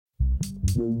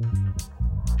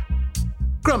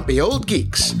Grumpy Old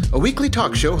Geeks, a weekly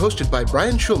talk show hosted by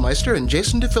Brian Schulmeister and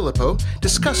Jason DeFilippo,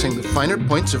 discussing the finer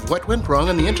points of what went wrong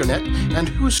on the internet and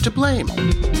who's to blame.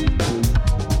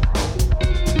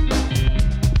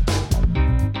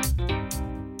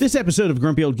 This episode of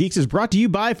Grumpy Old Geeks is brought to you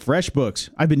by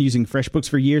FreshBooks. I've been using FreshBooks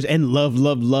for years and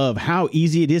love how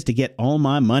easy it is to get all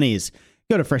my monies.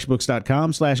 Go to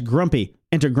freshbooks.com/grumpy,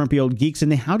 enter Grumpy Old Geeks in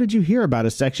the How Did You Hear About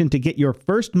Us section to get your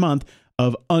first month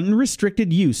of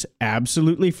unrestricted use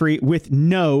absolutely free with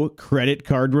no credit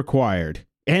card required.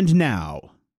 And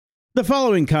now, the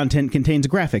following content contains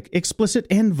graphic, explicit,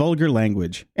 and vulgar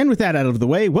language. And with that out of the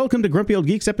way, welcome to Grumpy Old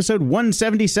Geeks episode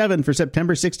 177 for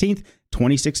September 16th,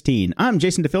 2016. I'm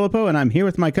Jason DeFilippo, and I'm here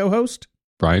with my co-host,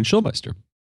 Brian Schulmeister.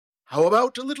 How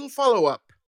about a little follow-up?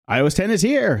 iOS 10 is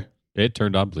here. It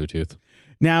turned on Bluetooth.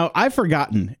 Now, I've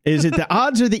forgotten. Is it the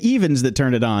odds or the evens that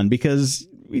turned it on? Because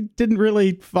we didn't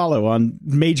really follow on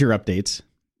major updates.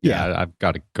 Yeah, I've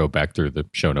got to go back through the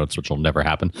show notes, which will never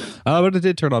happen. But it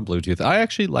did turn on Bluetooth. I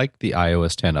actually like the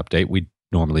iOS 10 update. We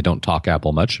normally don't talk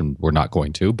Apple much, and we're not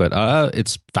going to, but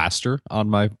it's faster on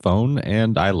my phone,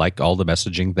 and I like all the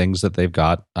messaging things that they've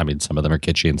got. I mean, some of them are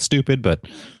kitschy and stupid, but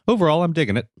overall, I'm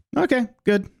digging it. Okay,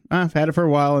 good. I've had it for a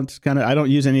while. It's kind of, I don't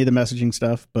use any of the messaging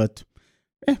stuff, but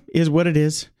is what it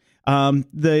is.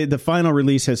 The final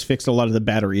release has fixed a lot of the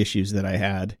battery issues that I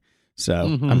had. So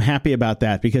I'm happy about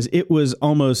that because it was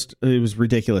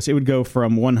ridiculous. It would go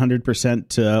from 100%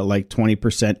 to like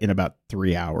 20% in about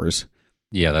 3 hours.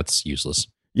 Yeah, that's useless.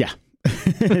 Yeah,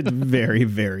 very,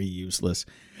 very useless.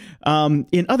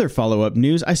 In other follow-up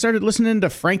news, I started listening to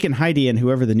Frank and Heidi and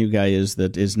whoever the new guy is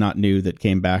that is not new that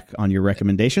came back on your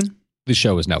recommendation. The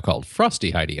show is now called Frosty,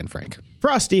 Heidi, and Frank.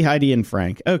 Frosty, Heidi, and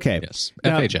Frank. Okay. Yes.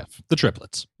 FHF, the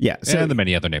triplets. Yeah. So and the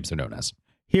many other names they're known as.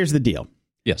 Here's the deal.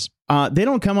 Yes. They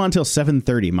don't come on until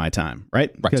 7:30 my time,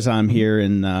 right? Because I'm here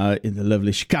in the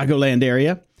lovely Chicagoland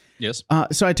area. Yes.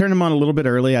 So I turned them on a little bit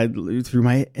early. I through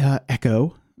my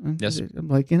Echo. Yes. I'm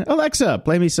like, Alexa,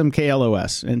 play me some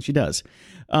KLOS, and she does.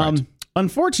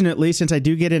 Unfortunately, since I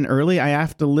do get in early, I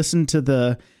have to listen to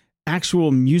the actual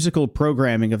musical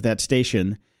programming of that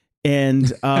station.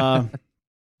 And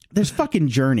there's fucking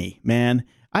Journey, man.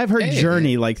 I've heard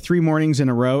Journey like 3 mornings in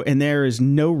a row, and there is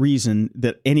no reason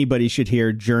that anybody should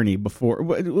hear Journey before.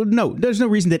 No, there's no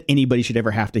reason that anybody should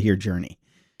ever have to hear Journey.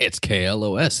 It's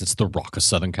KLOS. It's the rock of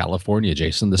Southern California,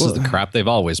 Jason. This is the crap they've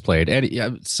always played.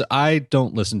 And so I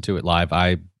don't listen to it live.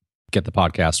 I get the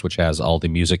podcast, which has all the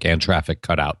music and traffic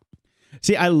cut out.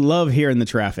 See, I love hearing the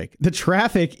traffic. The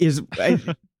traffic is...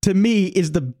 to me,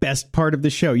 is the best part of the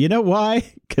show. You know why?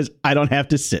 Because I don't have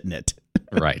to sit in it.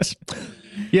 Right.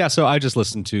 Yeah, so I just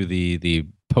listen to the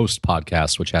post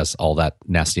podcast, which has all that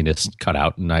nastiness cut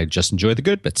out, and I just enjoy the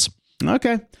good bits.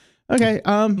 Okay.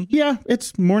 Yeah,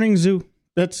 it's morning zoo.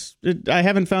 That's it. I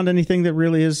haven't found anything that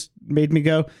really has made me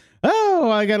go, oh,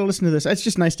 I got to listen to this. It's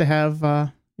just nice to have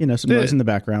some noise in the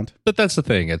background. But that's the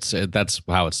thing. That's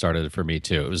how it started for me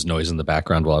too. It was noise in the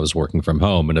background while I was working from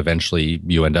home, and eventually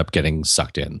you end up getting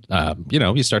sucked in.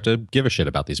 You start to give a shit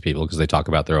about these people because they talk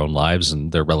about their own lives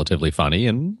and they're relatively funny,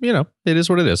 and it is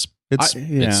what it is.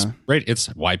 It's great. It's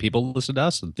why people listen to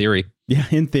us in theory. Yeah,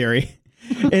 in theory.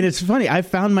 And it's funny. I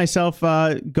found myself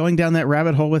going down that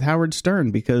rabbit hole with Howard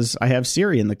Stern because I have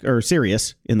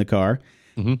Sirius in the car,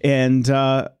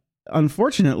 and.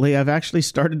 Unfortunately, I've actually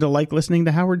started to like listening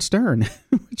to Howard Stern,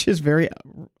 which is very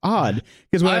odd.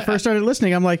 Because when I first started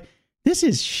listening, I'm like, this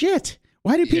is shit.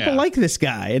 Why do people like this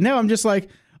guy? And now I'm just like,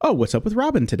 oh, what's up with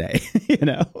Robin today?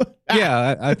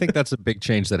 Yeah, I think that's a big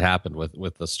change that happened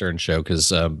with the Stern show.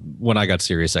 Because when I got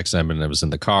SiriusXM and I was in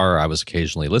the car, I was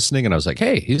occasionally listening, and I was like,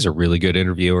 hey, he's a really good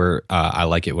interviewer. I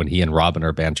like it when he and Robin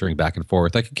are bantering back and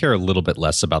forth. I could care a little bit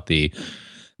less about the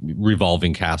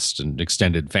revolving cast and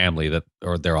extended family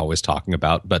they're always talking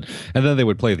about, and then they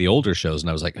would play the older shows, and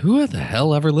I was like, who the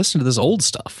hell ever listened to this old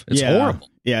stuff? It's horrible.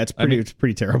 Yeah, it's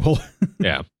pretty terrible.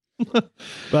 Yeah.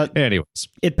 But anyways,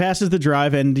 it passes the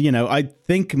drive, and I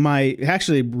think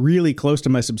actually really close to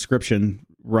my subscription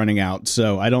running out,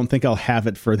 so I don't think I'll have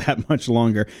it for that much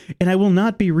longer, and I will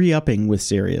not be re-upping with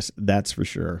Sirius, that's for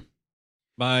sure.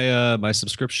 My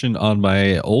subscription on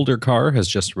my older car has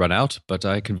just run out, but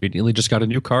I conveniently just got a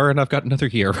new car, and I've got another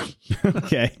year.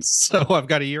 Okay. So I've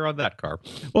got a year on that car.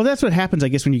 Well, that's what happens, I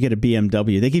guess, when you get a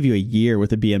BMW. They give you a year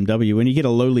with a BMW. When you get a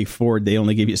lowly Ford, they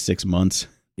only give you 6 months.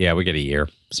 Yeah, we get a year.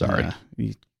 Sorry.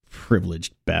 You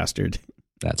privileged bastard.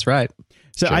 That's right.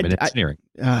 So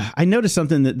I noticed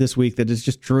something this week that has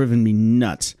just driven me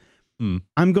nuts.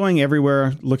 I'm going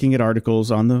everywhere looking at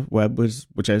articles on the web,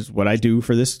 which is what I do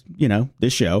for this,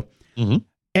 this show.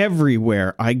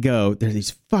 everywhere I go, there's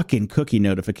these fucking cookie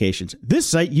notifications. This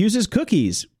site uses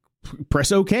cookies.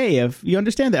 Press OK if you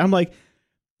understand that. I'm like,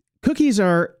 cookies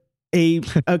are a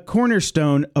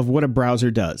cornerstone of what a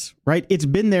browser does, right? It's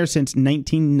been there since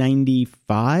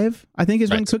 1995, I think is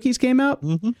when cookies came out.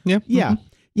 Mm-hmm. Yeah. Yeah. Mm-hmm.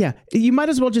 Yeah. You might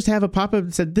as well just have a pop-up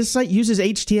that said, this site uses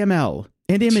HTML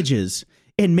and images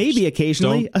and maybe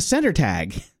occasionally a center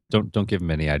tag. Don't give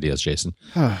him any ideas, Jason.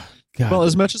 Oh, God. Well,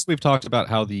 as much as we've talked about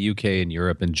how the UK and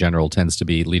Europe in general tends to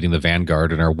be leading the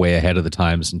vanguard and are way ahead of the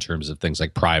times in terms of things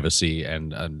like privacy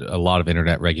and a lot of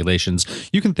internet regulations,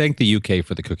 you can thank the UK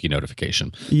for the cookie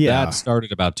notification. Yeah. That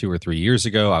started about 2 or 3 years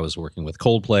ago. I was working with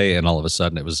Coldplay, and all of a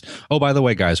sudden it was, oh, by the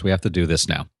way, guys, we have to do this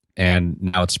now. And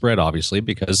now it's spread, obviously,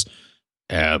 because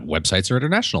websites are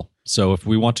international. So if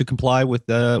we want to comply with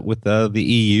the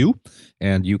EU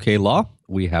and UK law,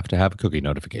 we have to have a cookie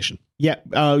notification.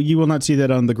 Yeah, you will not see that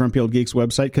on the Grumpy Old Geeks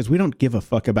website because we don't give a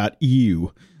fuck about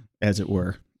you, as it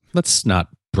were. Let's not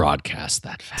broadcast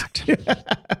that fact.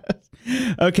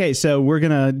 Okay, so we're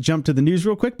going to jump to the news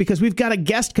real quick because we've got a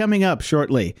guest coming up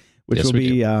shortly, which will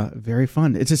be very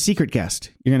fun. It's a secret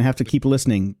guest. You're going to have to keep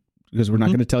listening because we're not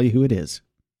going to tell you who it is.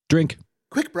 Drink.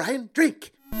 Quick, Brian,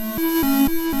 drink.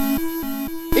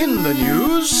 In the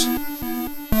news...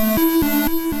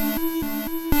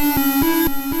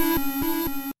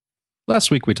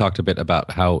 Last week, we talked a bit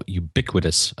about how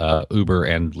ubiquitous Uber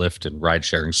and Lyft and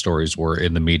ride-sharing stories were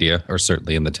in the media, or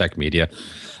certainly in the tech media.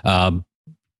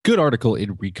 Good article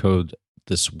in Recode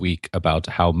this week about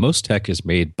how most tech is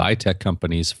made by tech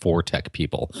companies for tech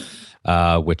people,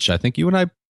 which I think you and I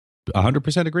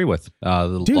 100% agree with.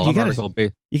 Dude, you got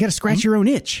to scratch your own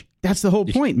itch. That's the whole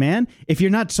point, man. If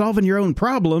you're not solving your own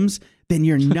problems, then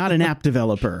you're not an app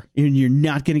developer, and you're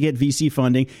not going to get VC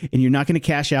funding, and you're not going to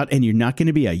cash out, and you're not going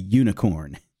to be a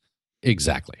unicorn.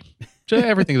 Exactly.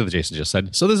 Everything that Jason just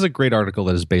said. So this is a great article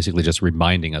that is basically just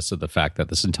reminding us of the fact that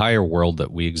this entire world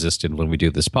that we exist in when we do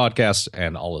this podcast,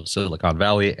 and all of Silicon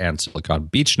Valley and Silicon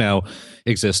Beach now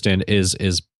exist in, is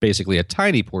basically a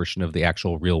tiny portion of the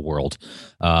actual real world.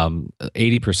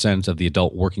 80% of the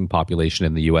adult working population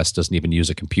in the U.S. doesn't even use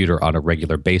a computer on a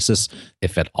regular basis,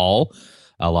 if at all.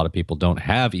 A lot of people don't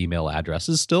have email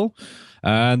addresses still.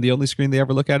 And the only screen they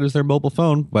ever look at is their mobile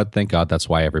phone. But thank God that's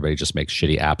why everybody just makes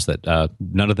shitty apps that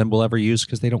none of them will ever use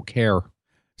because they don't care.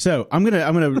 So I'm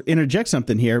gonna interject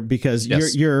something here because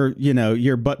Yes. your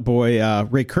butt boy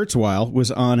Ray Kurzweil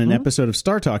was on an episode of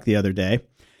Star Talk the other day,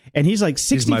 and he's like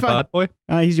 65. He's my butt boy?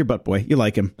 He's your butt boy. You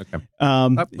like him? Okay.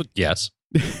 Yes.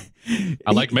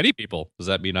 I like many people. Does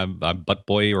that mean I'm butt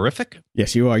boy-orific?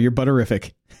 Yes, you are. You're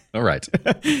butterific. All right.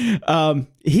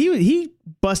 He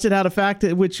busted out a fact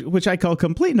which I call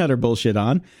complete and utter bullshit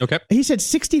on. Okay. He said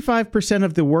 65%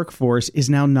 of the workforce is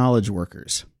now knowledge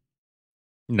workers.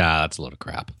 Nah, that's a load of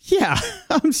crap. Yeah,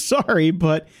 I'm sorry,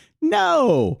 but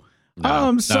no.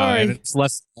 I'm sorry. And it's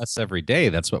less every day.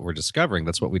 That's what we're discovering.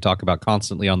 That's what we talk about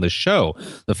constantly on this show.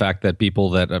 The fact that people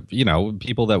that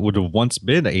people that would have once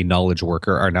been a knowledge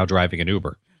worker are now driving an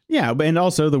Uber. Yeah, and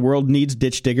also the world needs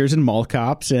ditch diggers and mall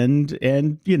cops and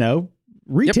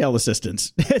retail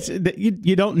assistants.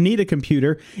 You don't need a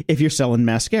computer if you're selling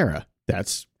mascara.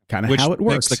 That's kind of how it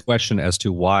works. Which begs the question as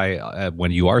to why,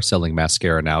 when you are selling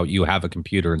mascara now, you have a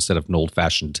computer instead of an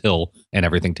old-fashioned till, and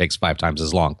everything takes 5 times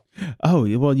as long. Oh,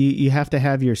 well, you have to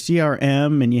have your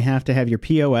CRM and you have to have your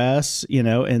POS,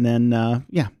 and then,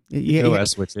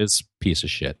 POS, which is piece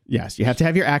of shit. Yes, you have to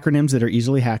have your acronyms that are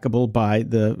easily hackable by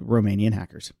the Romanian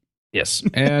hackers. Yes,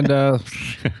 and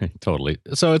totally.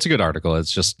 So it's a good article.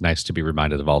 It's just nice to be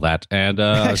reminded of all that. And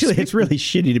actually, it's really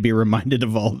shitty to be reminded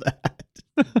of all that.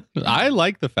 I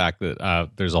like the fact that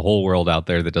there's a whole world out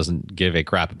there that doesn't give a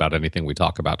crap about anything we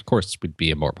talk about. Of course, it would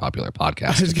be a more popular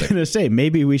podcast. I was going to say,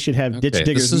 maybe we should have Ditch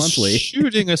Diggers Monthly.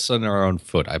 Shooting us in our own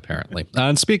foot, apparently.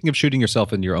 And speaking of shooting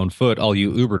yourself in your own foot, all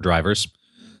you Uber drivers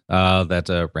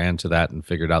that ran to that and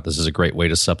figured out this is a great way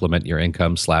to supplement your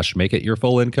income / make it your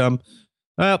full income,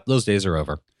 well, those days are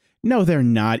over. No, they're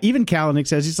not. Even Kalanick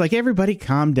says, it's like, everybody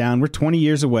calm down. We're 20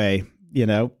 years away.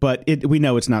 But we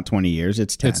know it's not 20 years.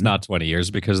 It's 10. It's not 20 years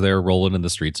because they're rolling in the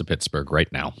streets of Pittsburgh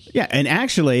right now. Yeah, and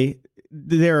actually,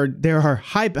 there are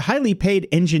highly paid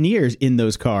engineers in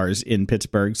those cars in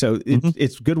Pittsburgh. So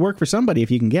it's good work for somebody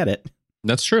if you can get it.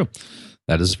 That's true.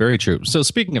 That is very true. So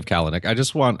speaking of Kalanick, I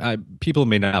just want people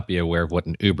may not be aware of what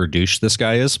an Uber douche this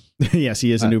guy is. Yes,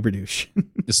 he is an Uber douche.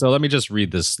 So let me just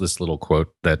read this little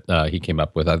quote that he came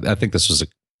up with. I think this was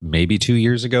maybe 2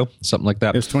 years ago, something like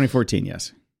that. It was 2014,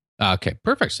 yes. Okay,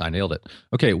 perfect. I nailed it.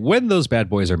 Okay, when those bad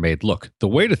boys are made, look, the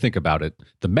way to think about it,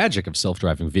 the magic of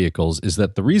self-driving vehicles is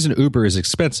that the reason Uber is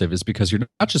expensive is because you're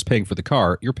not just paying for the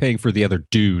car, you're paying for the other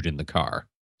dude in the car.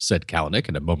 said Kalanick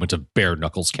in a moment of bare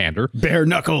knuckles candor. Bare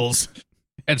knuckles.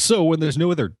 And so when there's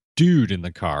no other dude in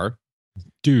the car,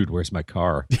 dude, where's my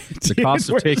car? The cost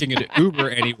of taking an Uber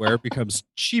anywhere becomes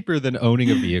cheaper than owning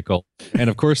a vehicle. And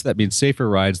of course, that means safer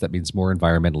rides. That means more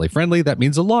environmentally friendly. That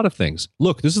means a lot of things.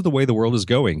 Look, this is the way the world is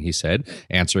going, he said,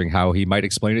 answering how he might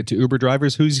explain it to Uber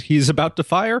drivers who he's about to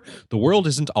fire. The world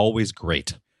isn't always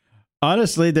great.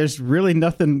 Honestly, there's really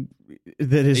nothing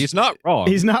that is... He's not wrong.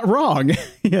 He's not wrong.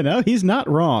 He's not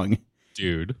wrong.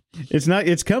 Dude.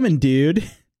 It's coming, dude.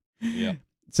 Yeah.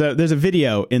 So there's a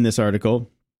video in this article,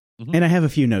 and I have a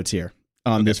few notes here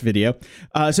on this video.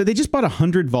 So they just bought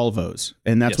 100 Volvos,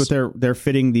 and that's what they're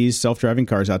fitting these self-driving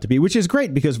cars out to be, which is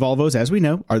great because Volvos, as we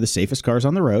know, are the safest cars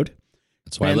on the road.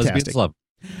 That's why lesbians love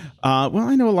them. Well,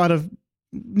 I know a lot of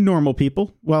normal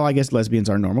people. Well, I guess lesbians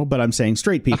are normal, but I'm saying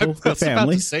straight people with families.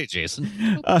 About to say, Jason.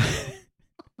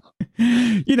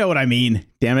 You know what I mean.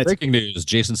 Damn it. Breaking news.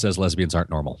 Jason says lesbians aren't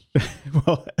normal.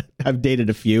 Well, I've dated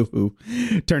a few who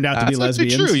turned out to be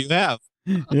lesbians. True, you have.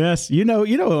 Yes, you know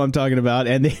who I'm talking about,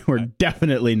 and they were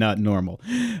definitely not normal.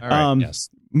 All right, yes.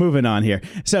 Moving on here.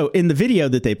 So in the video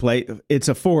that they play, it's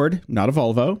a Ford, not a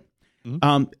Volvo.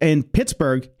 And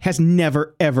Pittsburgh has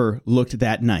never, ever looked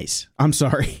that nice. I'm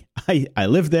sorry. I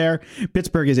live there.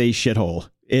 Pittsburgh is a shithole.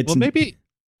 It's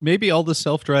Maybe all the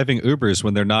self-driving Ubers,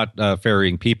 when they're not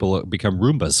ferrying people, become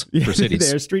Roombas for cities.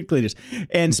 They're street cleaners.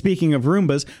 And speaking of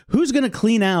Roombas, who's going to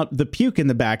clean out the puke in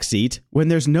the back seat when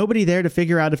there's nobody there to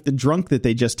figure out if the drunk that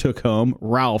they just took home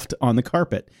ralphed on the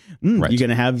carpet? Right. You're going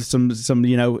to have some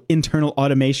internal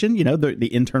automation, the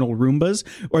internal Roombas,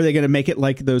 or are they going to make it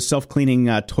like those self-cleaning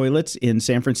toilets in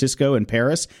San Francisco and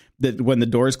Paris that when the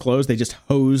doors close, they just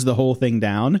hose the whole thing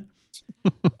down?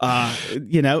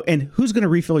 And who's going to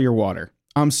refill your water?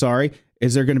 I'm sorry.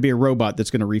 Is there going to be a robot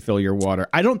that's going to refill your water?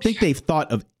 I don't think they've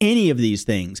thought of any of these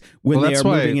things when they are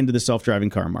moving into the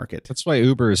self-driving car market. That's why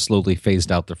Uber has slowly phased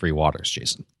out the free waters,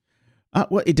 Jason.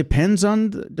 Well, it depends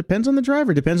on the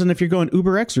driver. Depends on if you're going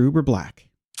Uber X or Uber Black.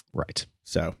 Right.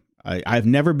 So I've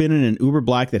never been in an Uber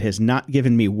Black that has not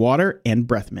given me water and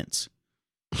breath mints.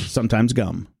 Sometimes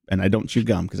gum. And I don't chew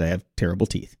gum because I have terrible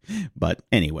teeth. But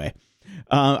anyway.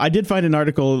 I did find an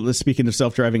article, speaking of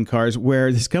self-driving cars,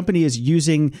 where this company is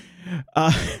using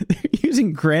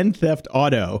Grand Theft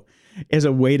Auto as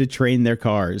a way to train their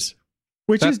cars,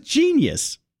 which is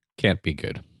genius. Can't be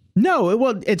good. No,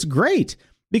 well, it's great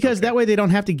because that way they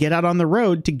don't have to get out on the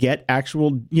road to get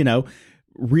actual,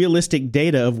 realistic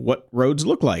data of what roads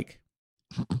look like.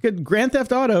 Grand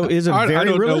Theft Auto is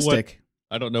very realistic.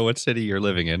 I don't know what city you're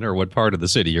living in or what part of the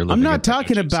city you're living in. I'm not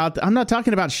talking about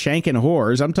shanking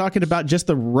whores. I'm talking about just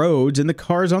the roads and the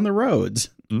cars on the roads.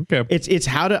 Okay. It's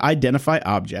how to identify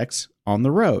objects on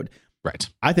the road. Right.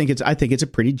 I think it's a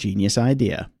pretty genius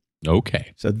idea.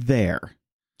 Okay. So there.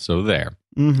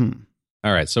 Mm-hmm.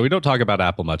 All right. So we don't talk about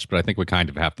Apple much, but I think we kind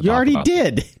of have to You already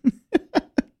did.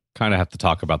 Kind of have to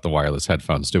talk about the wireless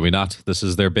headphones, do we not? This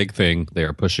is their big thing. They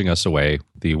are pushing us away.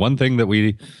 The one thing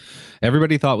that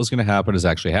everybody thought was going to happen has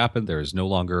actually happened. There is no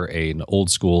longer an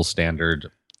old school standard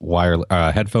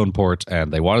headphone port,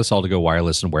 and they want us all to go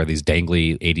wireless and wear these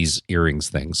dangly 80s earrings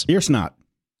things. Ear snot.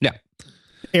 Yeah.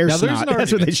 Air snot.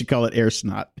 That's what they should call it, air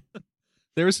snot.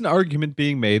 There is an argument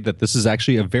being made that this is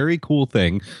actually a very cool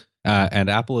thing, and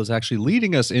Apple is actually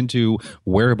leading us into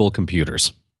wearable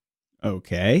computers.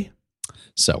 Okay.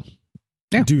 So,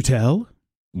 yeah. Do tell.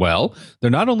 Well, they're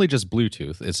not only just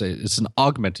Bluetooth. It's an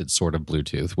augmented sort of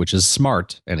Bluetooth, which is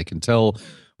smart, and it can tell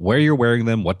where you're wearing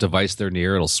them, what device they're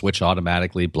near. It'll switch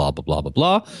automatically, blah, blah, blah, blah,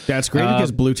 blah. That's great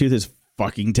because Bluetooth is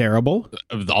fucking terrible.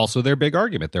 Also, their big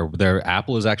argument. Their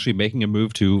Apple is actually making a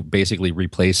move to basically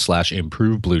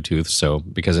replace/improve Bluetooth, so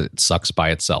because it sucks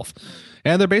by itself.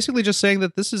 And they're basically just saying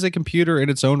that this is a computer in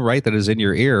its own right that is in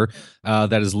your ear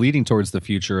that is leading towards the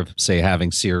future of, say,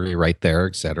 having Siri right there,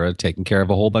 et cetera, taking care of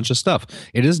a whole bunch of stuff.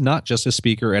 It is not just a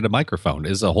speaker and a microphone.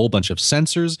 It is a whole bunch of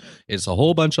sensors. It's a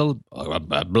whole bunch of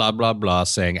blah, blah, blah,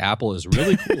 saying Apple is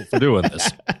really cool for doing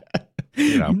this.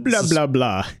 Blah, blah,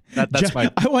 blah. That's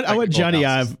my. I want Johnny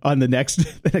Ive on the next.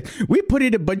 We put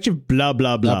in a bunch of blah,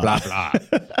 blah, blah. Blah, blah,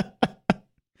 blah.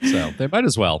 So they might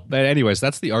as well. But anyways,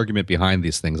 that's the argument behind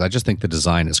these things. I just think the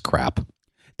design is crap.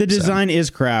 The design is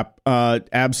crap.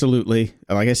 Absolutely.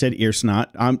 Like I said, ear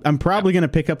snot. I'm probably going to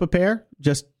pick up a pair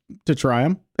just to try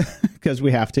them because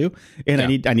we have to. And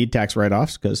I need tax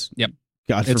write-offs because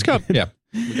God forbid. It's coming. Yeah.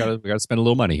 We gotta spend a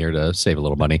little money here to save a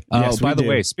little money. Yes, by the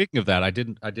way, speaking of that, I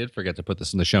did forget to put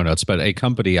this in the show notes, but a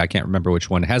company, I can't remember which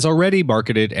one, has already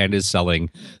marketed and is selling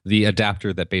the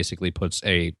adapter that basically puts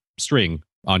a string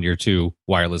on your two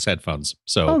wireless headphones.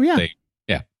 So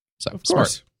So of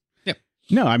course. Yeah.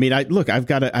 No, I mean, I've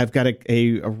got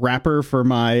a wrapper for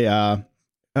my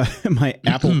my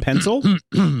Apple Pencil,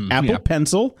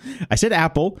 Pencil. I said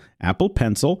Apple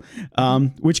Pencil,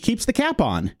 which keeps the cap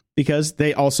on because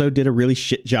they also did a really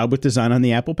shit job with design on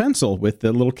the Apple Pencil with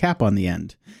the little cap on the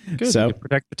end. Good, so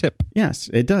protect the tip. Yes,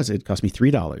 it does. It cost me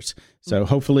 $3. So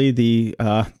hopefully the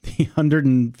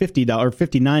 $150,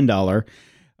 $59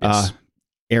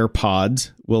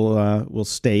 AirPods will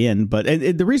stay in. But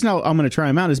the reason I'm going to try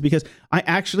them out is because I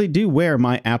actually do wear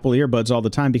my Apple earbuds all the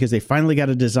time because they finally got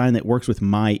a design that works with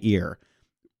my ear.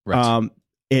 Right.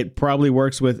 It probably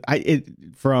works with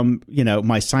from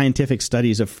my scientific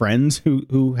studies of friends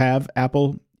who have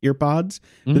Apple earpods,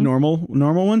 the normal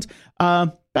ones.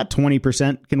 About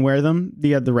 20% can wear them.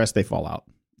 The rest they fall out.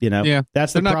 Yeah,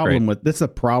 that's the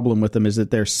problem with them is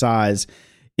that their size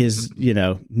is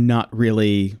not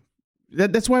really.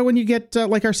 That's why when you get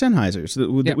like our Sennheisers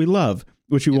that we love,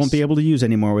 which we won't be able to use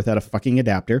anymore without a fucking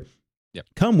adapter,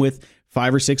 come with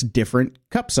 5 or 6 different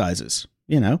cup sizes.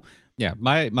 Yeah,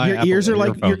 my your ears are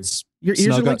like your ears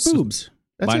are like boobs.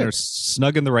 Mine are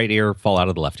snug in the right ear, fall out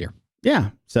of the left ear.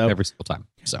 Yeah, so every single time.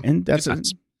 So and that's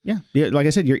yeah. Like I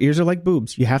said, your ears are like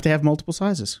boobs. You have to have multiple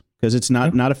sizes because it's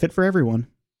not a fit for everyone.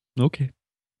 Okay.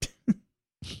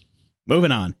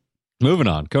 Moving on.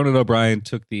 Conan O'Brien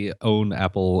took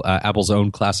Apple's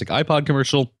own classic iPod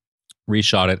commercial,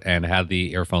 reshot it, and had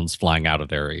the earphones flying out of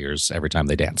their ears every time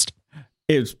they danced.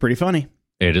 It was pretty funny.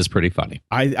 It is pretty funny.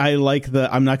 I like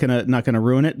I'm not gonna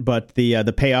ruin it, but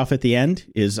the payoff at the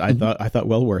end is I thought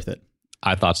well worth it.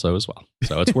 I thought so as well.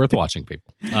 So it's worth watching,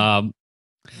 people.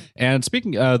 And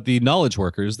speaking of the knowledge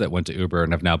workers that went to Uber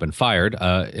and have now been fired,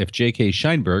 if J.K.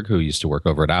 Scheinberg, who used to work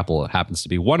over at Apple, happens to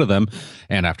be one of them,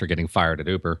 and after getting fired at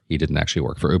Uber, he didn't actually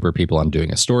work for Uber. People, I'm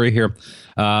doing a story here.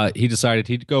 He decided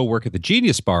he'd go work at the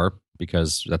Genius Bar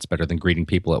because that's better than greeting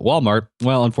people at Walmart.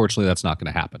 Well, unfortunately, that's not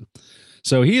going to happen.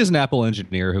 So he is an Apple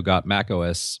engineer who got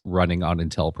macOS running on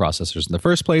Intel processors in the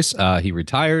first place. He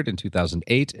retired in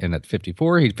 2008, and at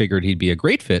 54, he figured he'd be a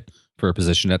great fit for a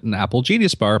position at an Apple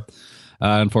Genius Bar.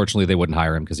 Unfortunately, they wouldn't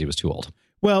hire him because he was too old.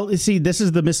 Well, see, this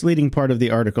is the misleading part of the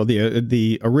article,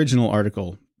 the original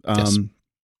article. Yes.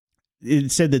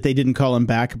 It said that they didn't call him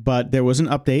back, but there was an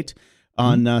update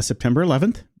on September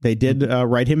 11th. They did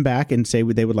write him back and say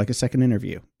they would like a second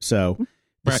interview. So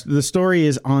the story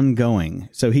is ongoing.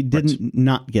 So he didn't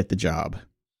not get the job.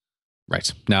 Right.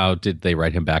 Now, did they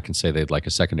write him back and say they'd like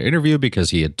a second interview because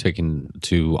he had taken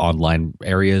to online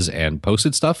areas and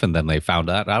posted stuff, and then they found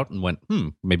that out and went,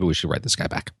 maybe we should write this guy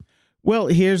back? Well,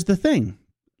 here's the thing.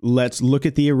 Let's look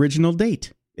at the original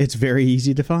date. It's very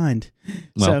easy to find.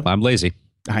 Well, I'm lazy.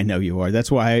 I know you are.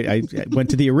 That's why I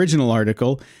went to the original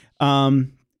article.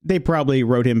 They probably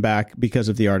wrote him back because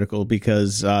of the article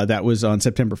because that was on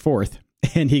September 4th.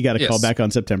 And he got a call back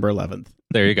on September 11th.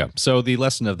 There you go. So the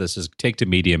lesson of this is take to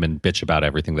Medium and bitch about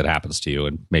everything that happens to you,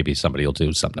 and maybe somebody will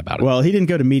do something about it. Well, he didn't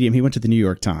go to Medium. He went to the New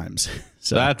York Times.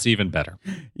 So that's even better.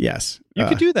 Yes. You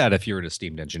could do that if you're an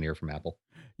esteemed engineer from Apple.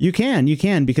 You can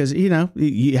because, you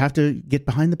have to get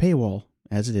behind the paywall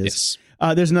as it is.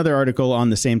 Yes. There's another article on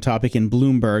the same topic in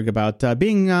Bloomberg about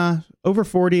being over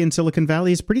 40 in Silicon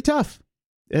Valley is pretty tough.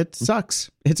 It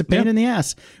sucks. It's a pain in the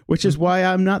ass, which is why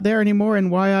I'm not there anymore and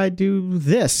why I do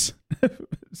this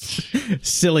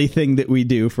silly thing that we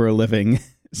do for a living.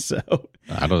 So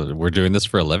we're doing this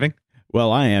for a living?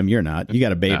 Well, I am. You're not. You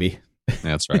got a baby. Yeah,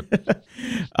 that's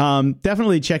right.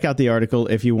 Definitely check out the article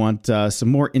if you want some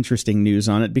more interesting news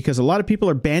on it, because a lot of people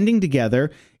are banding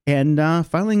together and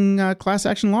filing class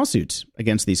action lawsuits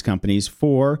against these companies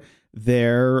for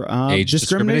their age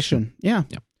discrimination. Yeah.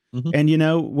 Mm-hmm.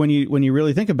 And when you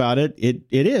really think about it, it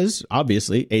is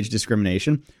obviously age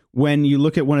discrimination. When you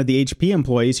look at one of the HP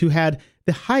employees who had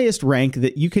the highest rank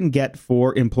that you can get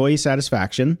for employee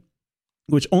satisfaction,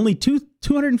 which only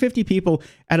 250 people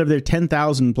out of their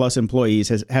 10,000 plus employees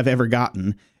have ever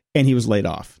gotten, and he was laid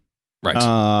off.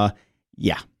 Right.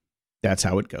 Yeah, that's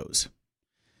how it goes.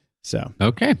 So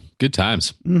okay, good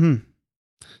times. Mm-hmm.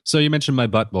 So you mentioned my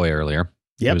butt boy earlier.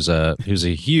 Yep. He was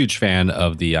a huge fan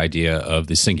of the idea of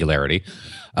the singularity.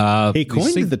 He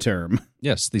coined the term.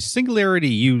 Yes, the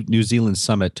Singularity New Zealand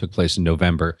Summit took place in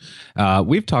November.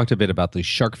 We've talked a bit about the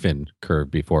shark fin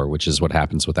curve before, which is what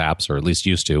happens with apps, or at least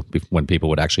used to, when people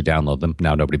would actually download them.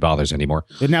 Now nobody bothers anymore.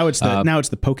 But now it's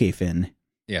the poke fin.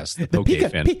 Yes, the poke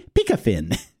fin. Pika fin.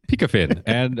 Pika fin.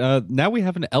 And now we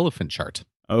have an elephant chart.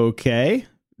 Okay.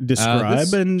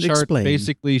 Describe and chart explain.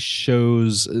 Basically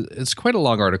shows, it's quite a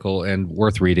long article and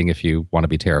worth reading if you want to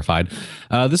be terrified.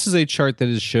 This is a chart that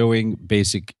is showing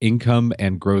basic income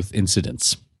and growth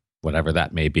incidence. whatever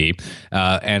that may be,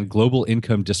 and global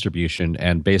income distribution,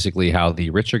 and basically how the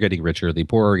rich are getting richer, the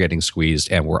poor are getting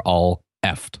squeezed, and we're all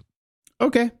effed.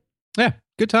 Okay. Yeah,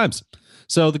 good times.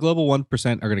 So the global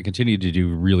 1% are going to continue to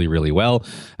do really, really well.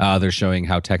 They're showing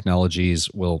how technologies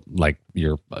will, like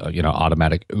your,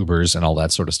 automatic Ubers and all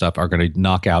that sort of stuff, are going to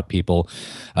knock out people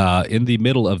in the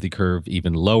middle of the curve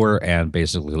even lower, and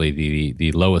basically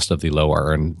the lowest of the low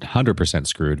are 100%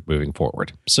 screwed moving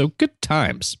forward. So good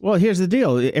times. Well, here's the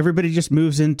deal. Everybody just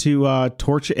moves into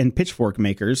torch and pitchfork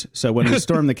makers. So when we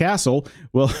storm the castle,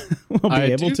 we'll be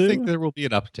able to. I think there will be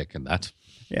an uptick in that.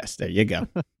 Yes, there you go.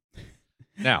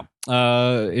 Now,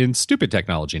 in stupid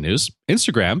technology news,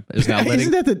 Instagram is now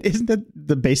letting... Isn't that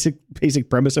the basic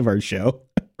premise of our show?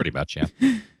 Pretty much, yeah.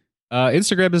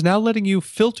 Instagram is now letting you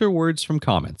filter words from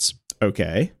comments.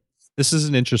 Okay. This is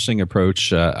an interesting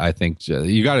approach. I think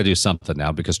you got to do something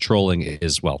now, because trolling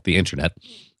is, well, the internet,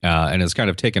 and it's kind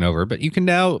of taken over. But you can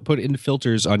now put in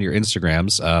filters on your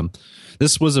Instagrams.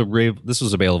 This was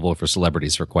available for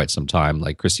celebrities for quite some time.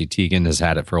 Like Chrissy Teigen has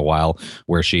had it for a while,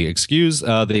 where she, excuse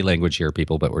the language here,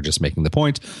 people, but we're just making the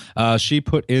point. She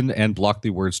put in and blocked the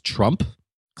words Trump,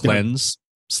 cleanse,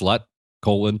 slut,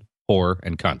 colon, whore,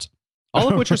 and cunt. All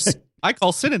of which are I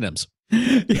call synonyms.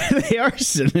 Yeah, they are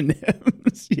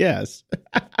synonyms. Yes.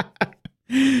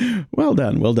 Well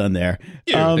done there.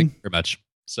 Yeah, thank you very much.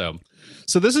 So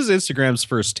this is Instagram's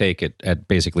first take at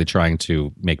basically trying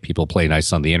to make people play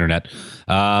nice on the internet.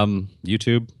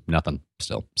 YouTube, nothing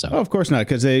still. So of course not,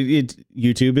 because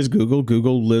YouTube is Google.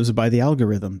 Google lives by the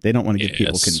algorithm. They don't want to give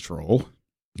people control.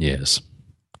 Yes.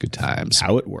 Good times.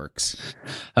 How it works.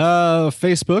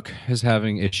 Facebook is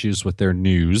having issues with their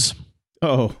news.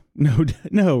 Oh,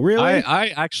 no, really? I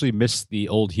actually miss the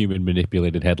old human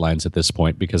manipulated headlines at this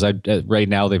point, because right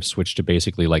now they've switched to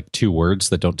basically like 2 words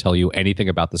that don't tell you anything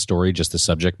about the story, just the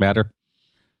subject matter,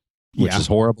 which is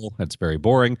horrible. It's very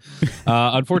boring.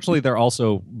 Unfortunately, they're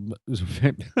also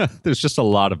there's just a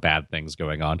lot of bad things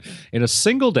going on. In a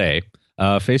single day,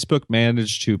 Facebook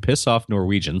managed to piss off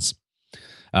Norwegians.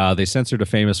 They censored a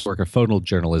famous work of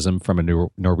photojournalism from a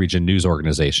Norwegian news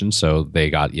organization, so they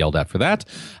got yelled at for that.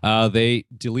 They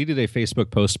deleted a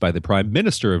Facebook post by the Prime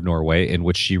Minister of Norway in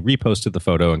which she reposted the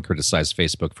photo and criticized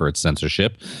Facebook for its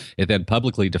censorship. It then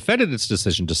publicly defended its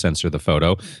decision to censor the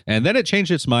photo, and then it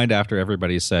changed its mind after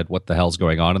everybody said, what the hell's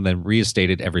going on, and then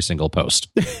reinstated every single post.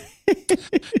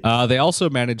 They also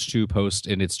managed to post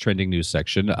in its trending news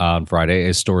section on Friday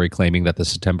a story claiming that the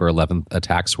September 11th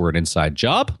attacks were an inside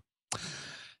job.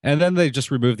 And then they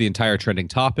just removed the entire trending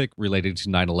topic related to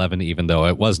 9/11, even though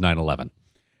it was 9/11.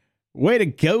 Way to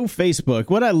go,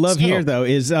 Facebook. What I love here, though,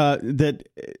 is that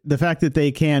the fact that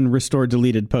they can restore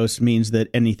deleted posts means that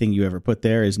anything you ever put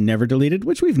there is never deleted,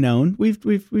 which we've known.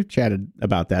 We've chatted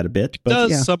about that a bit. But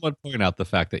does someone point out the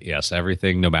fact that, yes,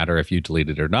 everything, no matter if you delete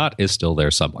it or not, is still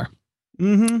there somewhere?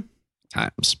 Mm-hmm.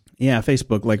 Times. Yeah,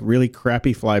 Facebook, like really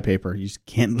crappy flypaper. You just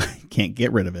can't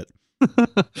get rid of it.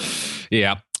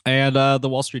 Yeah. And the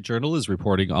Wall Street Journal is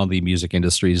reporting on the music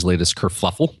industry's latest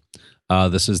kerfluffle.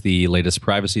 This is the latest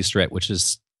privacy threat, which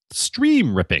is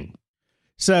stream ripping.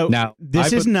 So now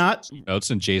this is not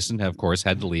notes, and Jason, of course,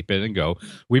 had to leap in and go,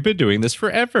 we've been doing this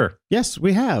forever. Yes,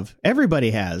 we have. Everybody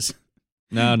has.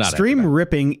 No, not stream everybody.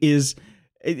 Ripping is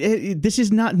this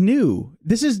is not new.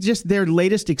 This is just their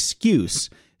latest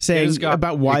excuse saying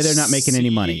about why they're not making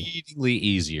any money. Exceedingly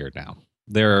easier now.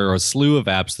 There are a slew of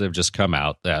apps that have just come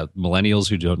out. Millennials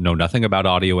who don't know nothing about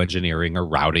audio engineering or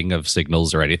routing of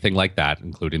signals or anything like that,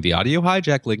 including the Audio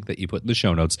Hijack link that you put in the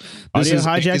show notes. Audio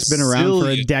Hijack's been around for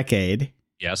a decade.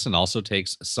 Yes, and also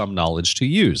takes some knowledge to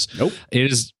use. Nope.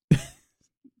 It is...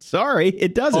 Sorry,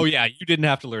 it doesn't. Oh, yeah, you didn't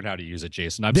have to learn how to use it,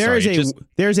 Jason.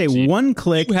 There's a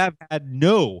one-click... You have had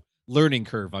no learning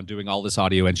curve on doing all this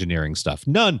audio engineering stuff.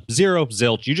 None. Zero.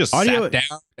 Zilch. You just sat down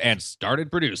and started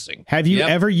producing. Have you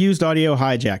ever used Audio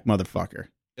Hijack, motherfucker?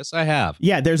 Yes, I have.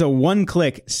 Yeah, there's a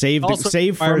one-click save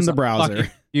from the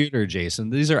browser. Computer,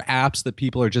 Jason. These are apps that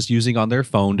people are just using on their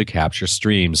phone to capture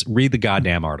streams. Read the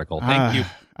goddamn article. Thank you.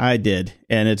 I did,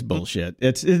 and it's bullshit.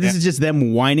 This is just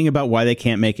them whining about why they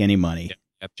can't make any money.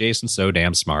 Yep. Jason's so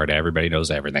damn smart. Everybody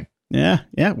knows everything. Yeah.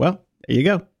 Well, there you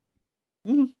go.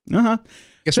 Mm-hmm.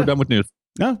 Guess we're done with news.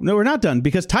 No, we're not done,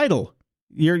 because Tidal,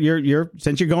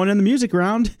 since you're going in the music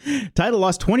round, Tidal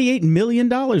lost $28 million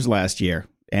last year.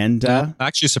 And I'm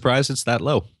actually surprised it's that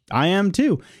low. I am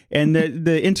too. And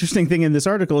the interesting thing in this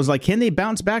article is, like, can they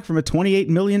bounce back from a $28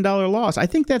 million loss? I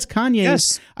think that's Kanye's.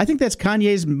 Yes. I think that's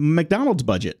Kanye's McDonald's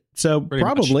budget. So pretty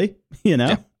probably,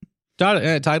 Yeah.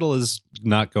 Tidal is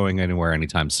not going anywhere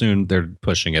anytime soon. They're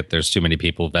pushing it. There's too many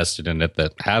people vested in it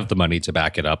that have the money to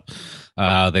back it up.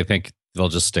 They think they'll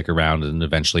just stick around and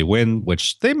eventually win,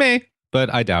 which they may,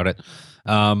 but I doubt it.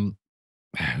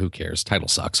 Who cares? Title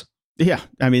sucks. Yeah,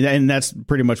 I mean, and that's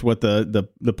pretty much what the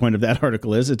point of that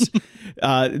article is. It's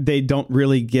they don't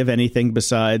really give anything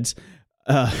besides,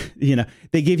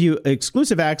 they give you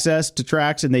exclusive access to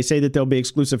tracks, and they say that they'll be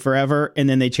exclusive forever, and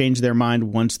then they change their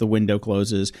mind once the window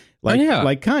closes.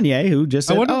 Like Kanye, who just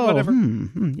said,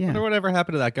 whatever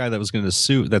happened to that guy that was going to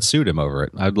sued him over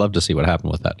it. I'd love to see what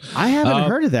happened with that. I haven't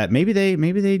heard of that. Maybe they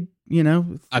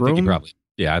I think he probably.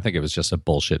 Yeah, I think it was just a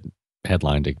bullshit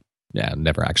headline to. Yeah,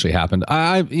 never actually happened.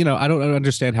 I don't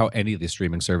understand how any of these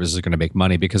streaming services are going to make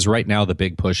money, because right now the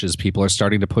big push is people are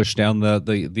starting to push down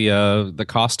the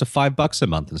cost to $5 a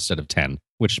month instead of 10,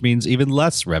 which means even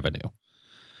less revenue.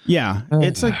 Yeah,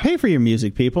 it's like pay for your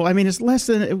music, people. I mean, it's less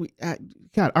than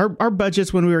God. Our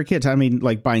budgets when we were kids. I mean,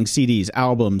 like buying CDs,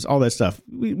 albums, all that stuff.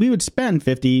 We would spend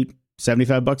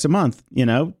 $50-$75 a month,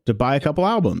 to buy a couple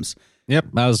albums. Yep.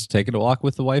 I was taking a walk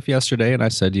with the wife yesterday, and I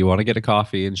said, do you want to get a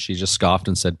coffee? And she just scoffed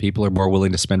and said, people are more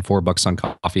willing to spend $4 on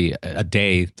coffee a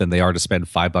day than they are to spend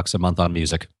 $5 a month on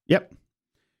music. Yep.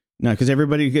 No, because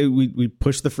everybody, we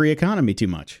push the free economy too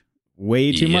much,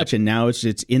 way too much. And now it's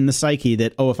in the psyche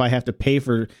that, if I have to pay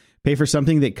for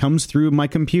something that comes through my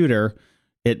computer,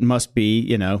 it must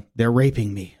be, they're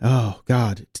raping me. Oh,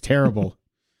 God, it's terrible.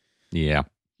 Yeah.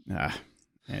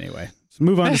 Anyway, let's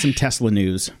move on to some Tesla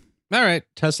news. All right.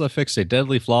 Tesla fixed a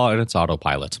deadly flaw in its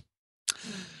autopilot.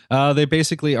 They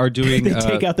basically are doing... They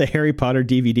take out the Harry Potter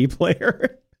DVD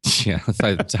player. Yeah.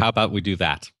 How about we do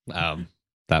that?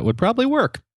 That would probably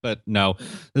work. But no,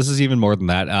 this is even more than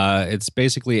that. It's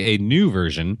basically a new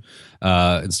version.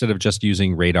 Instead of just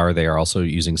using radar, they are also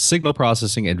using signal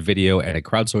processing and video and a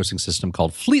crowdsourcing system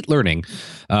called Fleet Learning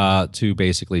to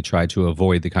basically try to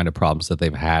avoid the kind of problems that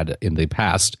they've had in the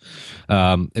past.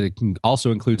 It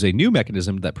also includes a new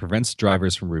mechanism that prevents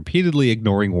drivers from repeatedly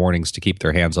ignoring warnings to keep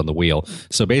their hands on the wheel.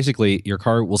 So basically, your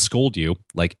car will scold you,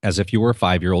 like as if you were a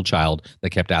 5-year-old child that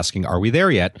kept asking, "Are we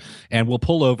there yet?" and will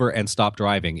pull over and stop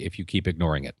driving if you keep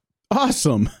ignoring it.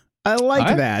 Awesome. I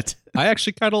like that. I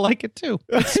actually kind of like it too.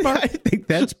 It's smart. I think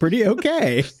that's pretty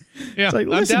okay. Yeah, it's like,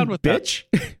 I'm down with bitch.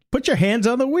 Put your hands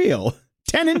on the wheel.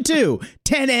 10 and 2.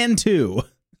 10 and 2.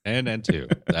 10 and 2.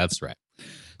 That's right.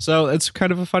 So it's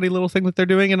kind of a funny little thing that they're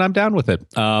doing, and I'm down with it.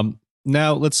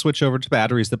 Now let's switch over to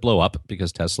batteries that blow up,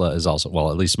 because Tesla is also,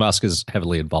 at least Musk is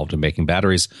heavily involved in making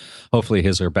batteries. Hopefully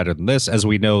his are better than this. As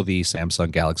we know, the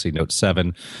Samsung Galaxy Note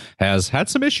 7 has had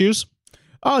some issues.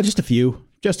 Oh, just a few.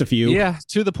 Yeah,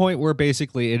 to the point where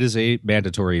basically it is a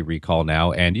mandatory recall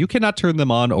now, and you cannot turn them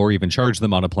on or even charge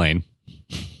them on a plane.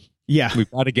 Yeah. We've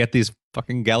got to get these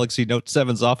fucking Galaxy Note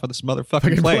 7s off of this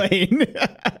motherfucking plane.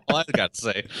 All I got to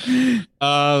say.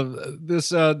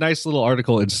 This nice little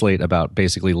article in Slate about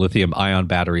basically lithium-ion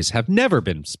batteries have never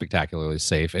been spectacularly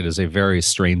safe. It is a very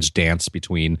strange dance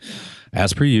between,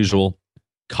 as per usual,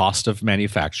 cost of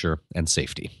manufacture and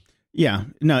safety. Yeah.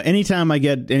 No, anytime I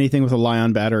get anything with a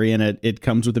Li-ion battery in it, it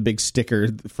comes with a big sticker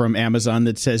from Amazon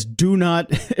that says, do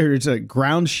not, or it's a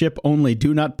ground ship only,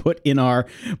 do not put in our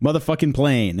motherfucking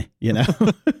plane,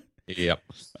 Yep.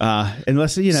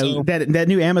 Unless, that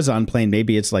new Amazon plane,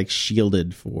 maybe it's like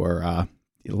shielded for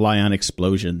Li-ion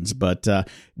explosions. But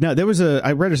no,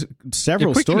 I read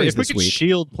several stories this week. If we could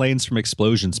shield planes from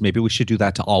explosions, maybe we should do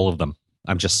that to all of them.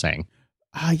 I'm just saying.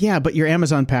 Yeah, but your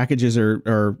Amazon packages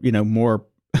are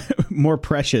more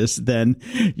precious than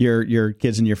your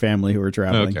kids and your family who are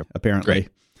traveling, apparently. Great.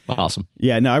 Awesome.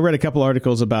 Yeah, no, I read a couple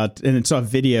articles about, and saw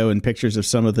video and pictures of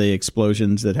some of the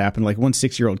explosions that happened. Like one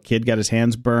 6-year-old kid got his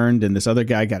hands burned, and this other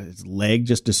guy got his leg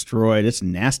just destroyed. It's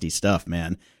nasty stuff,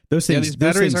 man. Those things, these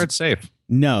batteries aren't safe.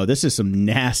 No, this is some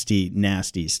nasty,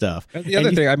 nasty stuff. The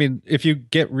other thing, I mean, if you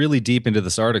get really deep into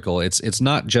this article, it's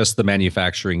not just the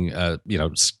manufacturing,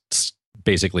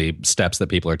 basically steps that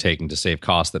people are taking to save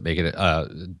costs that make it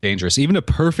dangerous. Even a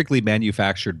perfectly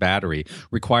manufactured battery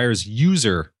requires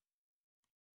user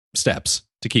steps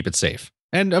to keep it safe.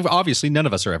 And obviously none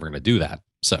of us are ever going to do that.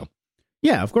 So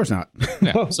yeah, of course not.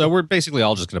 Yeah. So we're basically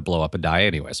all just going to blow up and die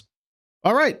anyways.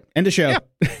 All right. End of show. Yeah.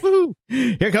 Woo-hoo.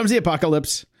 Here comes the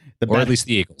apocalypse. Or at least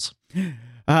the Eagles.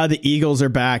 The Eagles are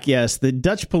back. Yes. The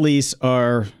Dutch police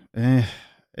are,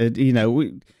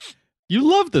 You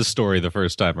loved this story the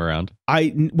first time around.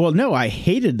 I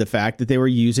hated the fact that they were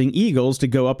using eagles to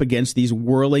go up against these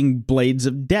whirling blades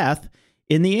of death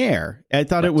in the air. I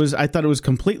thought it was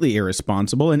completely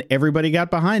irresponsible, and everybody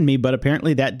got behind me, but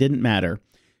apparently that didn't matter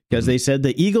because they said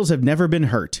the eagles have never been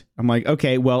hurt. I'm like,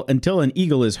 okay, well, until an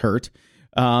eagle is hurt,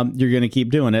 you're going to keep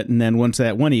doing it, and then once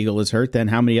that one eagle is hurt, then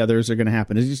how many others are going to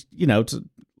happen? It's just, it's a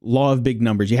law of big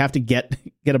numbers. You have to get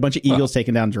get a bunch of eagles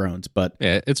taking down drones. But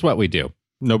yeah, it's what we do.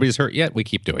 Nobody's hurt yet. We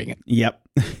keep doing it. Yep.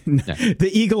 Yeah. The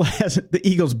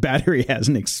Eagle's battery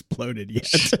hasn't exploded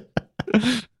yet.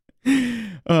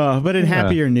 But in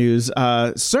happier news,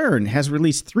 CERN has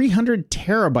released 300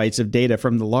 terabytes of data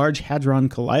from the Large Hadron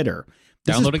Collider.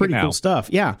 This is pretty cool stuff.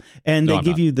 Yeah. And they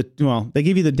give you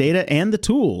the data and the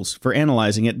tools for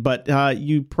analyzing it, but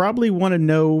you probably want to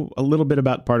know a little bit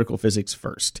about particle physics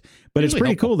first. But it's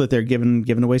pretty cool that they're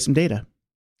giving away some data.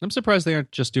 I'm surprised they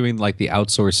aren't just doing like the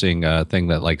outsourcing thing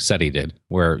that like SETI did,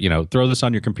 where, throw this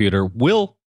on your computer,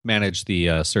 we'll manage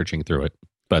the searching through it.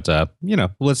 But,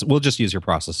 we'll just use your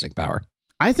processing power.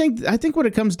 I think what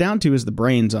it comes down to is the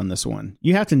brains on this one.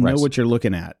 You have to know what you're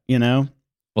looking at,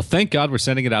 Well, thank God we're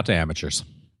sending it out to amateurs.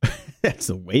 That's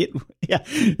the way it, yeah.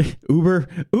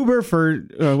 Uber for,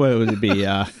 what would it be?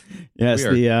 Yes,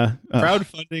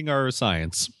 crowdfunding our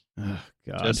science. Oh,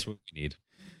 God. That's what we need.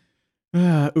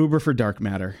 Uber for dark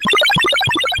matter.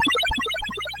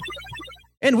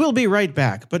 And we'll be right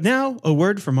back. But now, a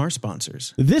word from our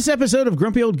sponsors. This episode of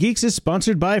Grumpy Old Geeks is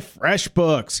sponsored by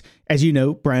FreshBooks. As you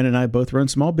know, Brian and I both run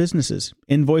small businesses.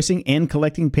 Invoicing and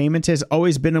collecting payments has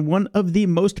always been one of the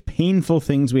most painful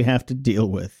things we have to deal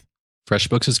with.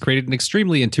 FreshBooks has created an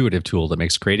extremely intuitive tool that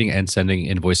makes creating and sending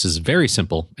invoices very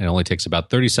simple and only takes about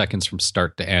 30 seconds from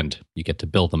start to end. You get to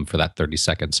bill them for that 30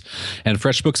 seconds. And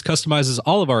FreshBooks customizes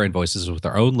all of our invoices with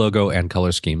our own logo and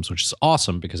color schemes, which is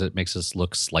awesome because it makes us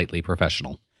look slightly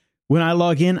professional. When I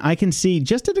log in, I can see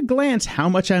just at a glance how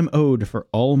much I'm owed for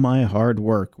all my hard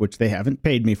work, which they haven't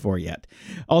paid me for yet.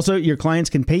 Also, your clients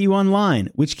can pay you online,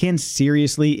 which can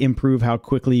seriously improve how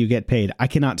quickly you get paid. I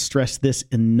cannot stress this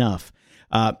enough.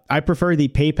 I prefer the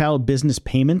PayPal Business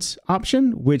Payments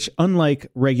option, which,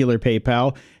 unlike regular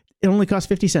PayPal, it only costs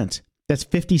 50 cents. That's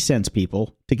 50 cents,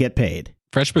 people, to get paid.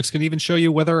 FreshBooks can even show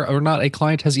you whether or not a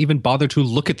client has even bothered to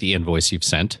look at the invoice you've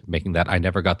sent, making that I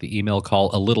never got the email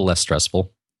call a little less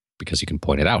stressful, because you can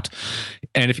point it out.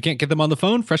 And if you can't get them on the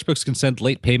phone, FreshBooks can send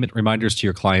late payment reminders to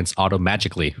your clients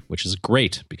auto-magically, which is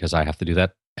great because I have to do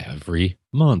that every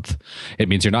month. It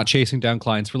means you're not chasing down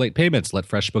clients for late payments. Let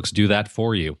FreshBooks do that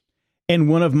for you. And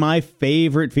one of my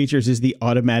favorite features is the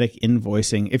automatic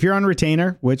invoicing. If you're on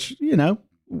retainer, which,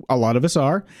 a lot of us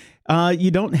are,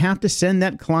 you don't have to send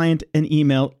that client an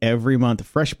email every month.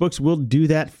 FreshBooks will do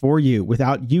that for you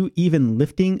without you even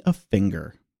lifting a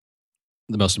finger.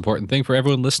 The most important thing for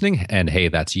everyone listening, and hey,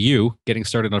 that's you, getting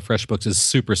started on FreshBooks is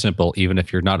super simple, even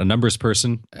if you're not a numbers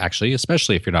person, actually,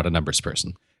 especially if you're not a numbers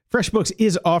person. FreshBooks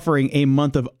is offering a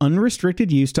month of unrestricted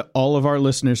use to all of our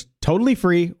listeners, totally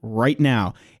free right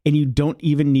now, and you don't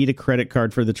even need a credit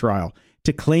card for the trial.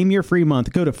 To claim your free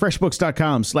month, go to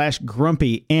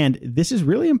freshbooks.com/grumpy, and this is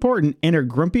really important, enter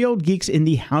Grumpy Old Geeks in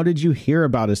the How Did You Hear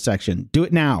About Us section. Do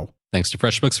it now. Thanks to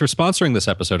FreshBooks for sponsoring this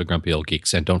episode of Grumpy Old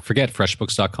Geeks. And don't forget,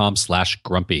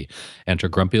 freshbooks.com/grumpy. Enter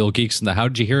Grumpy Old Geeks in the How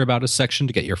Did You Hear About Us section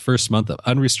to get your first month of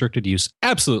unrestricted use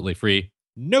absolutely free,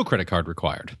 no credit card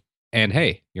required. And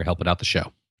hey, you're helping out the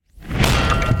show.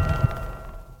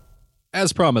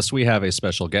 As promised, we have a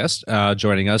special guest.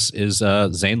 Joining us is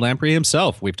Zane Lamprey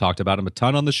himself. We've talked about him a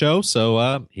ton on the show,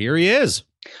 so here he is.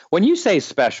 When you say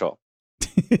special,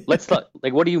 let's talk,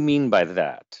 what do you mean by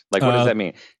that? What does that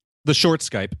mean? The short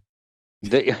Skype.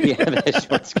 The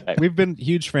short Skype. We've been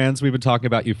huge fans. We've been talking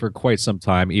about you for quite some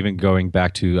time, even going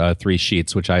back to Three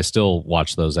Sheets, which I still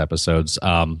watch those episodes.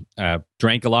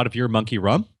 Drank a lot of your monkey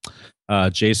rum.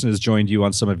 Jason has joined you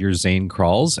on some of your Zane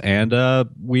crawls, and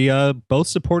we both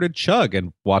supported Chug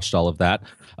and watched all of that.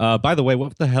 By the way,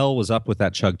 what the hell was up with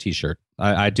that Chug t-shirt?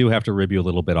 I do have to rib you a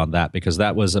little bit on that because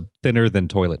that was thinner than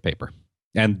toilet paper.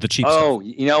 And the cheap stuff.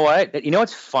 You know what? You know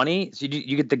what's funny? So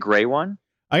you get the gray one?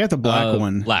 I got the black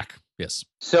one. Black, yes.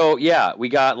 So, yeah, we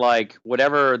got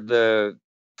whatever the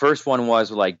first one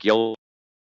was Gildan,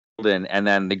 and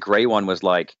then the gray one was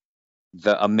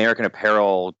the American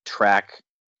Apparel Track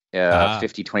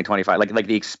 50, 20, 25, like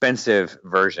the expensive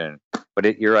version.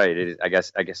 But you're right. It is, I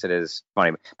guess it is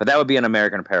funny. But that would be an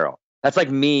American Apparel. That's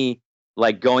like me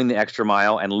going the extra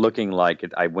mile and looking like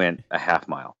I went a half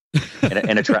mile.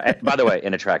 in a track, by the way,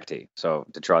 in a track tee. So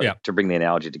to bring the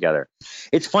analogy together,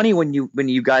 it's funny when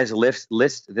you guys list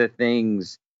the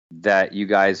things that you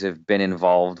guys have been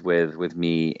involved with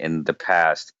me in the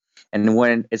past, and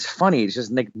when it's funny, it's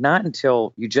just not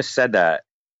until you just said that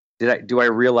do I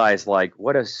realize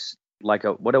what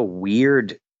a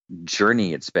weird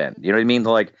journey it's been. You know what I mean?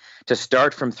 To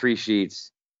start from Three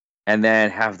Sheets and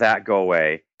then have that go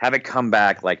away, have it come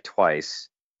back twice.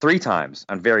 3 times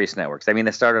on various networks. I mean,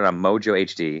 it started on Mojo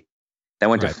HD, then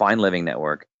went to Fine Living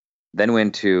Network, then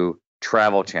went to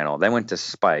Travel Channel, then went to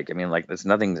Spike. I mean,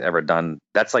 nothing's ever done.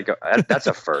 That's that's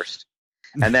a first.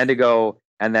 And then to go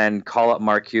and then call up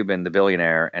Mark Cuban, the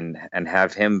billionaire, and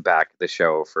have him back the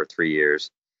show for 3 years.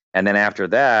 And then after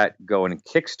that, go and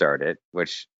kickstart it,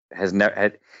 which has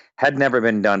had never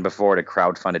been done before to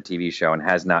crowdfund a TV show and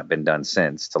has not been done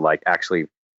since, to like actually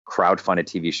crowdfund a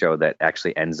TV show that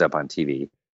actually ends up on TV.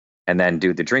 And then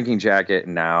do the drinking jacket,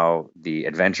 and now the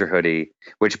adventure hoodie,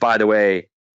 which, by the way,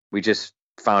 we just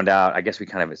found out, I guess we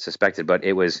kind of suspected, but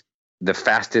it was the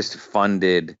fastest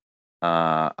funded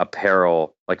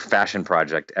apparel, like fashion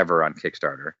project ever on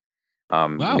Kickstarter.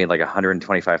 Wow. Made like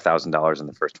 $125,000 in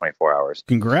the first 24 hours.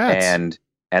 Congrats.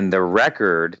 And the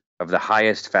record of the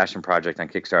highest fashion project on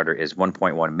Kickstarter is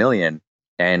 1.1 million.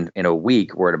 And in a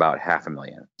week, we're at about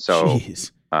 500,000. So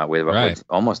Jeez. with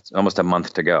almost a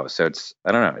month to go. So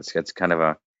I don't know. It's kind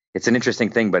of it's an interesting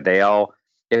thing, but they all,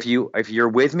 if you're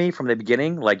with me from the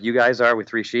beginning, like you guys are with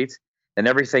 3 Sheets, then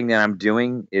everything that I'm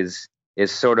doing is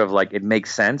sort of like, it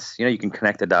makes sense. You can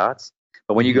connect the dots.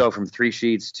 But when you go from 3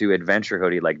 Sheets to adventure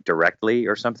hoodie, like directly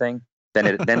or something,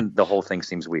 then the whole thing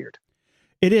seems weird.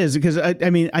 It is, because I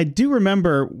mean, I do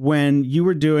remember when you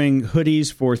were doing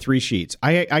hoodies for 3 Sheets.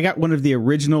 I got one of the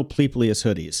original Pleplius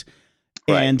hoodies,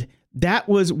 right. And that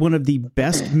was one of the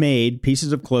best made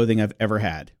pieces of clothing I've ever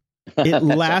had. It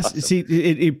lasts. Awesome. See,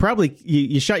 it probably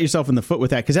you shot yourself in the foot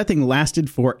with that, because that thing lasted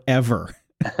forever.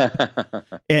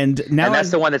 And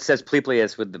that's the one that says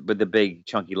Pleplius with the big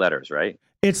chunky letters, right?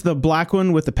 It's the black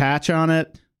one with the patch on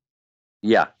it.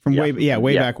 Yeah,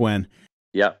 way back when.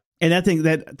 Yeah. And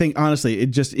that thing, honestly,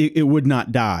 it would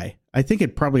not die. I think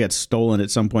it probably got stolen at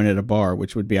some point at a bar,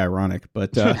 which would be ironic.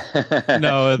 But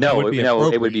no,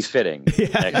 it would be fitting.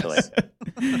 Actually.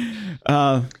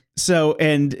 So,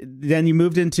 and then you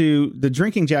moved into the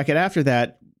drinking jacket after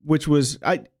that, which was,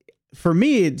 for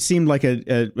me, it seemed like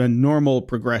a normal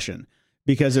progression,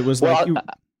 because it was and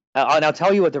I'll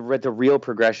tell you what the real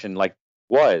progression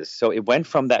was. So it went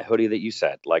from that hoodie that you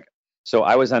said, so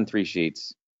I was on 3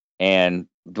 Sheets. And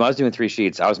when I was doing 3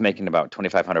 Sheets, I was making about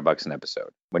 $2,500 an episode.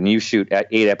 When you shoot at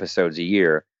 8 episodes a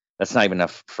year, that's not even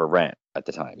enough for rent at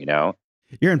the time,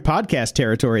 You're in podcast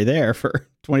territory there for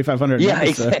 $2,500. Yeah,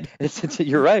 exactly.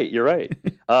 You're right.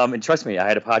 And trust me, I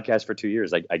had a podcast for 2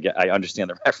 years. I understand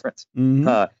the reference.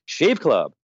 Mm-hmm. Shave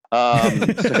Club.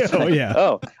 Oh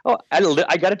yeah.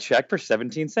 I got a check for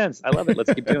 17 cents. I love it.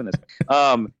 Let's keep doing this.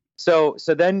 So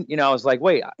then I was like,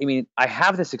 wait. I mean, I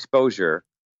have this exposure.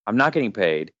 I'm not getting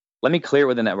paid. Let me clear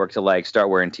with the network to start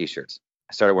wearing T-shirts.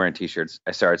 I started wearing T-shirts.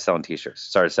 I started selling T-shirts.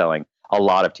 Started selling a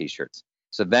lot of T-shirts.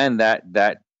 So then that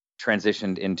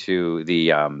transitioned into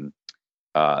the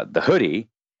hoodie.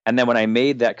 And then when I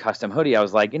made that custom hoodie, I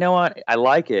was like, you know what? I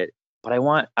like it, but I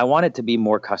want it to be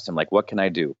more custom. Like, what can I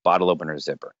do? Bottle opener,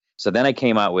 zipper. So then I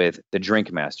came out with the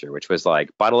Drink Master, which was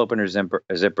like bottle opener,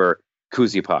 zipper,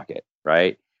 koozie pocket,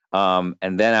 right?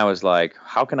 And then I was like,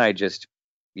 how can I just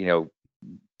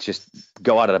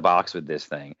go out of the box with this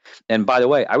thing? And by the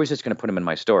way, I was just going to put them in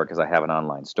my store because I have an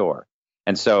online store.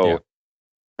 And so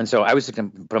I was just going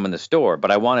to put them in the store,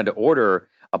 but I wanted to order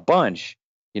a bunch,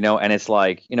 and it's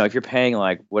like, if you're paying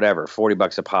whatever,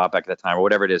 $40 a pop back at the time or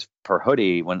whatever it is per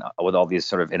hoodie with all these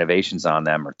sort of innovations on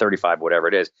them, or 35, whatever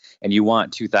it is, and you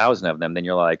want 2,000 of them, then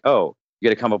you're like, oh, you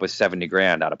got to come up with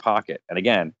 $70,000 out of pocket. And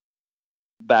again,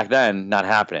 back then, not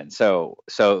happening. So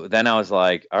then I was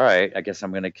like, all right, I guess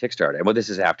I'm going to kickstart it. Well, this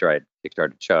is after I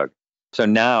kickstarted Chug. So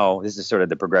now this is sort of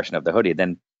the progression of the hoodie.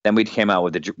 Then we came out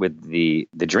with the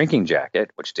drinking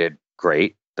jacket, which did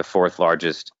great, the 4th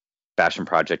largest fashion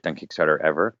project on Kickstarter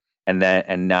ever. And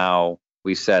now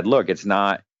we said, look, it's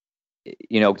not,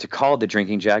 to call it the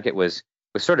drinking jacket was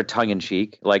sort of tongue in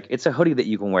cheek. Like, it's a hoodie that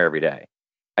you can wear every day.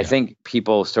 I think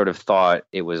people sort of thought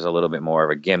it was a little bit more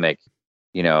of a gimmick.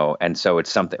 And so it's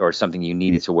something you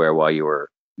needed to wear while you were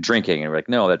drinking. And we're like,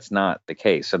 no, that's not the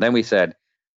case. So then we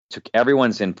took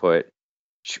everyone's input,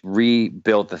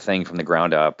 rebuilt the thing from the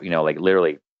ground up,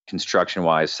 literally construction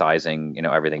wise, sizing,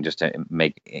 everything, just to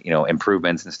make,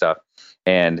 improvements and stuff.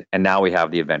 And now we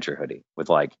have the adventure hoodie with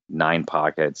 9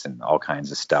 pockets and all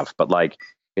kinds of stuff. But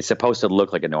it's supposed to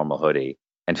look like a normal hoodie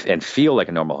and feel like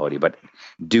a normal hoodie, but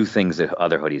do things that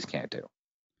other hoodies can't do.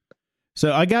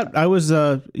 So I was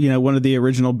one of the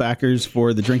original backers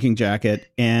for the drinking jacket,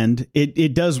 and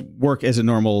it does work as a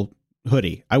normal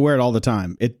hoodie. I wear it all the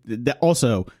time. It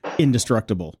also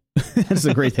indestructible. That's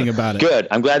the great thing about it. Good.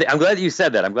 I'm glad that you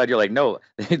said that. I'm glad you're like, no,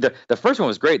 the first one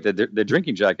was great. The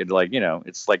drinking jacket,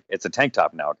 it's a tank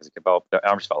top now because the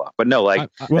arms fell off. But no,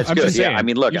 that's good. Saying, yeah. I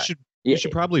mean, look, you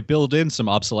should probably build in some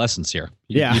obsolescence here.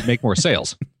 You'd make more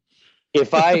sales.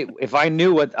 If I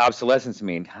knew what obsolescence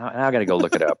mean, now I got to go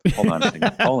look it up. Hold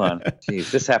on.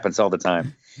 Jeez, this happens all the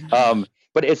time.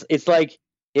 But it's like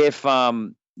if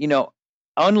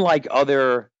unlike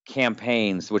other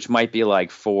campaigns, which might be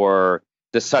like for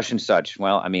the such and such.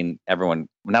 Well, I mean,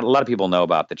 not a lot of people know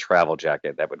about the travel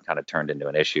jacket that would kind of turned into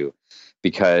an issue,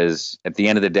 because at the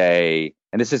end of the day,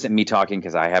 and this isn't me talking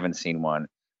because I haven't seen one,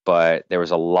 but there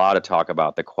was a lot of talk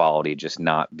about the quality just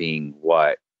not being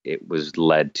what it was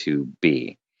led to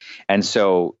be. And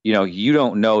so, you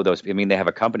don't know those. I mean, they have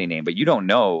a company name, but you don't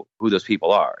know who those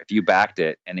people are. If you backed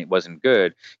it and it wasn't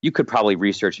good, you could probably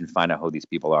research and find out who these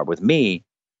people are. With me,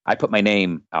 I put my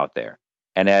name out there.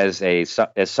 And as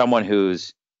someone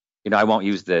who's, I won't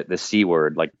use the C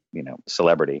word, like,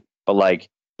 celebrity, but like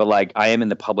I am in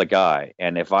the public eye.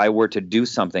 And if I were to do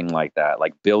something like that,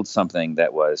 like build something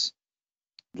that was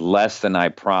less than I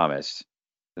promised,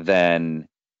 then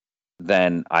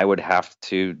I would have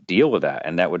to deal with that,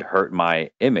 and that would hurt my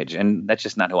image. And that's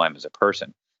just not who I am as a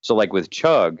person. So like with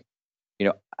Chug,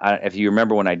 if you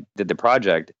remember when I did the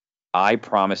project, I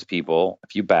promised people,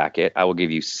 if you back it, I will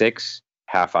give you 6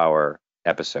 half-hour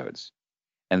episodes.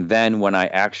 And then when I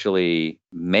actually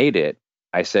made it,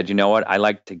 I said, you know what? I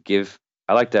like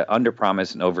to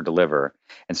under-promise and over-deliver.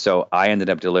 And so I ended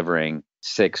up delivering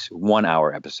 6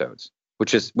 one-hour episodes,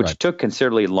 which right. took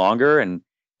considerably longer and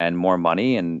more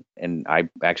money, and I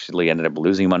actually ended up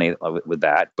losing money with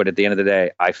that. But at the end of the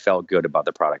day, I felt good about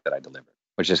the product that I delivered,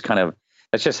 which is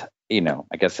that's just,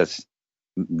 I guess that's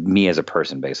me as a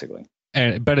person, basically.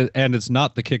 And it's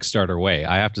not the Kickstarter way.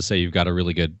 I have to say, you've got a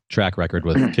really good track record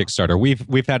with Kickstarter.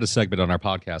 We've had a segment on our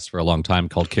podcast for a long time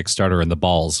called Kickstarter and the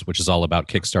Balls, which is all about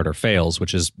Kickstarter fails,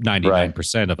 which is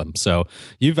 99% of them. So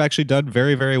you've actually done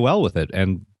very, very well with it,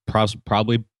 and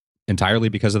probably entirely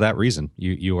because of that reason.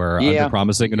 You are under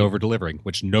promising and over delivering,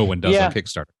 which no one does on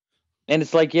Kickstarter. And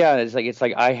it's like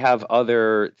I have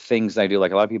other things I do.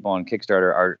 Like a lot of people on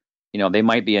Kickstarter are, they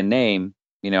might be a name,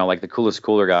 like the coolest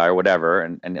cooler guy or whatever,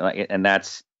 and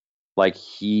that's like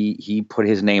he put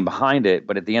his name behind it.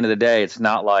 But at the end of the day, it's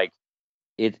not like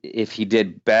if he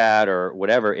did bad or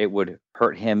whatever, it would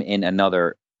hurt him in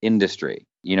another industry.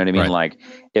 You know what I mean? Right. Like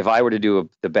if I were to do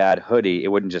the bad hoodie, it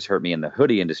wouldn't just hurt me in the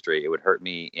hoodie industry. It would hurt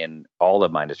me in all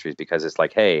of my industries, because it's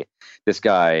like, hey, this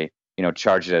guy,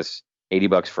 charged us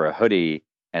 $80 for a hoodie,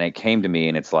 and it came to me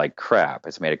and it's like crap.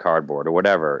 It's made of cardboard or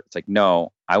whatever. It's like,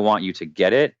 no, I want you to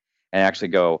get it and actually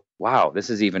go, wow,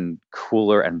 this is even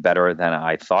cooler and better than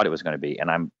I thought it was going to be.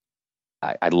 And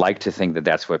I'd like to think that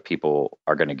that's what people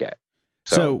are going to get.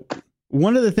 So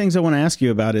one of the things I want to ask you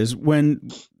about is when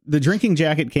the drinking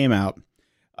jacket came out,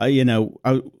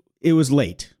 it was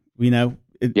late,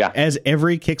 as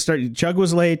every Kickstarter. Chug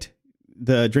was late.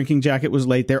 The drinking jacket was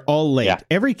late. They're all late. Yeah.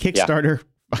 Every Kickstarter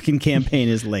fucking campaign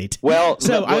is late. Well,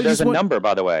 there's a number,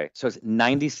 by the way. So it's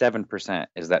 97%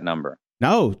 is that number.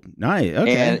 No, nice.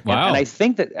 Okay. And I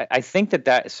think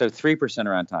that so 3%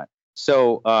 are on time.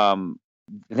 So,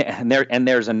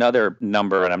 there's another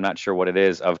number, and I'm not sure what it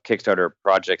is, of Kickstarter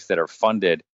projects that are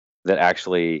funded that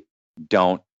actually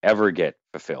don't ever get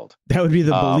fulfilled. That would be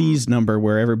the Belize number,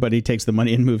 where everybody takes the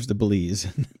money and moves to Belize.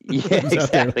 Yeah,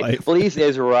 exactly. Belize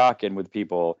is rocking with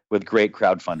people with great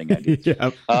crowdfunding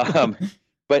ideas.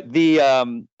 But the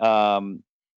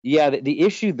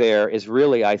issue there is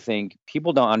really, I think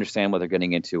people don't understand what they're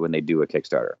getting into when they do a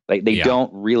Kickstarter. Like they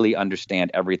don't really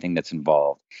understand everything that's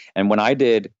involved. And when I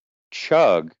did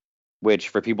Chug, which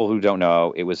for people who don't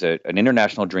know, it was an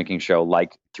international drinking show,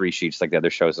 like Three Sheets, like the other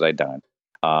shows that I'd done.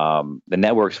 The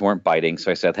networks weren't biting,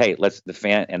 so I said, "Hey,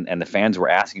 the fans were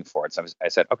asking for it." So I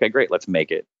said, "Okay, great, let's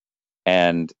make it,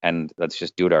 and let's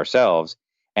just do it ourselves."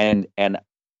 And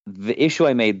the issue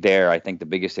I made there, I think the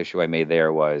biggest issue I made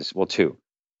there was, well, two.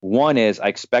 One is I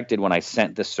expected when I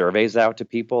sent the surveys out to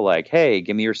people, like, "Hey,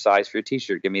 give me your size for your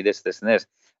T-shirt, give me this, and this,"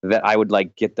 that I would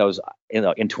like get those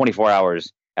in 24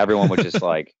 hours. Everyone would just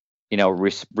like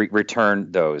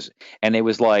return those, and it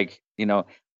was like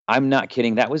I'm not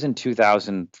kidding. That was in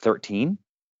 2013,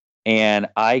 and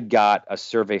I got a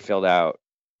survey filled out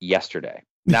yesterday.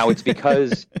 Now it's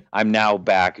because I'm now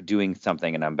back doing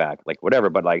something, and I'm back like whatever.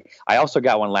 But like I also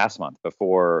got one last month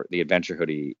before the Adventure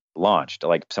hoodie launched.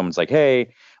 Like someone's like,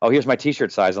 "Hey, here's my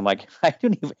T-shirt size." I'm like, I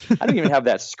don't even have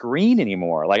that screen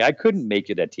anymore. Like I couldn't make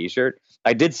it a T-shirt.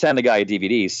 I did send the guy a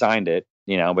DVD, signed it,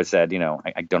 but said,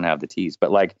 I don't have the T's.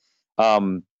 But like,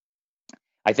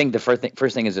 I think the first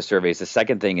thing is the surveys. The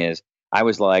second thing is I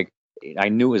was like, I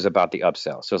knew it was about the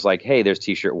upsell. So it's like, hey, there's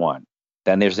T-shirt 1.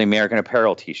 Then there's the American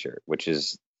Apparel T-shirt, which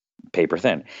is paper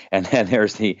thin. And then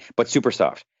there's but super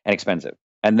soft and expensive.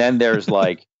 And then there's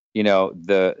like,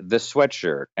 the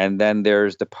sweatshirt, and then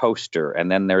there's the poster,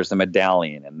 and then there's the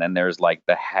medallion, and then there's like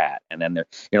the hat. And then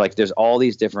there's all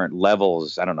these different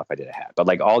levels. I don't know if I did a hat, but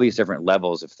like all these different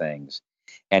levels of things.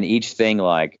 And each thing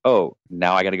like, oh,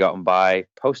 now I got to go out and buy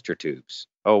poster tubes.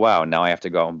 Oh, wow. Now I have to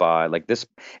go out and buy like this.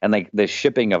 And like the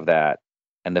shipping of that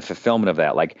and the fulfillment of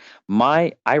that, like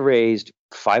I raised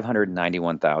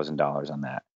 $591,000 on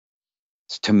that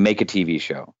to make a TV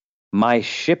show. My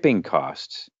shipping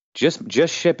costs, just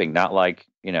shipping, not like,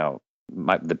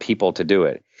 the people to do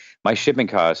it. My shipping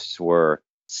costs were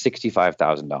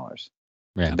 $65,000.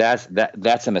 Yeah.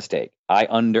 That's a mistake. I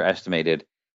underestimated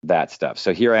that stuff.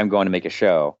 So here I am going to make a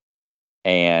show,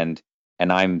 and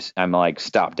I'm like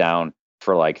stopped down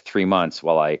for like 3 months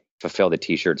while I fulfill the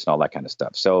t-shirts and all that kind of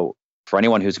stuff. So for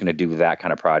anyone who's going to do that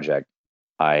kind of project,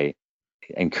 I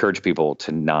encourage people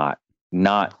to not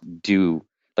do,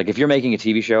 like, if you're making a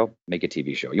TV show, make a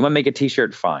TV show. You want to make a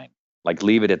t-shirt, fine. Like,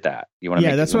 leave it at that. You want to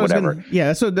make that's it, whatever.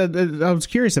 that's what I was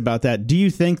curious about that. Do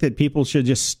you think that people should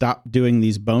just stop doing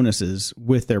these bonuses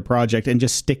with their project and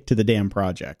just stick to the damn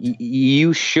project?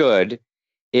 You should,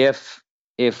 if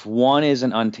one is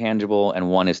an intangible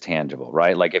and one is tangible,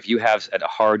 right? Like, if you have a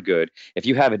hard good, if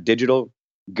you have a digital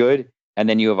good and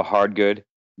then you have a hard good,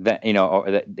 that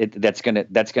that's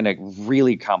gonna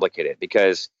really complicate it,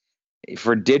 because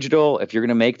for digital, if you're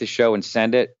gonna make the show and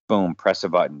send it, boom, press a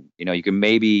button. You can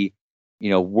maybe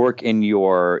work in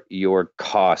your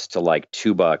cost to like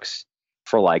 $2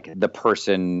 for like the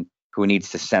person who needs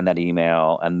to send that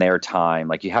email and their time.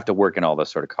 Like, you have to work in all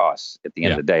those sort of costs at the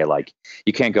end of the day. Like,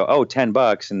 you can't go, oh,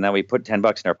 $10 and then we put $10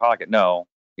 in our pocket. No,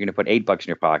 you're going to put $8 in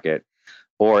your pocket,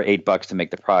 or $8 to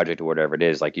make the project, or whatever it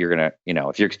is. Like, you're going to,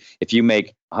 if you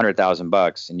make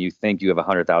 $100,000 and you think you have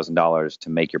 $100,000 to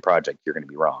make your project, you're going to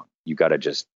be wrong. You got to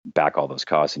just back all those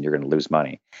costs and you're going to lose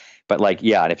money. But like,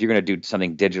 and if you're going to do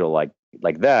something digital like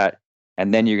that,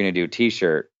 and then you're going to do a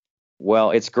t-shirt,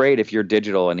 well, it's great if you're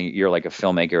digital and you're like a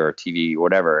filmmaker or TV or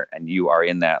whatever, and you are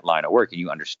in that line of work and you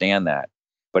understand that.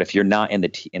 But if you're not in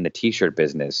the t-shirt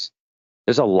business,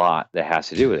 there's a lot that has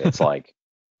to do with it. It's like,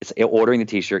 it's ordering the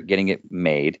t-shirt, getting it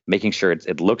made, making sure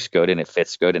it looks good and it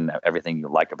fits good and everything you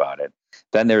like about it.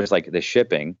 Then there's like the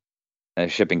shipping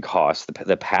costs,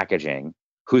 the packaging.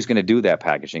 Who's going to do that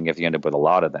packaging if you end up with a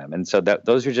lot of them? And so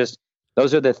those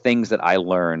are the things that I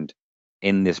learned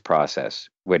in this process,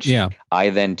 which I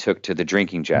then took to the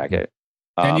drinking jacket.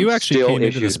 And you actually came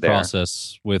into this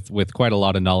process with quite a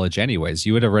lot of knowledge anyways.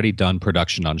 You had already done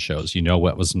production on shows. You know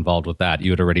what was involved with that.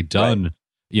 You had already done,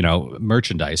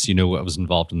 merchandise. You know what was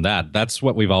involved in that. That's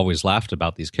what we've always laughed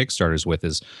about these Kickstarters with,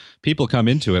 is people come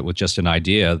into it with just an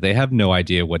idea. They have no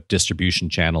idea what distribution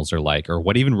channels are like, or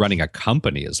what even running a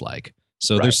company is like.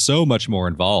 So there's so much more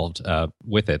involved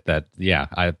with it that,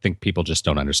 I think people just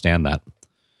don't understand that.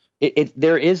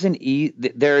 There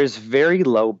is very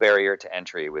low barrier to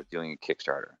entry with doing a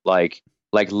Kickstarter. Like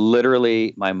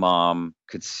literally, my mom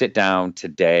could sit down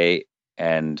today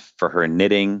and for her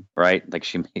knitting, right? Like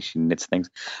she knits things,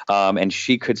 and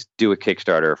she could do a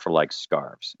Kickstarter for like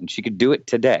scarves, and she could do it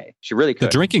today. She really could.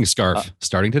 The drinking scarf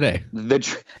starting today.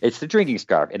 It's the drinking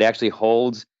scarf. It actually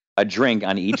holds a drink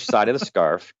on each side of the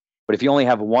scarf. But if you only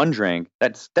have one drink,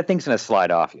 that thing's going to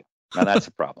slide off you. Now that's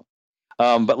a problem.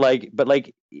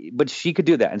 But she could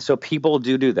do that. And so people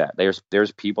do that.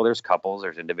 There's people, there's couples,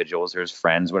 there's individuals, there's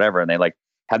friends, whatever. And they like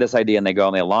have this idea and they go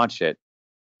and they launch it.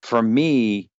 For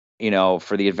me,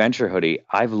 for the adventure hoodie,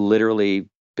 I've literally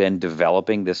been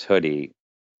developing this hoodie,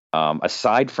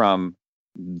 aside from,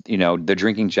 the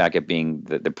drinking jacket being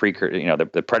the precursor,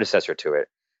 the predecessor to it.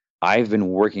 I've been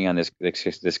working on this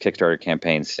Kickstarter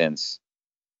campaign since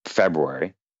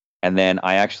February. And then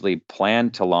I actually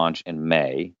planned to launch in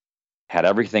May, had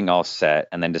everything all set,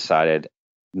 and then decided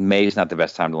May is not the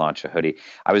best time to launch a hoodie.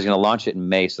 I was going to launch it in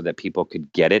May so that people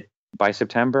could get it by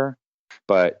September,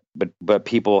 but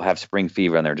people have spring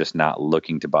fever and they're just not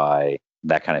looking to buy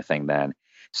that kind of thing then.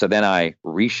 So then I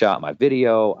reshot my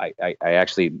video. I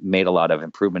actually made a lot of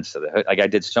improvements to the hood. Like, I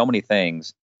did so many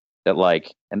things that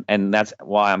and that's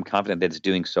why I'm confident that it's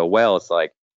doing so well. It's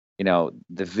like,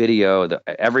 the video,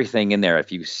 everything in there,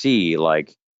 if you see, like,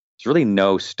 there's really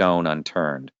no stone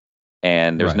unturned.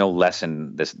 And there's no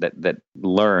lesson that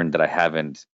learned that I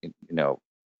haven't,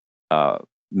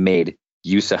 made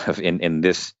use of in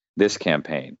this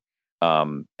campaign.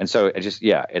 And so it just,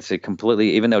 it's a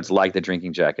completely, even though it's like the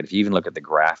drinking jacket, if you even look at the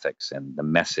graphics and the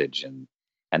message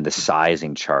and the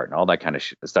sizing chart and all that kind of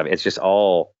stuff, it's just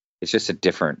a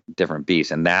different beast.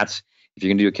 And that's, if you're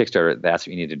going to do a Kickstarter, that's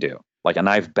what you need to do. Like, and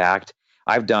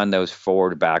I've done those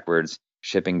forward, backwards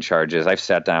shipping charges. I've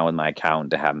sat down with my accountant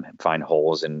to have him find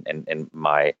holes in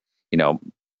my,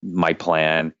 my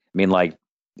plan. I mean, like,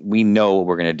 we know what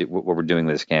we're going to do, what we're doing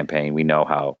with this campaign. We know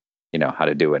how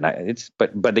to do it. And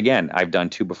but again, I've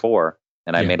done two before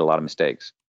and I made a lot of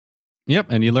mistakes.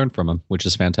 Yep, and you learn from them, which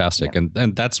is fantastic. Yeah.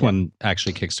 And that's when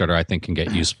actually Kickstarter, I think, can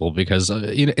get useful because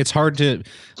it's hard to,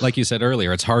 like you said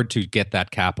earlier, it's hard to get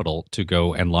that capital to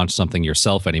go and launch something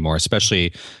yourself anymore,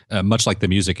 especially much like the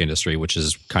music industry, which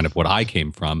is kind of what I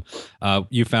came from.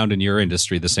 You found in your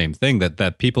industry the same thing,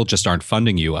 that people just aren't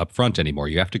funding you up front anymore.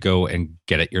 You have to go and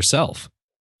get it yourself.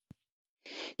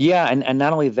 Yeah, and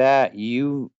not only that,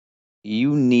 you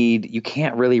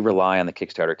can't really rely on the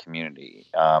Kickstarter community.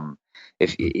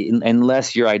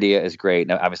 Unless your idea is great.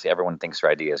 Now, obviously, everyone thinks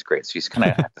their idea is great, so you just kind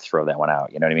of have to throw that one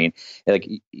out. You know what I mean? Like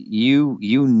you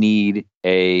need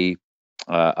a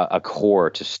core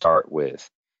to start with,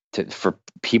 for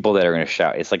people that are going to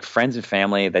shout. It's like friends and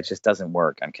family. That just doesn't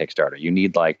work on Kickstarter. You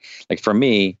need like for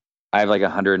me, I have like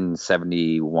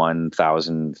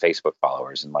 171,000 Facebook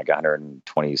followers and like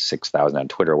 126,000 on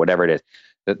Twitter, whatever it is.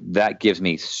 That gives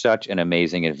me such an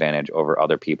amazing advantage over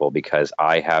other people because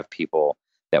I have people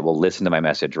that will listen to my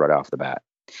message right off the bat.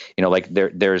 You know, like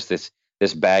there's this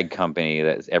bag company,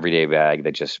 that's Everyday Bag,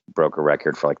 that just broke a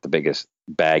record for like the biggest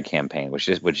bag campaign, which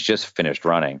just finished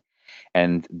running.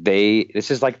 And this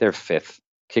is like their 5th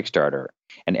Kickstarter.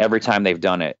 And every time they've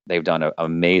done it, they've done an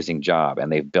amazing job,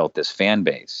 and they've built this fan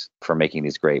base for making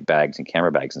these great bags and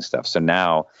camera bags and stuff. So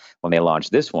now when they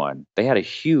launched this one, they had a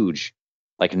huge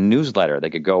like newsletter that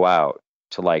could go out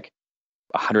to like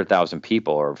 100,000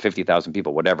 people or 50,000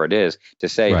 people, whatever it is, to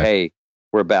say, Right. Hey,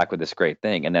 we're back with this great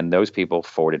thing. And then those people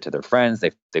forward it to their friends.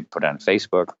 They put it on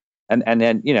Facebook, and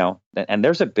then, you know, and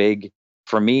there's a big,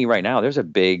 for me right now, there's a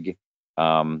big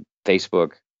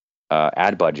Facebook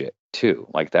ad budget too.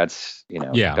 Like that's, you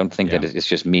know, don't think that it's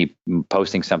just me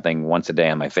posting something once a day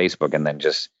on my Facebook and then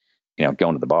just, you know,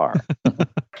 going to the bar.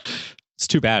 It's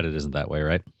too bad it isn't that way,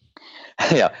 right?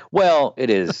 Yeah. Well, it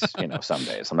is, you know, some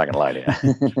days. I'm not going to lie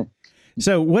to you.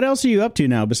 So what else are you up to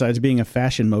now besides being a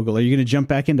fashion mogul? Are you going to jump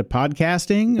back into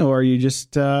podcasting, or are you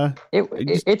just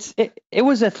it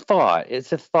was a thought.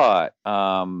 It's a thought.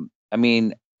 I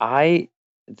mean, the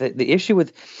issue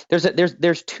with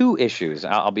there's 2 issues.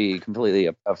 I'll be completely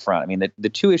upfront. I mean, the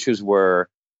 2 issues were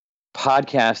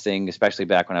podcasting, especially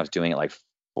back when I was doing it like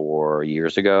 4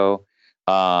 years ago.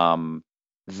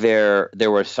 There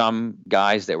were some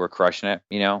guys that were crushing it,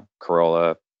 you know,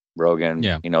 Corolla, Rogan,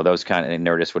 you know, those kind of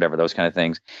Nerdist, whatever, those kind of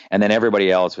things. And then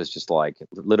everybody else was just like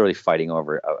literally fighting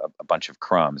over a bunch of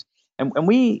crumbs. And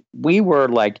we were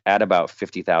like at about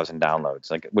 50,000 downloads,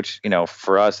 like, which, you know,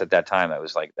 for us at that time,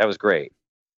 that was great.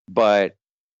 But,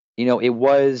 you know, it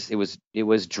was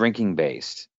drinking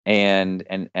based. And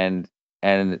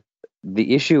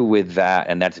the issue with that,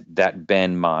 and that's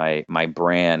been my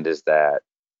brand, is that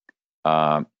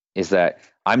I'm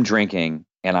drinking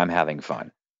and I'm having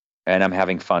fun. And I'm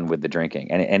having fun with the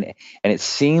drinking. And it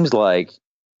seems like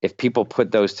if people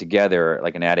put those together,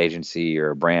 like an ad agency or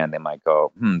a brand, they might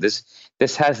go, this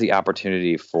has the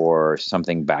opportunity for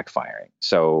something backfiring.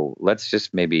 So let's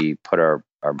just maybe put our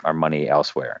money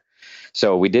elsewhere.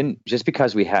 So we didn't, just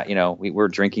because we had, you know, we were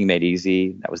Drinking Made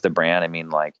Easy. That was the brand. I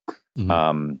mean, like,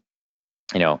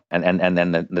 you know, and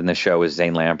then the show was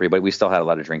Zane Lamprey, but we still had a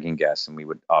lot of drinking guests, and we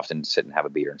would often sit and have a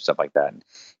beer and stuff like that, and,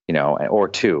 you know, or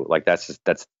 2, like that's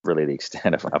really the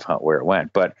extent of where it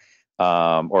went. But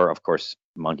or of course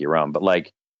Monkey Rum, but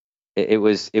like it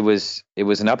was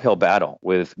an uphill battle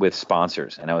with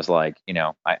sponsors, and I was like, you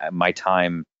know, my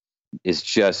time is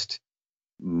just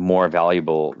more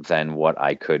valuable than what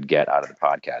I could get out of the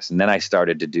podcast. And then I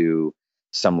started to do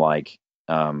some like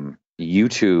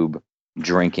YouTube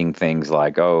drinking things,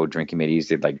 like, Drinking Made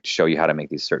Easy, like show you how to make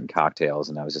these certain cocktails.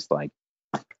 And I was just like,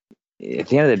 at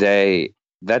the end of the day,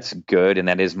 that's good, and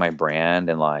that is my brand.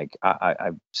 And like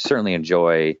I certainly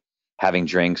enjoy having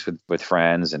drinks with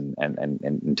friends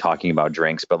and talking about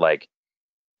drinks, but like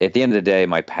at the end of the day,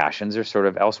 my passions are sort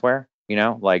of elsewhere, you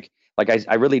know, like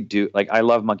I really do, like, I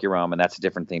love Monkey Rum, and that's a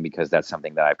different thing because that's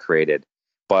something that I've created.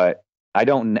 But I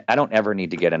don't ever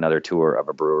need to get another tour of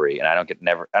a brewery, and I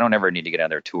don't ever need to get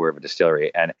another tour of a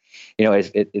distillery. And, you know,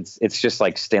 it's just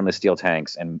like stainless steel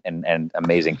tanks and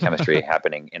amazing chemistry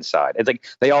happening inside. It's like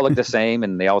they all look the same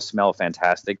and they all smell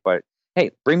fantastic, but hey,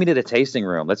 bring me to the tasting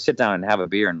room. Let's sit down and have a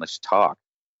beer and let's talk.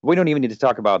 We don't even need to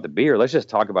talk about the beer. Let's just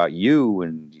talk about you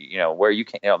and, you know, where you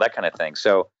can, you know, that kind of thing.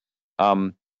 So,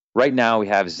 right now we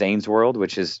have Zane's World,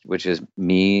 which is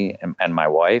me and my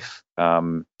wife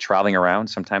traveling around.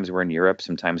 Sometimes we're in Europe,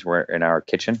 sometimes we're in our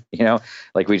kitchen. You know,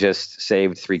 like we just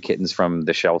saved 3 kittens from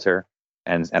the shelter,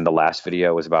 and the last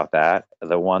video was about that.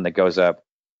 The one that goes up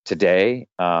today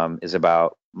is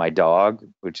about my dog,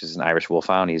 which is an Irish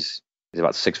Wolfhound. He's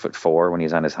about 6'4" when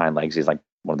he's on his hind legs. He's like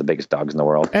one of the biggest dogs in the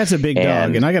world. That's a big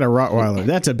dog, and I got a Rottweiler.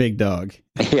 That's a big dog.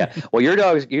 Yeah. Well, your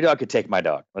dog could take my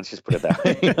dog. Let's just put it that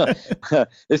way.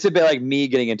 This would be like me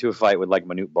getting into a fight with like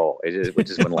Manute Bol. It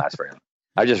just wouldn't last very long.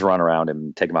 I just run around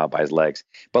and take him out by his legs.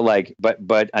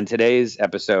 But on today's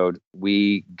episode,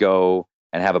 we go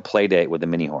and have a play date with a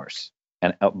mini horse,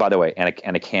 and by the way,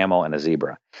 and a camel and a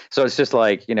zebra. So it's just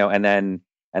like,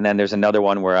 and then there's another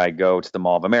one where I go to the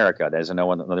Mall of America. There's another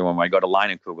one where I go to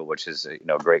Leinenkugel, which is a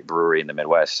great brewery in the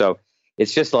Midwest. So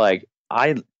it's just like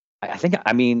I think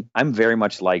I'm very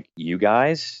much like you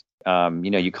guys.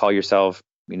 You call yourself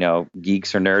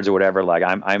geeks or nerds or whatever. Like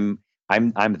I'm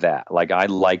that. Like I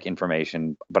like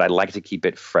information, but I like to keep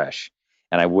it fresh,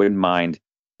 and I wouldn't mind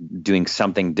doing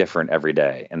something different every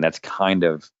day. And that's kind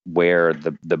of where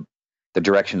the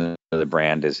direction of the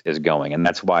brand is going, and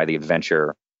that's why the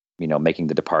adventure, making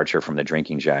the departure from the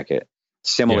drinking jacket,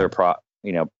 similar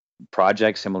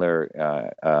project,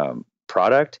 similar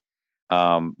product,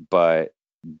 but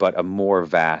a more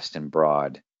vast and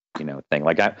broad thing.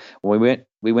 Like when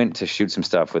we went to shoot some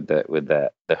stuff with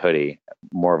the hoodie,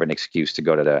 more of an excuse to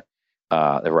go to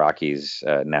the Rockies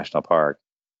National Park,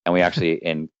 and we actually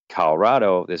in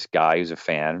Colorado, this guy who's a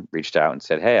fan reached out and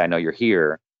said, "Hey, I know you're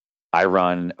here. I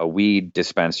run a weed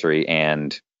dispensary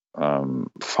and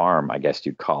farm, I guess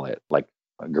you'd call it, like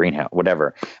a greenhouse,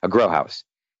 whatever, a grow house.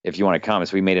 If you want to come."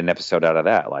 So we made an episode out of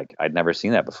that. Like I'd never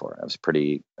seen that before. It was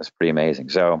pretty amazing.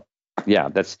 So yeah,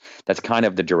 that's kind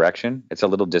of the direction. It's a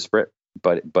little disparate,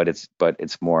 but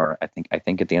it's more. I think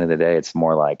at the end of the day, it's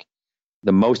more like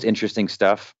the most interesting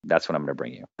stuff. That's what I'm going to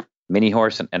bring you: mini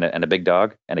horse and a big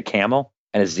dog and a camel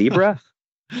and a zebra.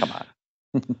 Come on.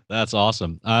 That's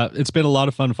awesome. It's been a lot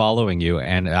of fun following you,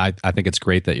 and I think it's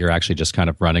great that you're actually just kind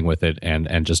of running with it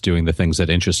and just doing the things that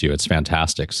interest you. It's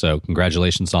fantastic. So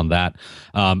congratulations on that.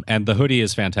 And the hoodie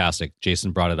is fantastic.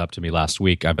 Jason brought it up to me last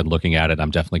week. I've been looking at it.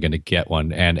 I'm definitely going to get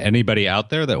one. And anybody out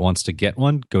there that wants to get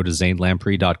one, go to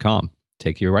zanelamprey.com.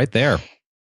 Take you right there.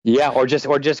 Yeah, or just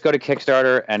go to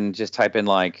Kickstarter and just type in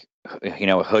like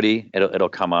hoodie. It'll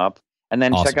come up. And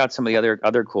then Awesome. Check out some of the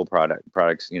other cool products,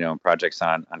 projects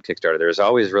on Kickstarter. There's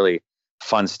always really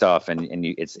fun stuff, and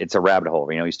it's a rabbit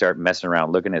hole. You start messing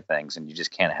around, looking at things, and you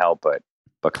just can't help but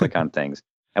click on things.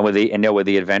 And with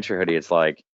the adventure hoodie, it's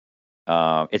like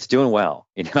it's doing well.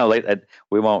 Like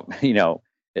we won't.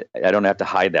 I don't have to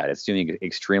hide that. It's doing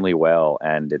extremely well,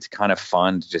 and it's kind of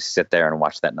fun to just sit there and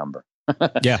watch that number.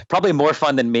 Yeah, probably more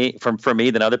fun for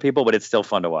me than other people, but it's still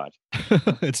fun to watch.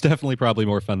 It's definitely probably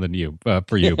more fun than you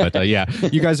for you, but yeah,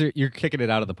 you're kicking it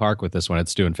out of the park with this one.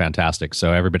 It's doing fantastic.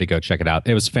 So everybody go check it out.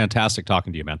 It was fantastic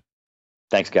talking to you, man.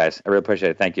 Thanks, guys. I really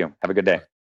appreciate it. Thank you. Have a good day.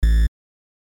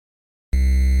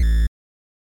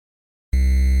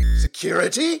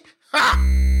 Security? Ha!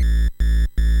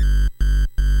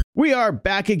 We are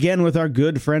back again with our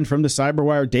good friend from the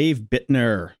Cyberwire, Dave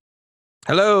Bittner.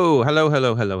 Hello.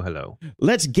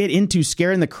 Let's get into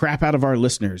scaring the crap out of our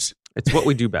listeners. It's what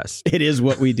we do best. It is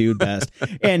what we do best.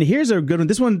 And here's a good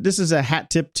one. This is a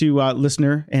hat tip to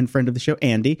listener and friend of the show,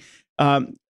 Andy.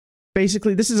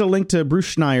 Basically, this is a link to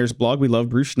Bruce Schneier's blog. We love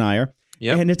Bruce Schneier.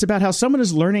 Yep. And it's about how someone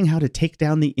is learning how to take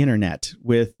down the internet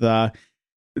with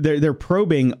they're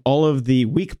probing all of the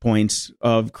weak points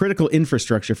of critical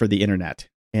infrastructure for the internet.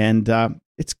 And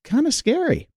it's kind of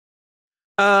scary.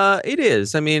 It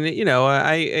is. I mean,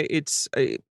 I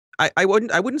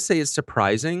wouldn't say it's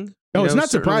surprising. No, it's not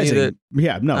surprising.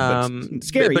 But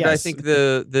scary. But yes. I think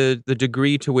the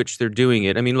degree to which they're doing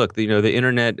it. I mean, look, the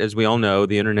internet, as we all know,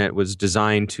 the internet was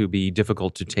designed to be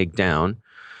difficult to take down.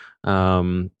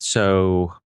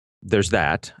 So there's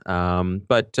that.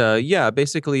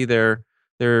 Basically they're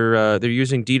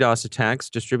using DDoS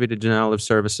attacks, distributed denial of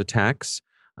service attacks.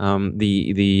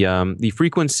 The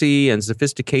frequency and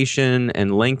sophistication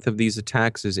and length of these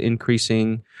attacks is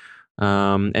increasing,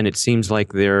 and it seems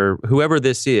like whoever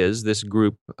this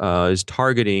group is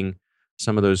targeting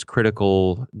some of those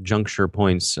critical juncture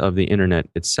points of the internet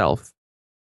itself.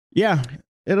 Yeah,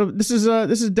 this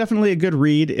is definitely a good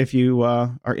read if you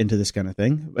are into this kind of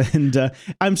thing, and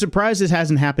I'm surprised this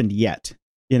hasn't happened yet.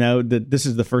 That this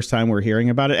is the first time we're hearing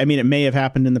about it. I mean, it may have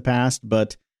happened in the past,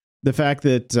 but the fact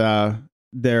that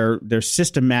they're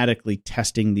systematically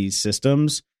testing these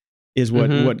systems is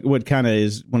what kind of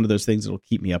is one of those things that'll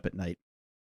keep me up at night.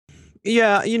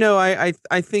 Yeah,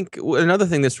 I think another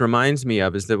thing this reminds me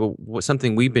of is that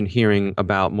something we've been hearing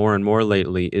about more and more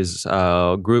lately is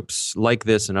groups like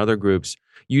this and other groups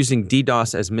using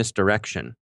DDoS as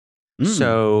misdirection.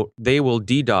 So they will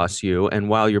DDoS you, and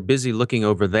while you're busy looking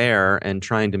over there and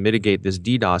trying to mitigate this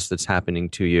DDoS that's happening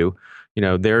to you,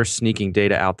 they're sneaking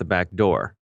data out the back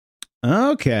door.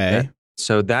 Okay.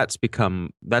 So that's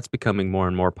becoming more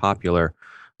and more popular.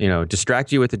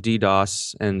 Distract you with the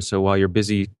DDoS, and so while you're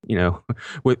busy,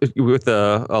 with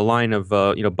a line of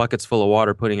buckets full of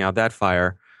water putting out that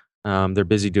fire, they're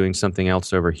busy doing something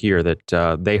else over here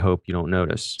that they hope you don't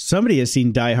notice. Somebody has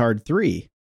seen Die Hard 3.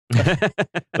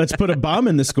 Let's put a bomb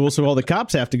in the school so all the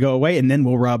cops have to go away, and then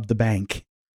we'll rob the bank.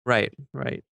 Right,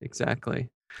 exactly.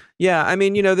 Yeah, I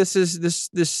mean, this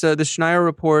Schneier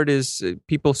report is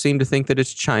people seem to think that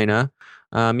it's China.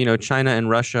 China and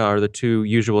Russia are the two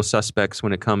usual suspects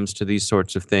when it comes to these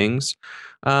sorts of things.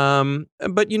 But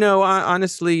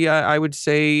honestly, I would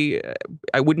say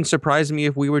it wouldn't surprise me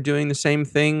if we were doing the same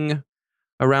thing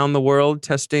around the world,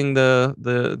 testing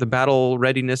the battle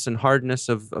readiness and hardness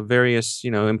of various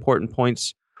important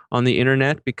points on the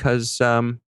internet, because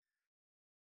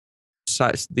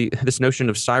this notion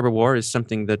of cyber war is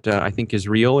something that I think is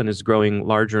real and is growing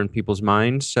larger in people's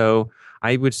minds. So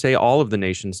I would say all of the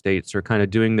nation states are kind of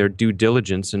doing their due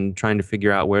diligence and trying to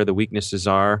figure out where the weaknesses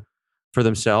are for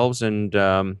themselves and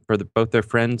for both their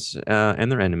friends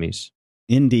and their enemies.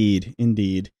 Indeed.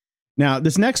 Now,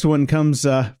 this next one comes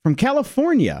from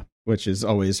California, which is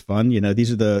always fun.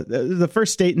 These are the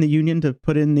first state in the union to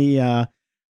put in the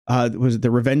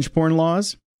revenge porn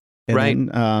laws. And right.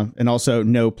 Then, and also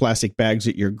no plastic bags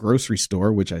at your grocery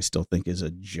store, which I still think is a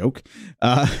joke.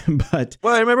 But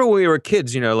I remember when we were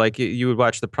kids, like you would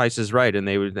watch The Price is Right, and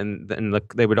they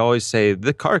would always say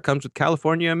the car comes with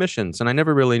California emissions, and I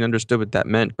never really understood what that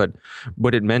meant. But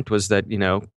what it meant was that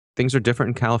things are different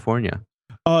in California.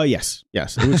 Yes,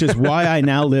 which is why I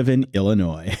now live in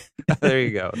Illinois. There you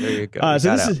go.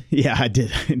 I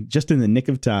did just in the nick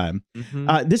of time.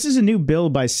 Mm-hmm. This is a new bill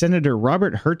by Senator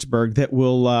Robert Hertzberg that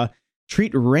will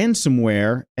treat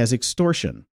ransomware as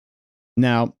extortion.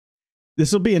 Now,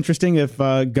 this will be interesting if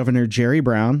Governor Jerry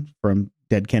Brown, from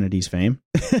Dead Kennedys fame,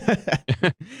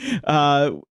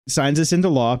 signs this into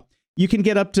law. You can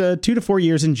get up to 2 to 4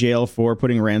 years in jail for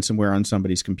putting ransomware on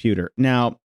somebody's computer.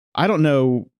 Now, I don't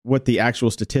know what the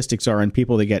actual statistics are on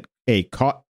people that get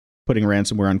caught putting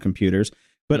ransomware on computers,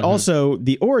 but also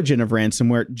the origin of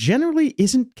ransomware generally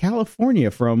isn't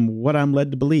California, from what I'm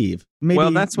led to believe. Maybe,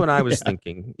 well, that's what I was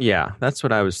thinking. Yeah, that's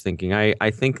what I was thinking.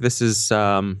 I think this is,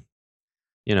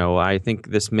 I think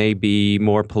this may be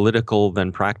more political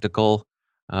than practical.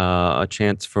 A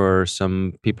chance for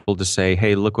some people to say,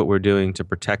 hey, look what we're doing to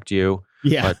protect you.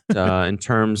 Yeah. But in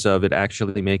terms of it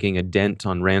actually making a dent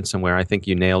on ransomware, I think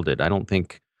you nailed it. I don't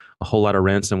think a whole lot of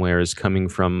ransomware is coming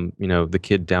from, the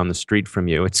kid down the street from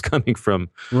you. It's coming from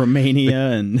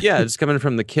Romania it's coming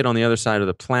from the kid on the other side of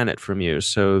the planet from you.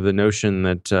 So the notion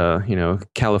that,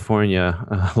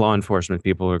 California law enforcement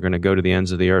people are going to go to the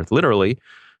ends of the earth, literally,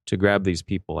 to grab these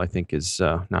people, I think is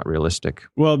not realistic.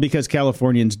 Well, because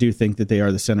Californians do think that they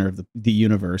are the center of the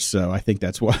universe, so I think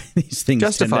that's why these things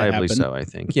justifiably tend to happen. so. I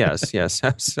think yes,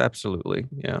 absolutely,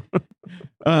 yeah.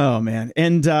 Oh man!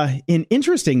 And in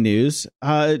interesting news,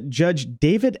 Judge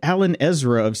David Alan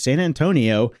Ezra of San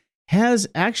Antonio has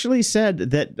actually said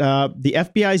that the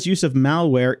FBI's use of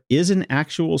malware is an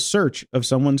actual search of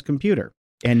someone's computer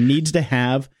and needs to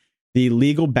have the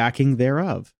legal backing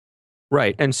thereof.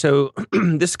 Right, and so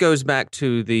this goes back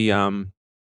to the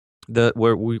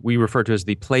where we refer to as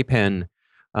the Playpen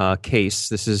case.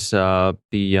 This is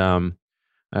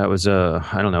it was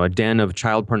a den of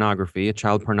child pornography, a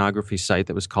child pornography site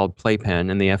that was called Playpen,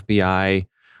 and the FBI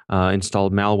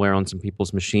installed malware on some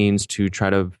people's machines to try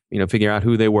to figure out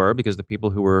who they were, because the people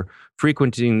who were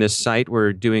frequenting this site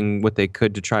were doing what they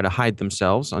could to try to hide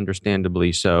themselves,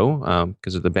 understandably so,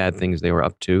 because of the bad things they were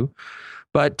up to,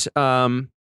 but.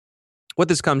 What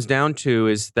this comes down to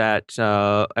is that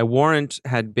a warrant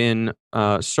had been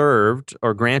served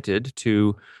or granted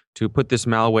to put this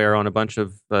malware on a bunch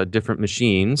of different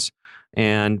machines,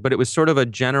 but it was sort of a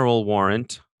general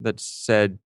warrant that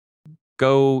said,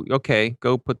 go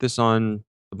put this on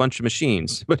a bunch of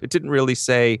machines, but it didn't really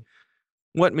say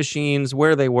what machines,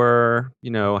 where they were,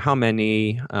 how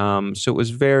many. So it was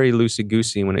very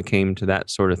loosey-goosey when it came to that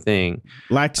sort of thing.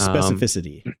 Lacked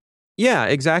specificity. Yeah,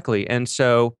 exactly. And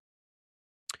so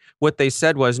what they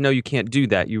said was, no, you can't do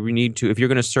that. You need to, if you're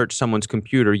going to search someone's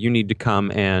computer, you need to come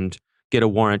and get a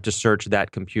warrant to search that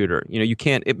computer. You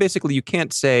can't, you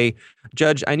can't say,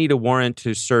 Judge, I need a warrant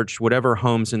to search whatever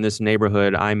homes in this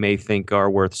neighborhood I may think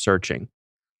are worth searching.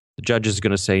 The judge is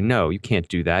going to say, no, you can't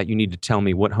do that. You need to tell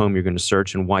me what home you're going to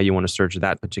search and why you want to search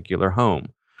that particular home.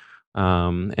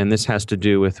 And this has to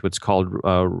do with what's called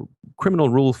Criminal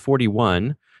Rule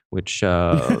 41, which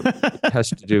has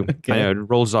to do, I know it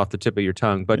rolls off the tip of your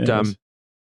tongue, but it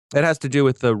has to do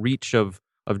with the reach of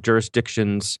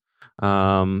jurisdictions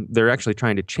They're actually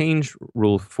trying to change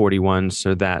Rule 41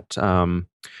 so that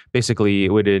basically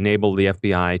it would enable the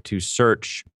FBI to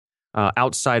search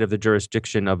outside of the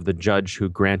jurisdiction of the judge who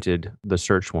granted the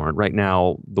search warrant. Right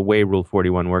now, the way Rule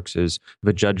 41 works is if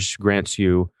a judge grants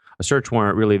you a search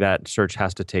warrant, really that search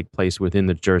has to take place within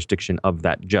the jurisdiction of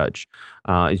that judge.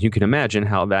 As you can imagine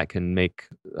how that can make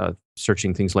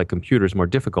searching things like computers more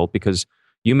difficult, because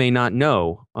you may not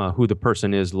know who the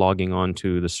person is logging on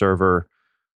to the server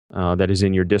that is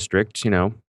in your district,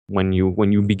 when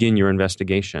you begin your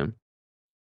investigation.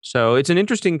 So it's an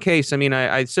interesting case. I mean,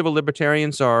 civil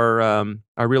libertarians are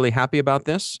really happy about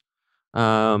this.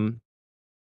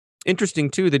 Interesting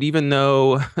too that even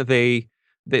though they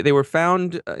were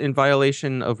found in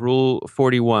violation of Rule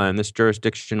 41, this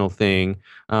jurisdictional thing,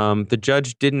 the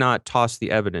judge did not toss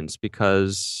the evidence,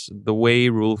 because the way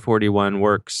Rule 41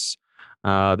 works,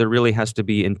 there really has to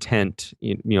be intent,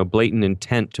 blatant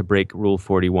intent to break Rule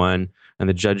 41, and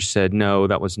the judge said no,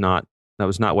 that was not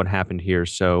what happened here.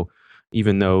 So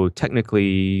even though technically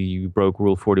you broke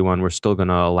Rule 41, we're still going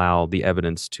to allow the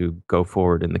evidence to go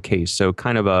forward in the case. So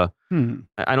kind of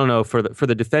I don't know, for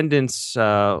the defendants,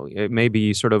 it may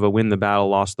be sort of a win the battle,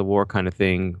 lost the war kind of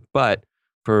thing. But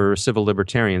for civil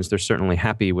libertarians, they're certainly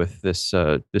happy with this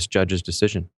judge's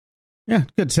decision. Yeah,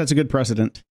 good. Sets a good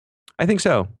precedent. I think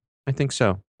so.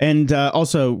 And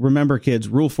also, remember, kids,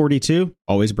 Rule 42,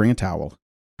 always bring a towel.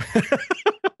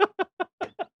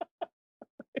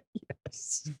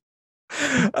 Yes.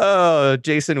 Oh,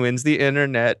 Jason wins the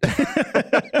internet.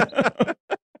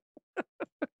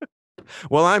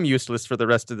 Well, I'm useless for the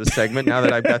rest of the segment now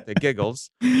that I've got the giggles.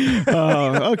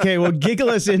 Oh, okay. Well, giggle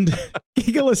us into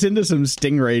some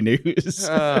Stingray news.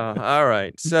 All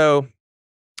right. So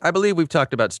I believe we've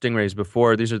talked about Stingrays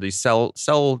before. These are the cell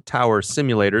tower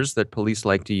simulators that police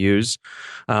like to use.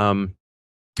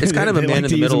 It's kind of a man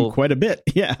in the middle. Quite a bit.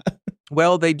 Yeah.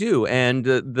 Well, they do, and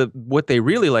what they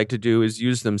really like to do is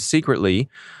use them secretly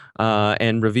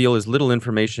and reveal as little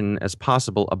information as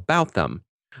possible about them.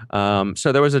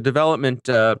 So there was a development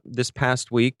this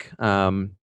past week.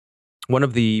 One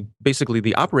of the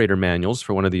operator manuals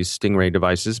for one of these Stingray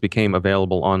devices became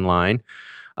available online.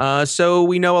 So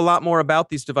we know a lot more about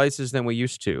these devices than we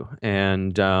used to,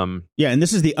 and and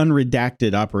this is the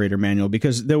unredacted operator manual,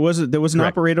 because there was an correct.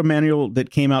 operator manual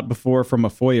that came out before from a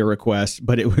FOIA request,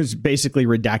 but it was basically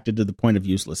redacted to the point of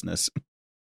uselessness.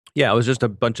 Yeah, it was just a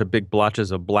bunch of big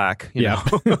blotches of black, you know.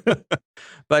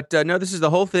 But no, this is the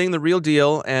whole thing, the real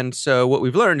deal. And so what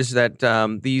we've learned is that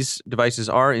these devices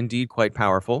are indeed quite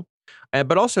powerful,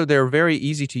 but also they're very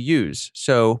easy to use.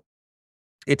 So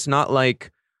it's not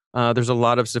like there's a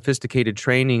lot of sophisticated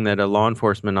training that a law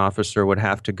enforcement officer would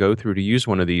have to go through to use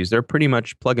one of these. They're pretty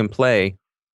much plug and play.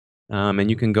 And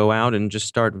you can go out and just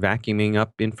start vacuuming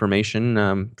up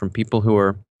information from people who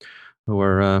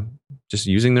are just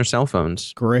using their cell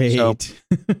phones. Great. So,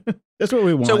 that's what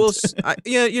we want. So one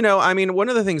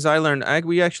of the things I learned,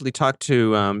 we actually talked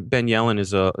to Ben Yellen,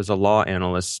 is a law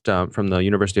analyst from the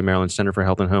University of Maryland Center for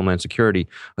Health and Homeland Security.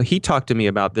 He talked to me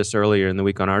about this earlier in the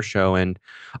week on our show, and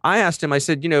I asked him, I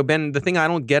said, Ben, the thing I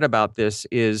don't get about this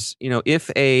is, if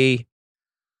a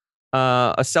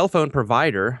cell phone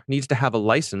provider needs to have a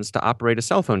license to operate a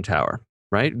cell phone tower,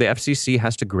 right? The FCC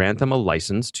has to grant them a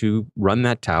license to run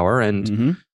that tower,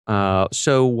 and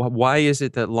so why is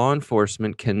it that law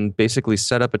enforcement can basically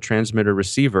set up a transmitter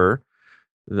receiver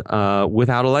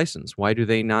without a license? Why do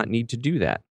they not need to do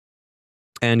that?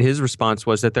 And his response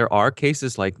was that there are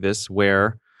cases like this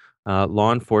where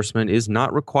law enforcement is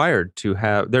not required to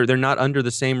have, they're not under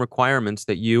the same requirements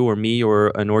that you or me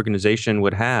or an organization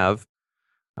would have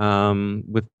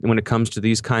when it comes to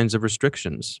these kinds of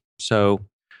restrictions. So,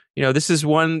 I think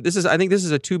this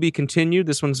is a to be continued.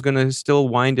 This one's going to still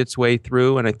wind its way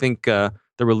through. And I think the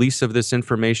release of this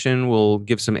information will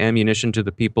give some ammunition to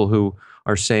the people who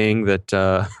are saying that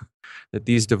that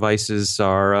these devices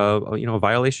are, a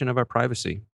violation of our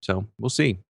privacy. So we'll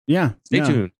see. Yeah. Stay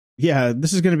tuned. Yeah.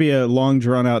 This is going to be a long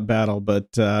drawn out battle, but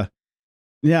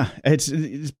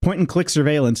it's point and click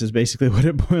surveillance is basically what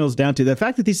it boils down to. The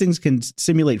fact that these things can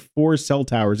simulate 4 cell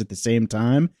towers at the same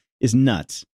time is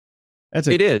nuts.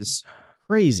 It is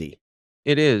crazy.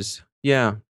 It is.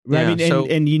 Yeah. I mean,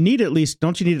 and you need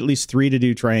don't you need at least 3 to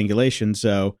do triangulation?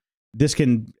 So this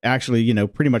can actually,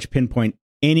 pretty much pinpoint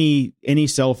any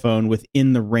cell phone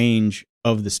within the range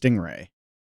of the Stingray.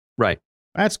 Right.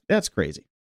 That's crazy.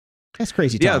 That's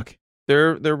crazy talk.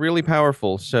 Yeah, they're really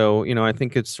powerful. So, I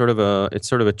think it's sort of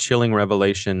a chilling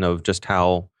revelation of just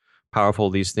how powerful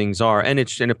these things are, and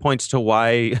it points to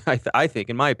why I think,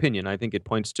 in my opinion, it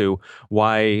points to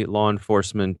why law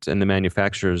enforcement and the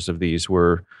manufacturers of these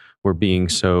were were being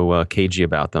so cagey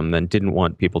about them, then didn't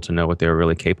want people to know what they were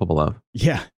really capable of.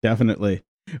 Yeah, definitely.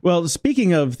 Well,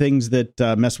 speaking of things that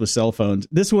mess with cell phones,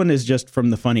 this one is just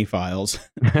from the funny files.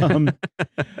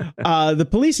 The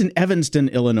police in Evanston,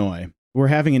 Illinois, were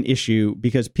having an issue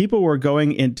because people were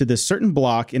going into this certain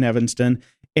block in Evanston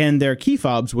and their key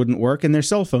fobs wouldn't work and their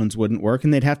cell phones wouldn't work,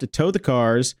 and they'd have to tow the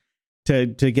cars to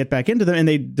get back into them. And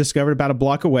they discovered about a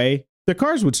block away, their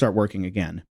cars would start working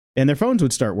again and their phones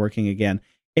would start working again.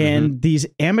 And these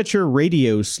amateur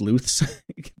radio sleuths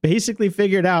basically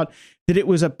figured out that it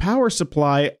was a power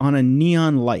supply on a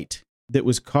neon light that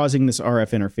was causing this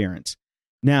RF interference.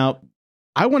 Now,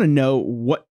 I want to know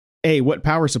what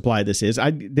power supply this is.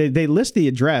 They list the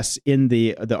address in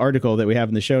the article that we have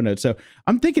in the show notes. So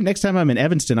I'm thinking next time I'm in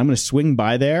Evanston, I'm going to swing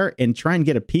by there and try and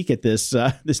get a peek at this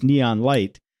this neon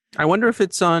light. I wonder if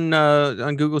it's on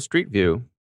Google Street View.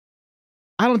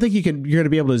 I don't think you're going to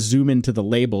be able to zoom into the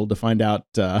label to find out.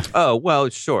 Oh, well,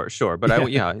 sure. But right.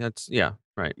 Yeah,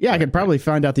 right, I could probably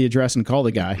find out the address and call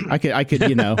the guy. I could, I could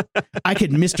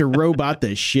Mr. Robot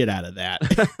the shit out of that.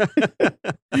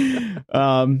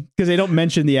 Because they don't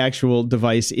mention the actual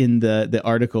device in the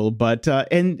article, but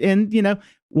and you know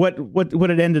what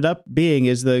it ended up being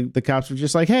is the cops were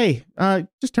just like, hey,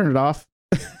 just turn it off.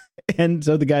 And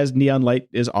so the guy's neon light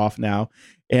is off now.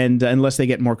 And unless they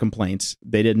get more complaints,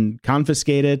 they didn't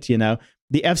confiscate it. You know,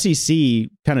 the FCC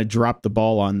kind of dropped the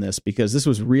ball on this because this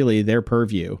was really their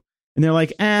purview. And they're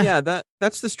like, Yeah,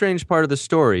 that's the strange part of the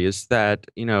story is that,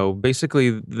 you know,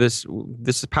 basically this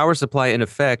power supply in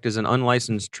effect is an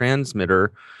unlicensed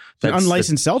transmitter. An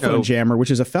unlicensed cell phone jammer,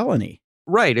 which is a felony.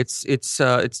 Right. It's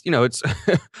you know, it's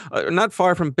not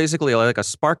far from basically like a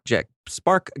spark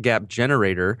gap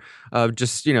generator of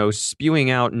just, you know, spewing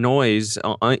out noise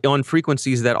on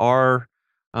frequencies that are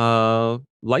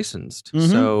licensed.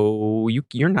 So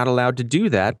you're not allowed to do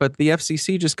that. But the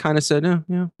FCC just kind of said,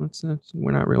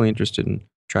 we're not really interested in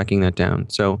tracking that down.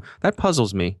 So that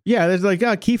puzzles me. Yeah, there's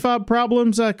like key fob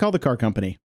problems. Call the car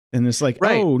company. And it's like,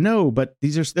 right. Oh, no, but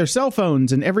these are their cell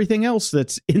phones and everything else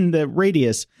that's in the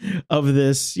radius of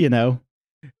this, you know,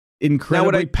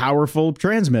 incredibly powerful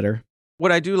transmitter.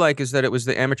 What I do like is that it was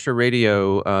the amateur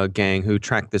radio gang who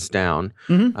tracked this down.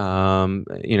 You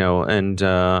know, and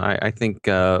I think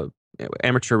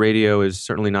amateur radio is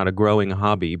certainly not a growing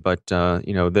hobby, but,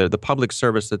 you know, the public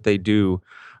service that they do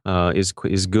is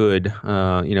good.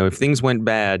 You know, if things went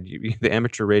bad, the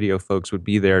amateur radio folks would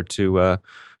be there to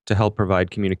help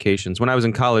provide communications. When I was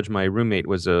in college, my roommate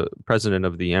was a president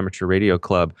of the amateur radio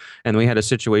club, and we had a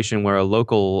situation where a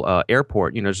local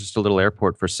airport, you know, just a little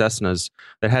airport for Cessnas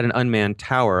that had an unmanned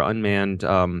tower, unmanned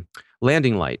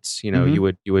landing lights. You know, you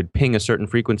would ping a certain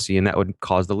frequency, and that would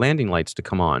cause the landing lights to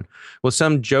come on. Well,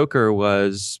 some joker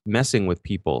was messing with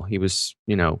people. He was,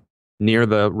 you know, near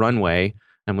the runway,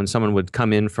 and when someone was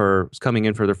coming in for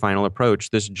their final approach,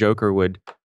 this joker would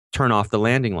turn off the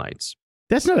landing lights.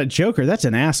 That's not a joker. That's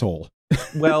an asshole.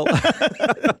 Well,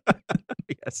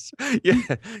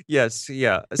 yes.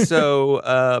 So,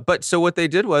 so what they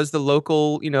did was the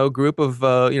local, you know, group of,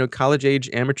 you know, college age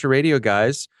amateur radio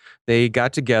guys, they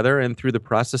got together and through the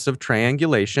process of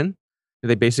triangulation,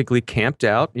 they basically camped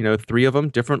out, you know, 3 of them,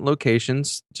 different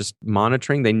locations, just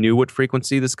monitoring. They knew what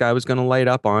frequency this guy was going to light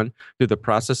up on. Through the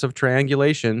process of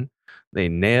triangulation, they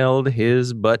nailed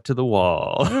his butt to the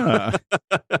wall.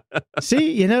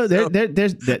 See, you know,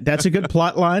 that's a good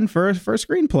plot line for a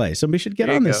screenplay. Somebody should get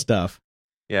on this stuff.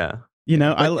 Yeah, you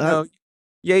know,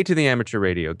 yay to the amateur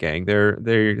radio gang.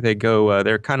 They go.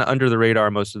 They're kind of under the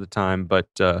radar most of the time, but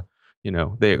you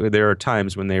know, there are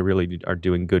times when they really are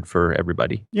doing good for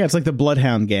everybody. Yeah, it's like the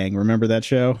Bloodhound Gang. Remember that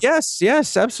show? Yes,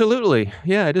 absolutely.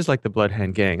 Yeah, it is like the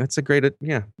Bloodhound Gang. That's a great.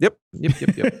 Yeah, yep.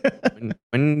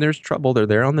 when there's trouble, they're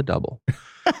there on the double.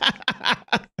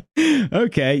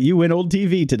 Okay, you win old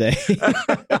TV today.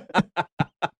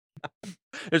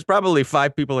 There's probably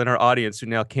 5 people in our audience who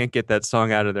now can't get that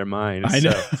song out of their minds. I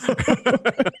know.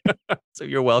 So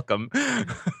you're welcome.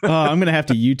 I'm going to have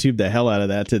to YouTube the hell out of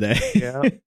that today.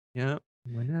 Yeah.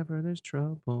 Whenever there's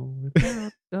trouble,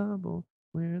 without double,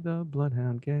 we're the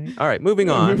Bloodhound Gang. All right, moving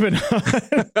on.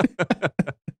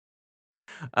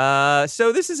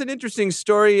 So this is an interesting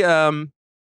story.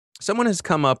 Someone has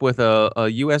come up with a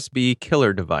USB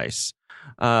killer device.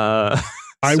 I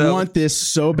want this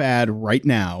so bad right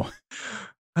now.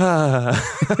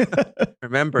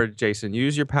 Remember, Jason,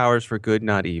 use your powers for good,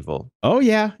 not evil. Oh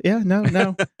yeah,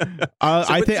 no.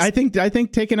 I think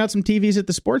taking out some TVs at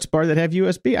the sports bar that have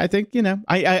USB. I think, you know,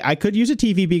 I could use a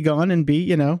TV be gone and be,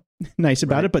 you know, nice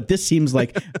about it, but this seems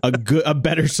like a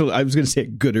better solution. I was going to say a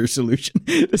gooder solution.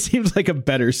 This seems like a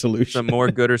better solution. A more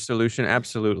gooder solution,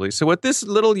 absolutely. So what this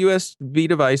little USB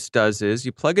device does is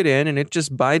you plug it in, and it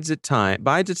just bides its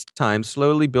time,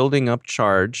 slowly building up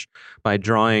charge by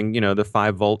drawing, the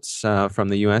 5 volts from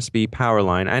the USB power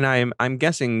line. And I'm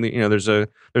guessing, there's a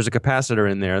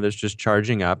capacitor in there that's just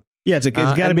charging up. Yeah, it's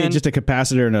got to be just a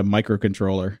capacitor and a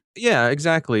microcontroller. Yeah,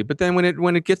 exactly. But then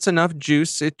when it gets enough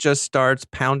juice, it just starts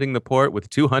pounding the port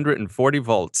with 240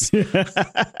 volts. So,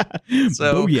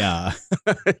 booyah.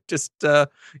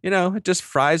 it just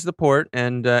fries the port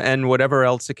and whatever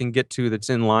else it can get to that's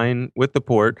in line with the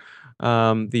port.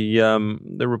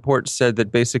 The report said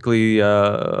that basically,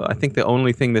 I think the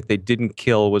only thing that they didn't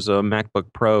kill was a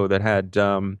MacBook Pro that had.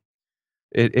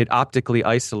 It optically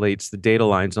isolates the data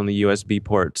lines on the USB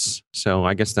ports. So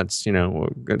I guess that's, another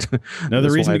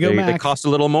reason to go Mac. They cost a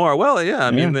little more. Well, yeah,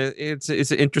 I mean, it's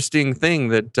an interesting thing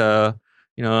that,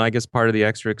 I guess part of the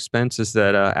extra expense is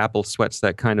that Apple sweats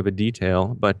that kind of a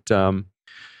detail. But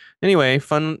anyway,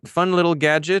 fun little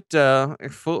gadget.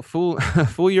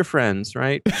 Fool your friends,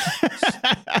 right?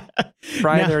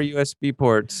 Fry their USB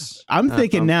ports. I'm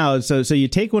thinking now, so you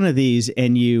take one of these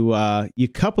and you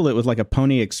couple it with like a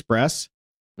Pony Express.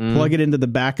 Plug it into the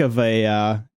back of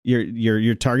a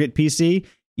your Target PC.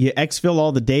 You exfil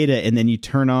all the data, and then you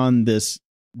turn on this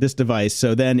device.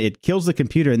 So then it kills the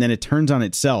computer, and then it turns on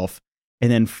itself,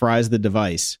 and then fries the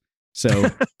device.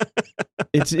 So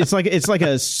it's like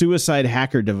a suicide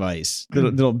hacker device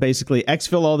that'll basically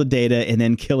exfil all the data and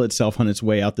then kill itself on its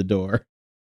way out the door.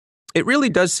 It really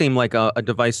does seem like a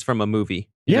device from a movie.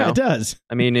 Yeah, it does.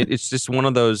 I mean, it's just one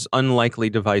of those unlikely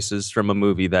devices from a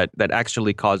movie that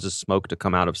actually causes smoke to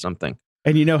come out of something.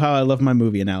 And you know how I love my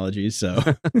movie analogies, so.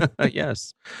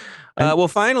 Yes. Well,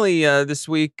 finally, this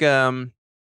week,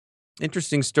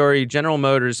 interesting story. General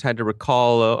Motors had to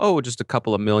recall, just a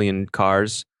couple of million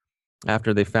cars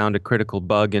after they found a critical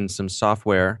bug in some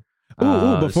software.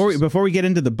 Before we get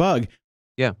into the bug,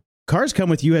 yeah, cars come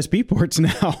with USB ports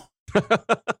now.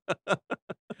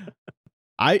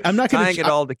 I'm not going to tying it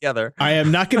all together. I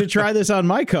am not going to try this on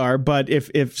my car, but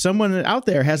if someone out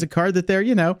there has a car that they're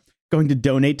going to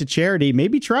donate to charity,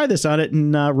 maybe try this on it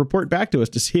and report back to us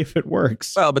to see if it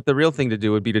works. Well, but the real thing to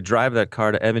do would be to drive that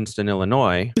car to Evanston,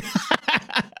 Illinois.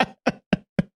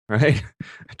 Right?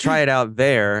 Try it out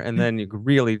there, and then you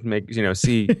really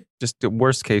see just the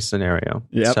worst case scenario.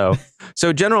 Yep.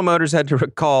 So General Motors had to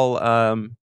recall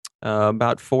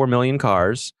about 4 million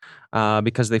cars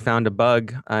because they found a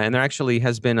bug, and there actually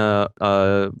has been at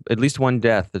least one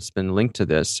death that's been linked to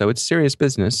this. So it's serious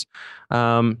business.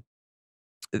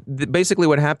 Basically,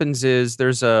 what happens is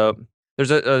there's a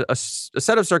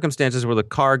set of circumstances where the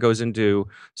car goes into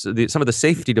some of the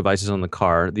safety devices on the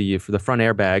car, for the front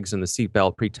airbags and the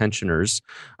seatbelt pretensioners,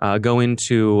 go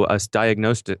into a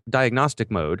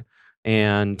diagnostic mode,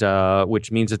 and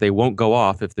which means that they won't go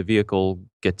off if the vehicle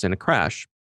gets in a crash.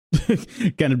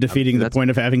 Kind of defeating the point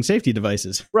of having safety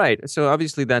devices. Right. So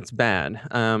obviously that's bad.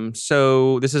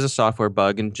 So this is a software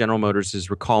bug, and General Motors is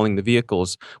recalling the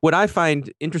vehicles. What I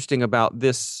find interesting about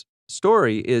this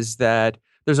story is that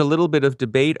there's a little bit of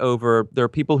debate over, there are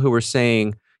people who are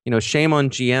saying, shame on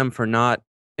GM for not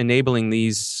enabling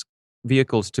these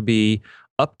vehicles to be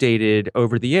updated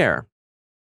over the air.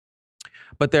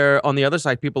 But there, on the other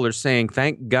side, people are saying,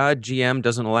 thank God GM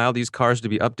doesn't allow these cars to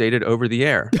be updated over the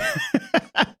air.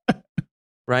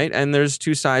 Right? And there's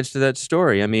two sides to that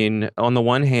story. I mean, on the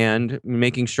one hand,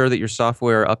 making sure that your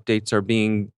software updates are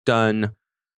being done,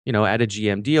 at a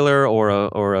GM dealer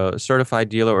or a certified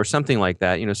dealer or something like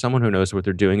that, someone who knows what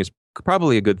they're doing is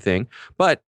probably a good thing.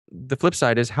 But the flip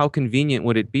side is, how convenient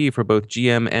would it be for both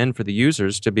GM and for the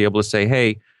users to be able to say,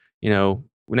 hey,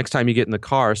 next time you get in the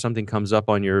car, something comes up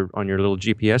on your little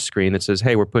GPS screen that says,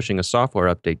 hey, we're pushing a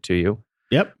software update to you.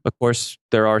 Yep. Of course,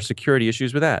 there are security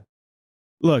issues with that.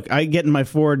 Look, I get in my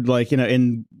Ford,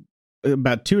 in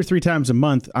about 2 or 3 times a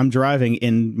month, I'm driving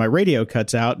and my radio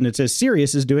cuts out and it says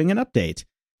Sirius is doing an update.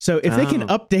 So if they can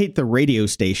update the radio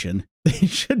station, they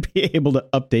should be able to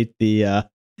update the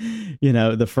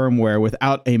firmware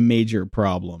without a major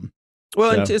problem.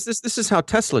 Well, so. This is how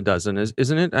Tesla does it,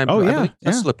 isn't it? I believe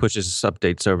Tesla pushes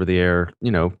updates over the air,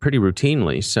 pretty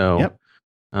routinely. So, yep.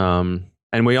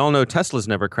 And we all know Teslas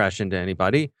never crash into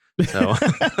anybody. So,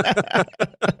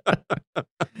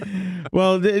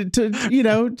 well,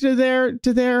 to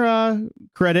their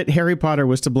credit, Harry Potter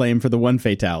was to blame for the one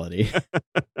fatality.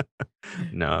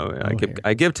 No,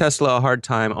 I give Tesla a hard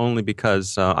time only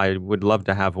because I would love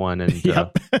to have one, and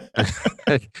yep.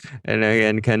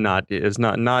 and cannot. It's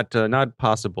not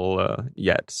possible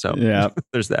yet. So yeah,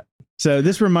 there's that. So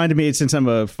this reminded me, since I'm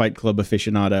a Fight Club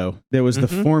aficionado, there was the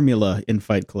formula in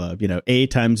Fight Club, A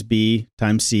times B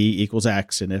times C equals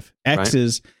X. And if X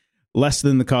is less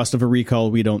than the cost of a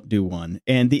recall, we don't do one.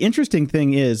 And the interesting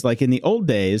thing is, like in the old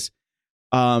days,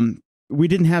 we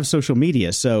didn't have social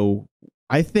media. So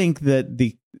I think that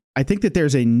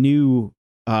there's a new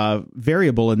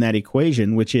variable in that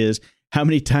equation, which is how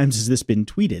many times has this been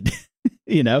tweeted?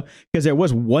 Because there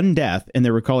was one death and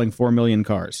they're recalling 4 million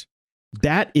cars.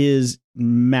 That is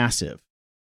massive.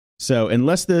 So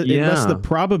unless the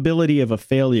probability of a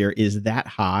failure is that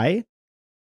high,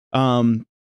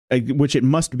 which it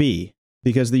must be,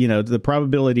 because the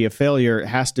probability of failure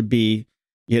has to be,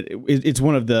 it's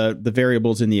one of the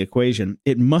variables in the equation.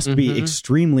 It must be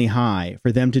extremely high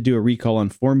for them to do a recall on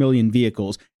 4 million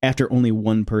vehicles after only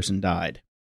one person died.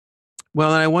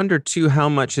 Well, and I wonder too how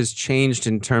much has changed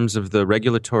in terms of the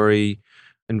regulatory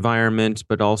environment,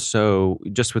 but also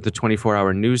just with the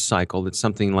 24-hour news cycle, that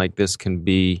something like this can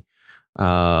be,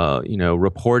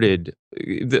 reported.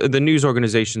 The news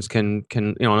organizations can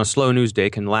on a slow news day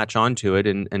can latch onto it,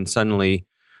 and suddenly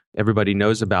everybody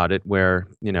knows about it. Where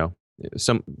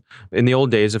some in the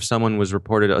old days, if someone was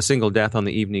reported a single death on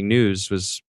the evening news,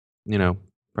 was you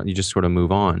just sort of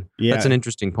move on. Yeah. That's an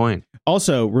interesting point.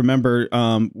 Also, remember,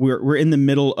 we're in the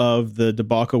middle of the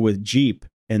debacle with Jeep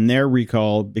and their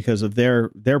recall because of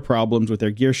their problems with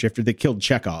their gear shifter that killed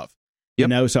Chekhov.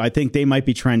 Yep. So I think they might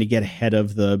be trying to get ahead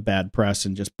of the bad press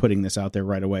and just putting this out there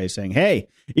right away, saying, hey,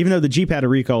 even though the Jeep had a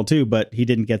recall too, but he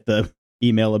didn't get the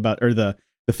email about, or the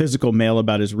physical mail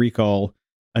about his recall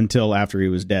until after he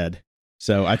was dead.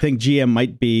 So I think GM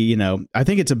might be, I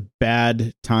think it's a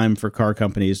bad time for car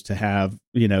companies to have,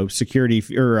 security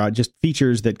or just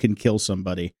features that can kill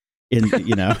somebody.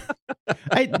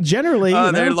 I generally,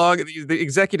 the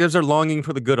executives are longing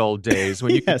for the good old days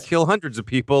when you could kill hundreds of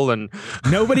people and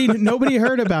nobody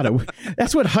heard about it.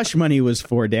 That's what hush money was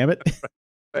for. Damn it.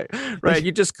 Right.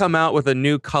 You just come out with a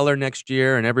new color next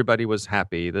year and everybody was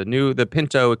happy. The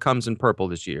Pinto, it comes in purple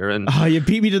this year. And you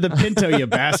beat me to the Pinto, you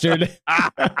bastard.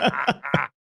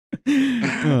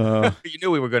 You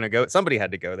knew we were going to go. Somebody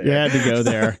had to go there. You had to go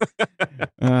there.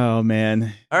 Oh,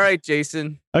 man. All right,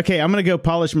 Jason. Okay, I'm going to go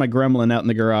polish my Gremlin out in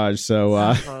the garage. So,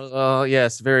 oh,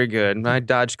 yes, very good. My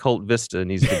Dodge Colt Vista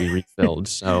needs to be refilled.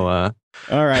 So,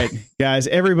 all right, guys,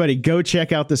 everybody go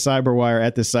check out the Cyberwire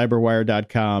at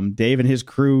thecyberwire.com. Dave and his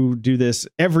crew do this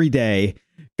every day.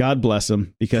 God bless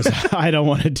them, because I don't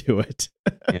want to do it.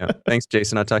 Yeah. Thanks,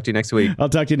 Jason. I'll talk to you next week. I'll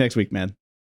talk to you next week, man.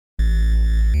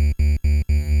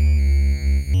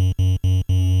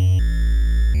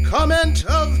 Comment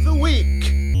of the week.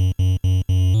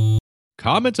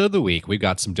 Comment of the week. We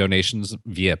got some donations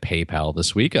via PayPal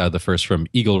this week. The first from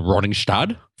Eagle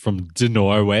Rorningstad from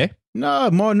Norway. No,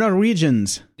 more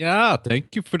Norwegians. Yeah,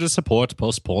 thank you for the support.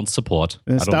 Postponed support.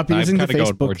 Stop using the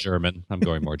Facebook. Going more German. I'm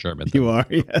going more German. You are,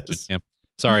 yes. Yeah.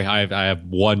 Sorry, I have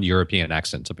one European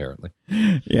accent, apparently.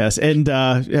 Yes, and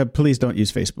please don't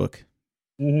use Facebook.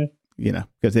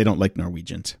 Because they don't like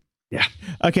Norwegians. Yeah.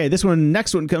 Okay,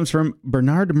 next one comes from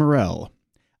Bernard Morel.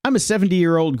 I'm a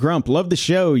 70-year-old grump. Love the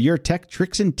show. Your tech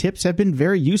tricks and tips have been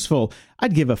very useful.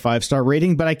 I'd give a 5-star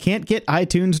rating, but I can't get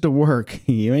iTunes to work.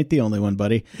 You ain't the only one,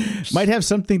 buddy. Might have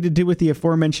something to do with the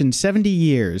aforementioned 70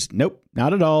 years. Nope,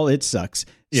 not at all. It sucks.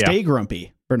 Stay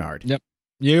grumpy, Bernard. Yep.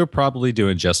 You're probably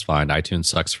doing just fine. iTunes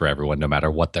sucks for everyone, no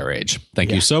matter what their age.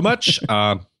 Thank you so much.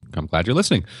 I'm glad you're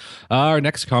listening. Our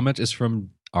next comment is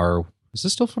from is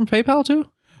this still from PayPal too?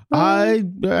 I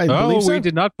believe so. We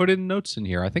did not put in notes in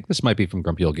here. I think this might be from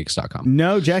grumpyoldgeeks.com.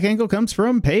 No, Jack Engel comes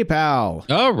from PayPal.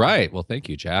 All right. Well, thank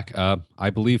you, Jack. I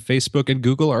believe Facebook and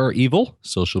Google are evil.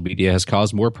 Social media has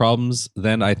caused more problems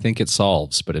than I think it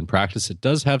solves, but in practice, it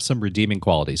does have some redeeming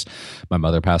qualities. My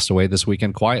mother passed away this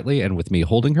weekend quietly, and with me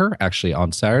holding her, actually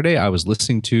on Saturday, I was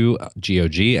listening to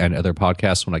GOG and other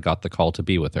podcasts when I got the call to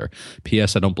be with her.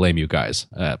 P.S. I don't blame you guys.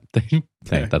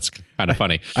 That's kind of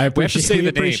funny. I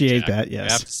appreciate that. Yes,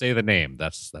 we have to say the name.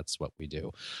 That's what we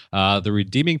do. The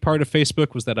redeeming part of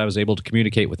Facebook was that I was able to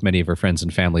communicate with many of her friends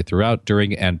and family throughout,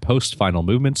 during, and post final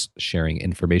movements, sharing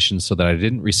information so that I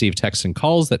didn't receive texts and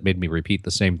calls that made me repeat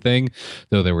the same thing,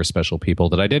 though there were special people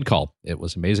that I did call. It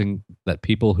was amazing that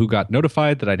people who got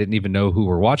notified that I didn't even know who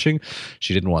were watching.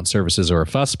 She didn't want services or a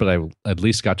fuss, but I at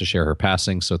least got to share her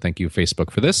passing. So thank you, Facebook,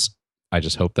 for this. I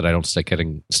just hope that I don't start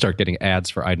getting ads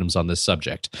for items on this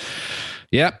subject.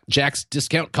 Yeah, Jack's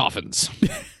Discount Coffins.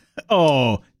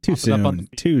 Oh, Too soon.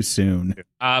 Too soon.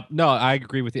 No, I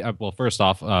agree with you. Well, first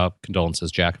off,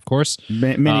 condolences, Jack, of course.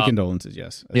 Many condolences,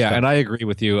 yes. Yeah, and I agree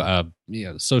with you.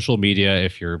 Social media,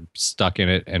 if you're stuck in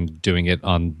it and doing it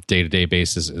on day-to-day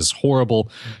basis, is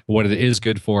horrible. What it is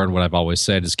good for, and what I've always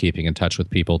said, is keeping in touch with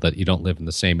people that you don't live in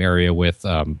the same area with.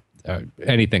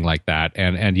 Anything like that,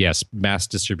 and yes, mass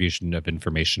distribution of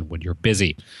information when you're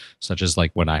busy, such as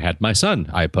like when I had my son,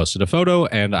 I posted a photo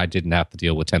and I didn't have to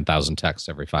deal with 10,000 texts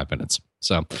every 5 minutes.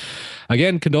 So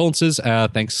again, condolences.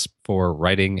 Thanks for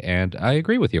writing, and I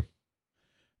agree with you.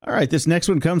 All right, this next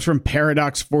one comes from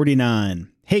Paradox49.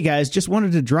 Hey guys, just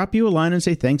wanted to drop you a line and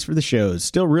say thanks for the shows.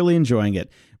 Still really enjoying it.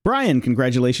 Brian,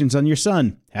 congratulations on your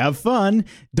son. Have fun.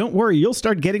 Don't worry, you'll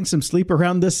start getting some sleep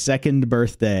around the second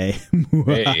birthday.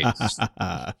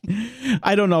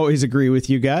 I don't always agree with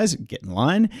you guys. Get in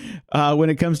line. When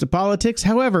it comes to politics,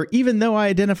 however, even though I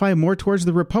identify more towards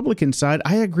the Republican side,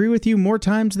 I agree with you more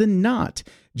times than not.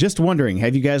 Just wondering,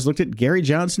 have you guys looked at Gary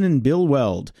Johnson and Bill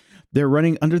Weld? They're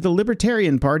running under the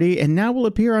Libertarian Party and now will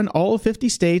appear on all 50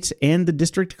 states and the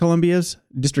District of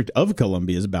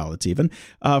Columbia's ballots even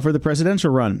for the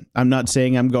presidential run. I'm not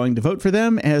saying I'm going to vote for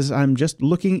them, as I'm just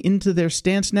looking into their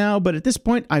stance now, but at this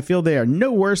point, I feel they are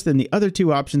no worse than the other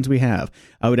two options we have.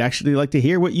 I would actually like to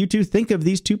hear what you two think of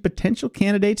these two potential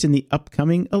candidates in the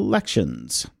upcoming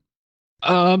elections.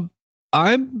 I've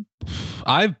been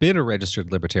a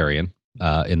registered libertarian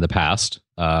in the past.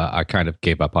 I kind of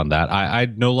gave up on that. I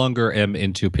no longer am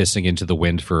into pissing into the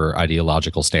wind for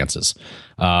ideological stances.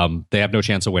 They have no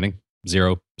chance of winning.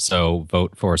 Zero. So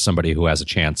vote for somebody who has a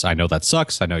chance. I know that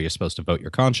sucks. I know you're supposed to vote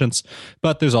your conscience,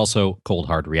 but there's also cold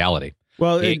hard reality.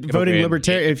 Well, voting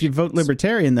libertarian. If you vote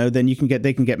libertarian, though, then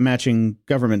they can get matching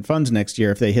government funds next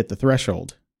year if they hit the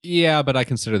threshold. Yeah, but I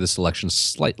consider this election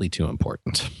slightly too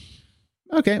important.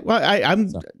 Okay. Well,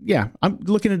 I'm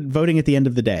looking at voting at the end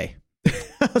of the day.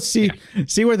 see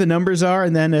where the numbers are,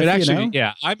 and then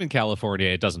I'm in California.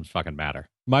 It doesn't fucking matter.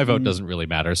 My vote doesn't really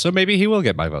matter. So maybe he will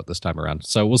get my vote this time around.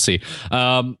 So we'll see.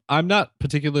 I'm not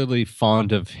particularly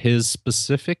fond of his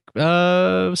specific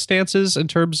stances in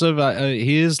terms of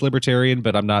he is libertarian,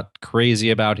 but I'm not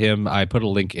crazy about him. I put a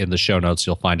link in the show notes.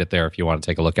 You'll find it there if you want to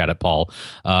take a look at it, Paul.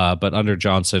 But under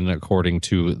Johnson, according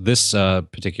to this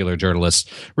particular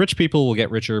journalist, rich people will get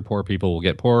richer, poor people will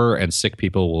get poorer, and sick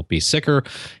people will be sicker.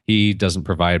 He doesn't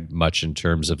provide much in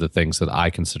terms of the things that I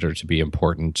consider to be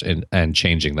important and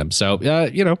changing them. So,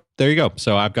 there you go.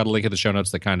 So I've got a link in the show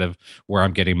notes that kind of where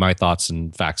I'm getting my thoughts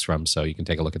and facts from. So you can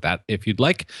take a look at that if you'd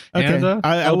like. Okay. And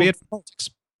I'll be it for politics.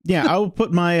 Yeah, I will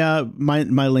put my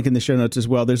my link in the show notes as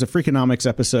well. There's a Freakonomics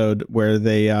episode where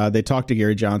they talk to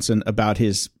Gary Johnson about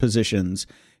his positions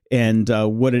and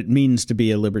what it means to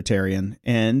be a libertarian.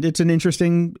 And it's an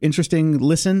interesting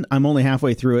listen. I'm only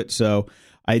halfway through it, so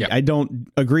I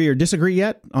don't agree or disagree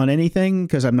yet on anything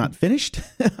because I'm not finished.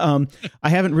 I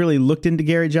haven't really looked into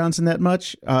Gary Johnson that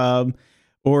much.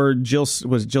 Or Jill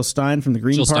Stein from the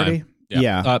Green Party. Stein.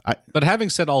 Yeah. But having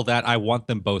said all that, I want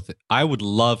them both. I would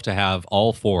love to have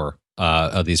all four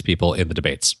of these people in the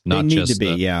debates. Not they need just to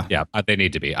be, yeah, they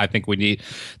need to be. I think we need.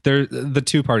 The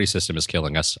two-party system is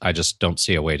killing us. I just don't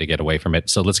see a way to get away from it.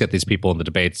 So let's get these people in the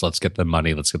debates. Let's get them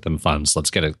money. Let's get them funds.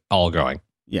 Let's get it all going.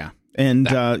 Yeah, and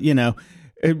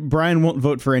Brian won't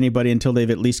vote for anybody until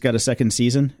they've at least got a second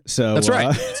season. So that's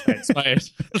right.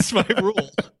 That's my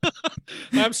rule.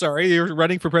 I'm sorry, you're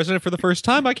running for president for the first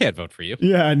time. I can't vote for you.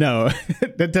 Yeah, no,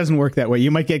 that doesn't work that way.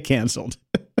 You might get canceled.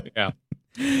 Yeah.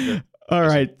 All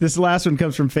right. This last one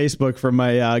comes from Facebook from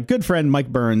my good friend,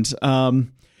 Mike Burns.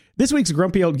 This week's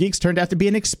Grumpy Old Geeks turned out to be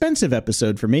an expensive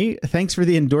episode for me. Thanks for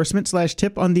the endorsement /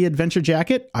 tip on the adventure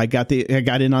jacket. I got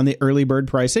in on the early bird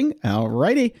pricing. All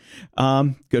righty.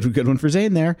 Good one for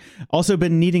Zane there. Also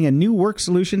been needing a new work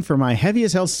solution for my heavy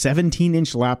as hell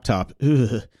 17-inch laptop.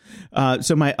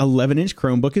 So my 11-inch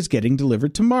Chromebook is getting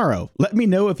delivered tomorrow. Let me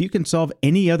know if you can solve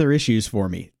any other issues for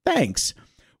me. Thanks.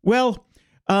 Well,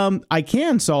 I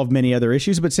can solve many other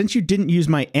issues, but since you didn't use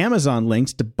my Amazon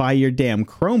links to buy your damn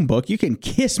Chromebook, you can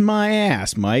kiss my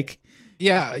ass, Mike.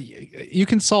 Yeah, you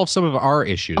can solve some of our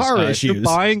issues. If you're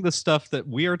buying the stuff that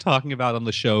we are talking about on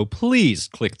the show, please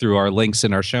click through our links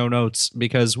in our show notes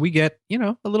because we get,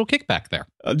 a little kickback there.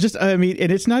 And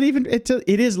it's not even, it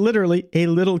is literally a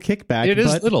little kickback. It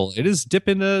is little. It is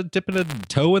dipping a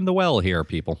toe in the well here,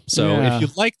 people. So if you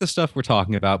like the stuff we're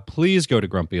talking about, please go to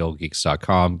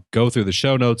grumpyoldgeeks.com, go through the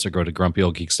show notes or go to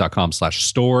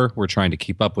grumpyoldgeeks.com/store. We're trying to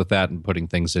keep up with that and putting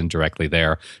things in directly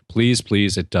there. Please,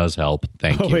 it does help.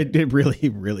 Thank you. It really,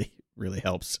 really, really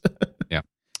helps. Yeah.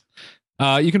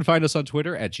 You can find us on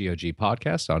Twitter at GOG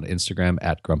Podcast, on Instagram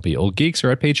at Grumpy Old Geeks, or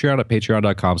at Patreon at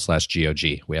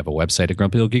patreon.com/GOG. We have a website at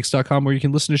grumpyoldgeeks.com where you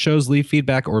can listen to shows, leave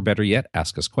feedback, or better yet,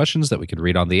 ask us questions that we can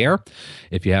read on the air.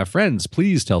 If you have friends,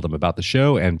 please tell them about the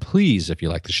show. And please, if you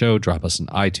like the show, drop us an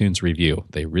iTunes review.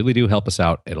 They really do help us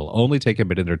out. It'll only take a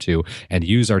minute or two, and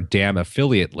use our damn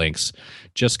affiliate links.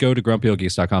 Just go to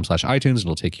grumpyoldgeeks.com/iTunes and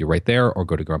it'll take you right there, or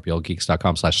go to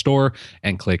grumpyoldgeeks.com/store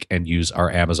and click and use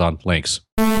our Amazon links.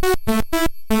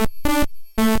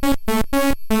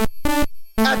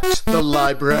 At the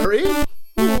library.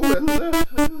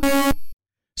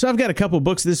 So I've got a couple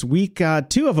books this week,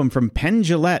 two of them from Penn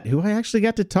Jillette, who I actually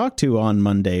got to talk to on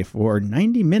Monday for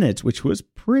 90 minutes, which was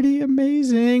pretty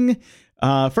amazing.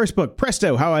 First book,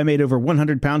 Presto, How I Made Over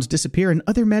 100 Pounds Disappear and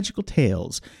Other Magical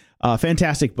Tales.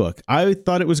 Fantastic book. I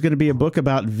thought it was going to be a book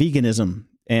about veganism,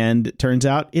 and it turns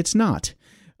out it's not.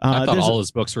 I thought all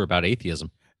his books were about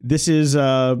atheism. This is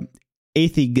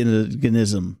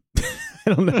atheism.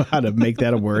 I don't know how to make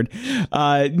that a word.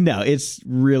 No, it's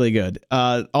really good.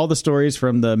 All the stories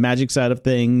from the magic side of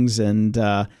things and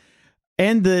the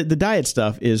diet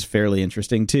stuff is fairly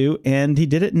interesting too. And he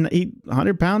did it in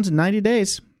 100 pounds in 90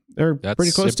 days. They're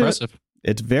pretty close to it.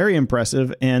 It's very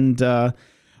impressive. And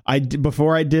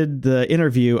before I did the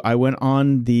interview, I went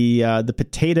on the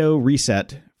potato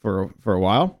reset for a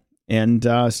while, and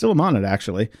still am on it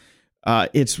actually.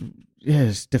 It's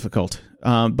difficult.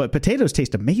 But potatoes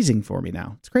taste amazing for me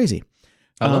now. It's crazy.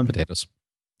 I love potatoes.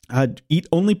 Eat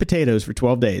only potatoes for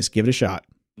 12 days. Give it a shot.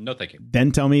 No, thank you.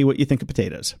 Then tell me what you think of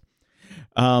potatoes.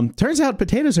 Turns out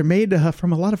potatoes are made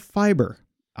from a lot of fiber.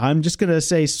 I'm just going to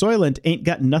say Soylent ain't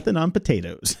got nothing on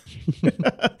potatoes.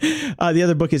 The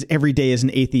other book is Every Day is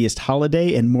an Atheist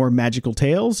Holiday and More Magical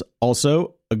Tales.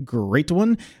 Also a great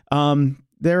one.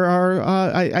 There are,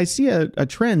 I see a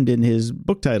trend in his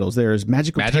book titles. There's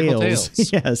Magical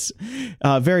Tales. Yes.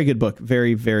 Very good book.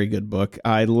 Very, very good book.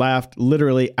 I laughed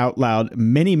literally out loud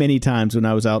many, many times when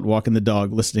I was out walking the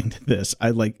dog listening to this.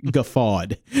 I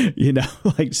guffawed,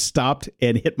 stopped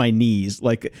and hit my knees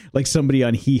like somebody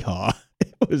on Hee Haw.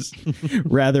 It was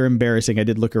rather embarrassing. I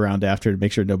did look around after to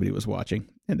make sure nobody was watching,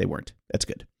 and they weren't. That's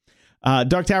good.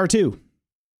 Dark Tower 2.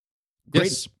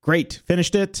 Great.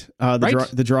 Finished it.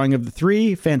 The drawing of the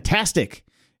three, fantastic.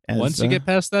 Once you get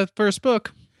past that first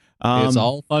book, it's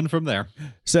all fun from there.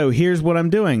 So here's what I'm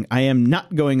doing. I am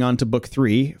not going on to book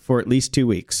 3 for at least 2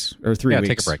 weeks or 3 weeks.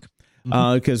 Take a break.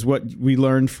 Because what we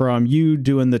learned from you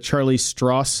doing the Charlie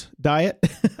Strauss diet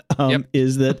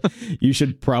is that you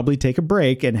should probably take a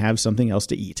break and have something else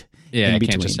to eat. Yeah, I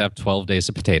can't just have 12 days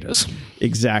of potatoes.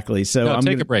 Exactly. So I'm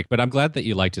take a break, but I'm glad that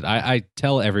you liked it. I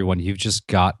tell everyone, you've just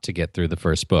got to get through the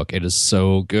first book. It is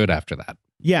so good after that.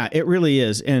 Yeah, it really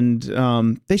is. And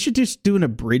they should just do an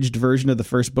abridged version of the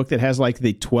first book that has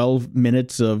the 12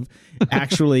 minutes of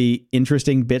actually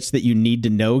interesting bits that you need to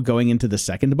know going into the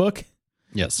second book.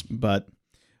 Yes. But,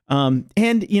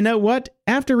 and you know what?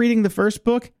 After reading the first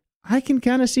book, I can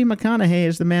kind of see McConaughey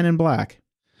as the Man in Black.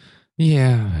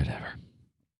 Yeah, whatever.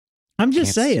 I'm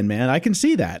just saying, man. I can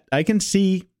see that. I can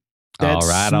see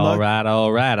that. All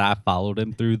right. I followed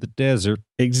him through the desert.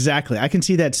 Exactly. I can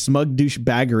see that smug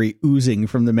douchebaggery oozing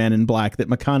from the Man in Black that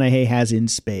McConaughey has in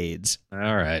spades.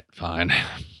 All right, fine.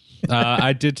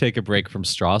 I did take a break from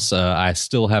Strauss. I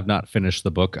still have not finished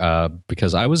the book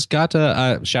because I got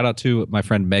a shout out to my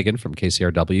friend Megan from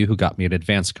KCRW who got me an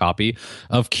advanced copy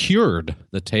of Cured,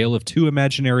 The Tale of Two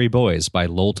Imaginary Boys by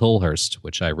Lowell Tolhurst,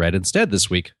 which I read instead this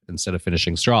week instead of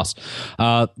finishing Strauss.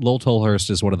 Lowell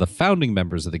Tolhurst is one of the founding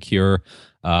members of The Cure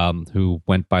who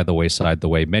went by the wayside the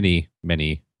way many,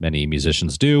 many, many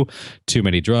musicians do. Too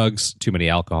many drugs, too many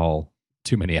alcohol.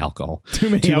 Too many alcohols. Too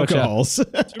many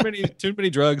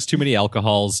drugs, too many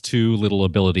alcohols, too little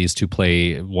abilities to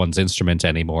play one's instrument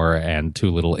anymore, and too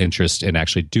little interest in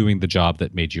actually doing the job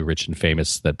that made you rich and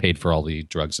famous, that paid for all the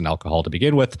drugs and alcohol to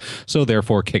begin with. So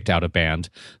therefore kicked out of band,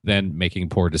 then making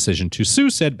poor decision to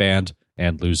sue said band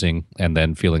and losing, and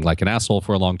then feeling like an asshole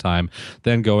for a long time,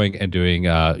 then going and doing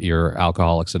your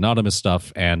Alcoholics Anonymous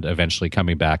stuff, and eventually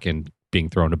coming back and being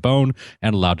thrown a bone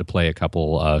and allowed to play a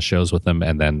couple shows with them,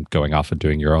 and then going off and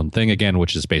doing your own thing again,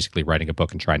 which is basically writing a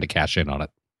book and trying to cash in on it.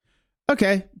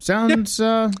 Okay. Sounds...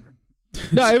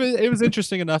 No, it was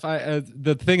interesting enough.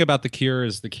 The thing about The Cure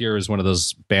is one of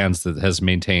those bands that has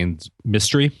maintained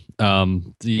mystery.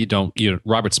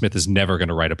 Robert Smith is never going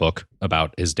to write a book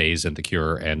about his days in The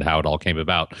Cure and how it all came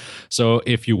about. So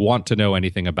if you want to know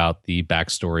anything about the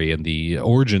backstory and the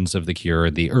origins of The Cure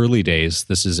in the early days,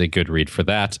 this is a good read for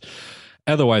that.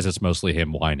 Otherwise, it's mostly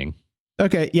him whining.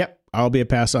 Okay, yep. I'll be a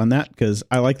pass on that because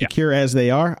I like The Cure as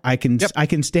they are. I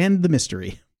can stand the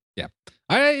mystery. Yeah.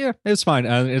 Yeah, it's fine.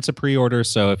 It's a pre-order,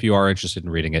 so if you are interested in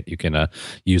reading it, you can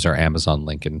use our Amazon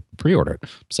link and pre-order it.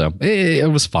 So it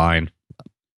was fine.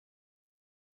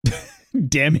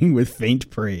 Damning with faint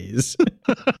praise.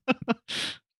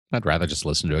 I'd rather just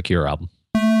listen to a Cure album.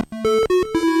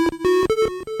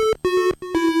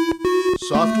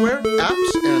 Software,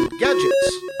 apps, and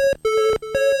gadgets.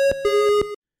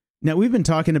 Now, we've been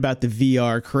talking about the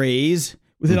VR craze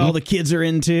with it all the kids are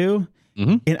into.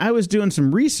 Mm-hmm. And I was doing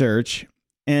some research,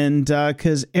 and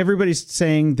because everybody's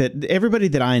saying that everybody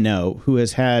that I know who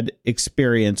has had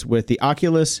experience with the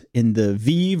Oculus and the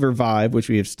Vive or Vive, which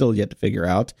we have still yet to figure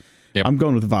out. Yep. I'm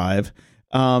going with Vive.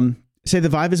 Say the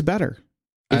Vive is better.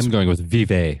 I'm going with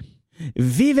Vive.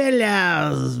 Vive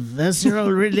la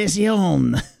visceral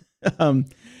relation.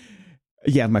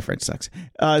 Yeah, my French sucks.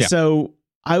 So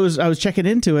I was checking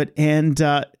into it, and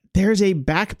there's a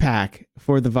backpack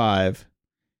for the Vive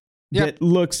that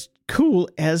looks cool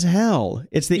as hell.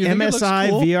 It's the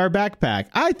MSI VR backpack.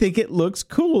 I think it looks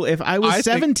cool. If I was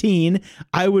 17,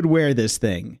 I would wear this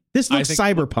thing. This looks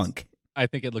cyberpunk. I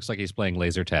think it looks like he's playing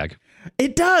laser tag.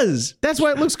 It does. That's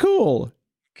why it looks cool.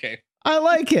 Okay. I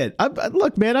like it.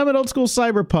 Look, man, I'm an old school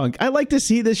cyberpunk. I like to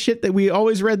see this shit that we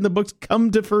always read in the books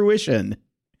come to fruition.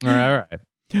 All right.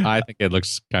 I think it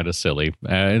looks kind of silly.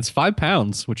 It's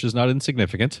 £5, which is not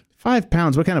insignificant.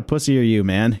 £5? What kind of pussy are you,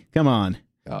 man? Come on.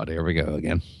 God, here we go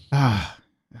again.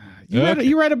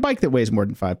 You ride a bike that weighs more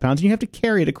than £5, and you have to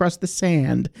carry it across the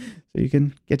sand so you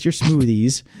can get your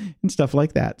smoothies and stuff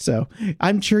like that. So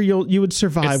I'm sure you would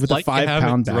survive with a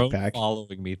 £5 backpack.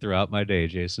 Following me throughout my day,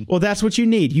 Jason. Well, that's what you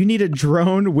need. You need a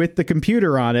drone with the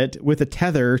computer on it with a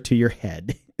tether to your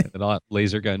head. And a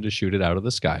laser gun to shoot it out of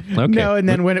the sky. Okay. No, and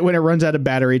then when it runs out of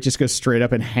battery, it just goes straight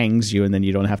up and hangs you, and then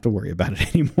you don't have to worry about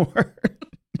it anymore.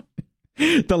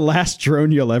 The last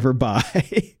drone you'll ever buy.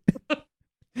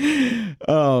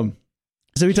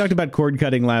 So we talked about cord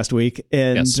cutting last week,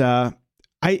 and yes.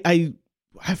 I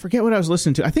forget what I was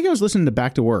listening to. I think I was listening to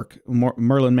Back to Work,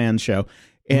 Merlin Mann's show,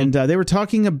 and they were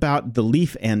talking about the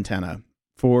Leaf antenna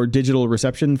for digital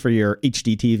reception for your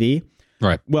HD TV.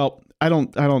 Right. Well, I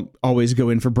don't always go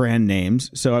in for brand names,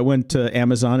 so I went to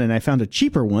Amazon and I found a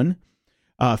cheaper one,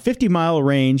 50-mile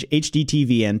range HD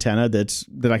TV antenna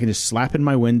that I can just slap in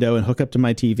my window and hook up to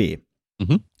my TV.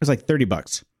 Mm-hmm. It's like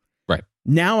 $30. Right.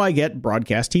 Now I get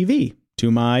broadcast TV to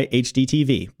my HD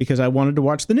TV because I wanted to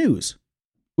watch the news,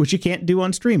 which you can't do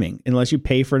on streaming unless you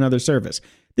pay for another service.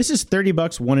 This is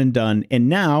 $30, one and done. And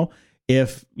now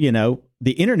if,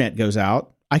 the internet goes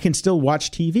out, I can still watch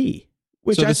TV,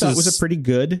 which I thought was a pretty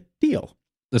good deal.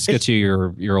 This gets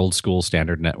you your old school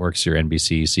standard networks, your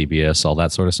NBC, CBS, all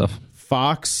that sort of stuff.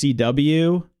 Fox,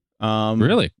 CW.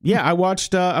 Really? Yeah, I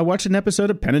watched an episode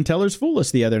of Penn and Teller's Fool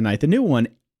Us the other night, the new one,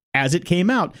 as it came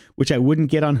out, which I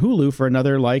wouldn't get on Hulu for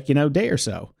another day or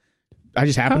so. I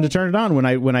just happened to turn it on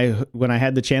when I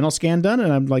had the channel scan done,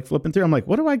 and I'm like flipping through. I'm like,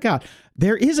 what do I got?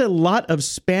 There is a lot of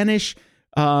Spanish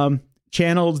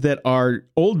channels that are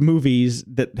old movies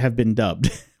that have been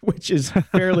dubbed, which is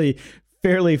fairly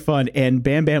fun. And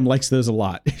Bam Bam likes those a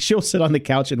lot. She'll sit on the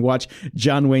couch and watch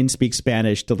John Wayne speak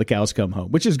Spanish till the cows come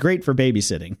home, which is great for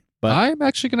babysitting. But I'm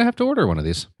actually going to have to order one of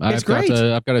these. It's great.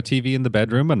 I've got a TV in the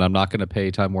bedroom, and I'm not going to pay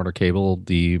Time Warner Cable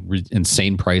the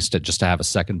insane price just to have a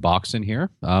second box in here.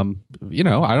 I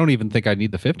don't even think I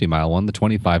need the 50-mile one. The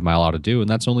 25-mile ought to do, and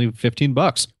that's only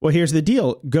 $15. Well, here's the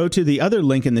deal. Go to the other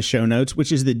link in the show notes,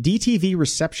 which is the DTV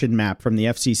reception map from the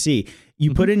FCC.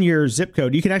 You put in your zip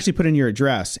code. You can actually put in your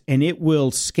address, and it will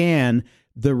scan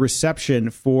the reception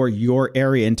for your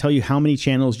area and tell you how many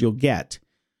channels you'll get.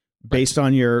 Based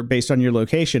on your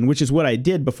location, which is what I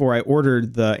did before I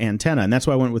ordered the antenna. And that's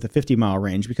why I went with a 50-mile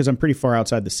range, because I'm pretty far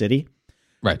outside the city.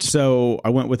 Right. So I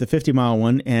went with a 50-mile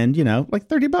one, and, like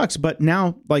 $30. But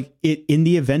now, in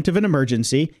the event of an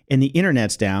emergency and the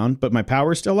internet's down, but my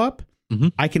power's still up,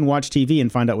 I can watch TV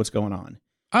and find out what's going on.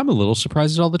 I'm a little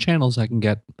surprised at all the channels I can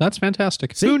get. That's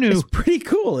fantastic. See, who knew? It's pretty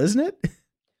cool, isn't it?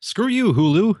 Screw you,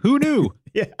 Hulu. Who knew?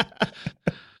 Yeah.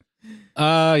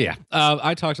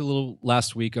 I talked a little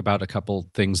last week about a couple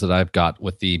things that I've got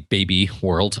with the baby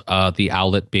world, the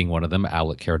Owlet being one of them,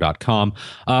 owletcare.com.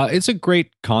 It's a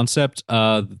great concept.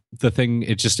 The thing,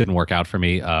 it just didn't work out for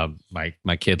me.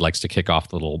 My kid likes to kick off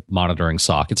the little monitoring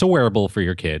sock. It's a wearable for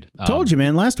your kid. Told you,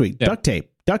 man, last week. Yeah.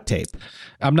 Duct tape.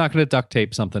 I'm not going to duct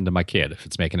tape something to my kid if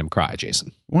it's making him cry,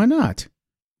 Jason. Why not?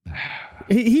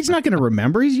 He's not going to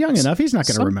remember. He's young enough. He's not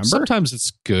going to remember. Sometimes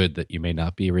it's good that you may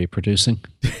not be reproducing.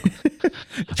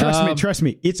 Trust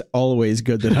me. It's always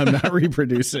good that I'm not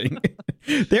reproducing.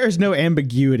 There is no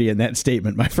ambiguity in that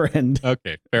statement, my friend.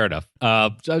 Okay, fair enough.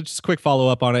 Just a quick follow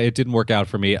up on it. It didn't work out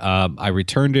for me. I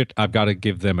returned it. I've got to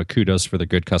give them a kudos for the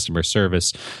good customer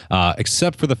service,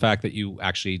 except for the fact that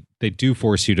they do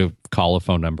force you to call a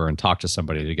phone number and talk to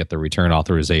somebody to get the return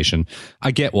authorization.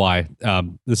 I get why.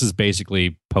 This is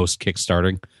basically post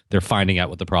Kickstarting. They're finding out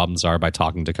what the problems are by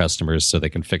talking to customers so they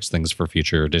can fix things for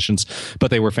future editions. But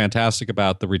they were fantastic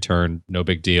about the return. No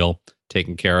big deal.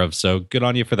 Taken care of. So good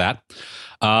on you for that.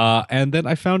 And then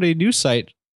I found a new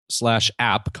site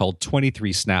 /app called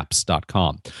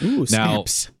 23snaps.com. Ooh, now,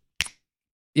 snaps.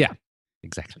 Yeah,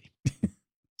 exactly.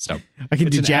 So I can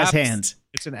do jazz app, hands.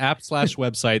 It's an app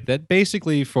 /website that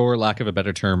basically, for lack of a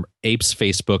better term, apes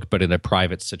Facebook, but in a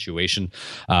private situation.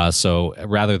 So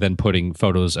rather than putting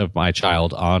photos of my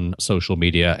child on social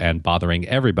media and bothering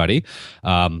everybody,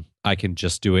 I can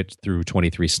just do it through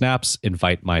 23 Snaps,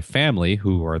 invite my family,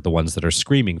 who are the ones that are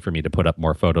screaming for me to put up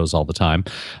more photos all the time.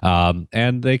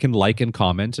 And they can like and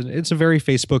comment. And it's a very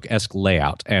Facebook-esque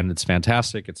layout. And it's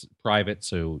fantastic. It's private.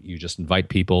 So you just invite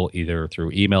people either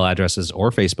through email addresses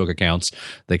or Facebook accounts.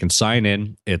 They can sign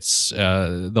in. It's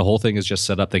the whole thing is just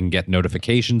set up. They can get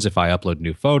notifications if I upload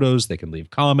new photos. They can leave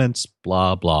comments,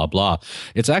 blah, blah, blah.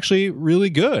 It's actually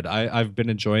really good. I've been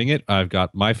enjoying it. I've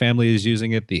got my family is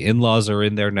using it. The in-laws are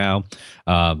in there now.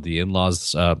 The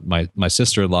in-laws, my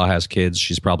sister-in-law has kids.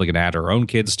 She's probably going to add her own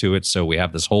kids to it. So we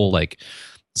have this whole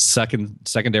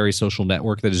secondary social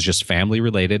network that is just family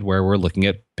related, where we're looking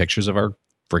at pictures of our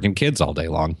freaking kids all day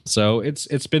long. So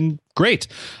it's been great.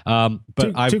 But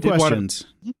two questions.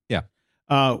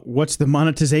 What's the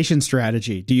monetization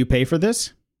strategy? Do you pay for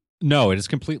this? No, it is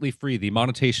completely free. The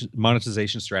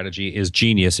monetization strategy is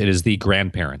genius. It is the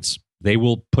grandparents. They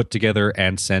will put together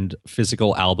and send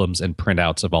physical albums and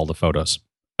printouts of all the photos.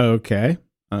 Okay.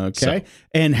 So,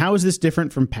 and how is this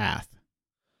different from Path?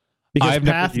 Because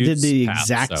Path did the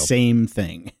exact same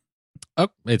thing. Oh,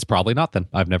 it's probably not then.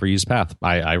 I've never used Path.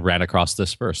 I ran across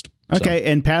this first. Okay,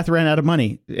 and Path ran out of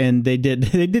money, and they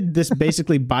did this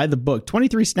basically by the book.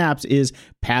 23 Snaps is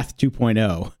Path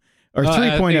 2.0 or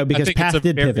 3.0 because Path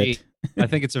did pivot. I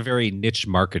think it's a very niche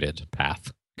marketed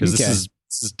Path because this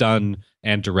is done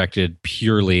and directed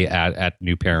purely at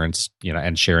new parents,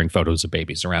 and sharing photos of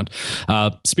babies around.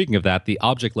 Speaking of that, the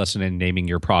object lesson in naming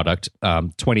your product,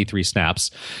 23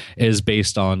 Snaps, is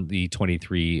based on the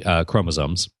 23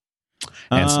 chromosomes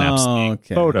and snaps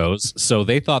photos. So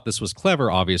they thought this was clever,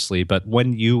 obviously, but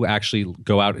when you actually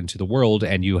go out into the world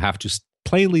and you have to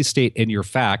plainly state in your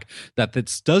FAQ that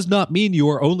this does not mean you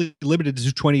are only limited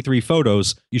to 23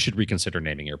 photos, you should reconsider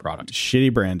naming your product.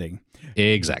 Shitty branding.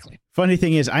 Exactly. Funny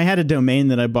thing is, I had a domain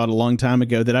that I bought a long time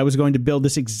ago that I was going to build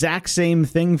this exact same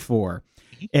thing for.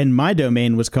 And my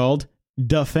domain was called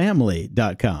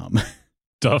dafamily.com.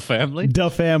 Dafamily?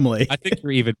 Dafamily. I think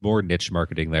you're even more niche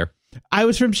marketing there. I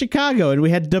was from Chicago and we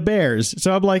had Da Bears.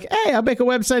 So I'm like, hey, I'll make a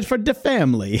website for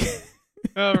Dafamily.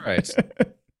 All right.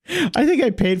 I think I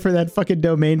paid for that fucking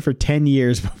domain for 10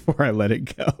 years before I let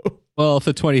it go. Well, if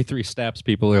the 23 Snaps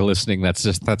people are listening,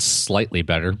 that's slightly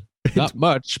better. Not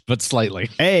much, but slightly.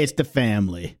 Hey, it's the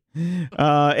family.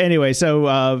 Anyway,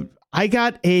 so I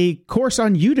got a course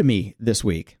on Udemy this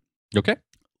week. Okay.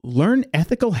 Learn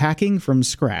ethical hacking from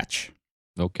scratch.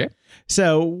 Okay.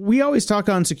 So we always talk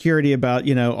on security about,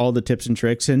 all the tips and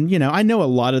tricks. And, I know a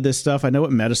lot of this stuff. I know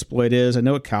what Metasploit is. I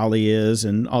know what Kali is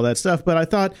and all that stuff. But I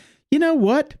thought, you know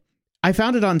what? I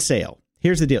found it on sale.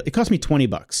 Here's the deal. It cost me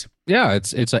 $20. Yeah,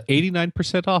 it's a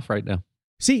 89% off right now.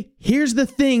 See, here's the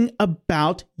thing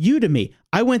about Udemy.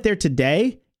 I went there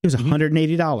today. It was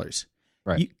 $180.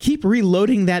 Right. You keep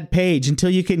reloading that page until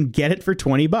you can get it for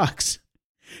 $20.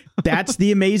 That's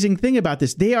the amazing thing about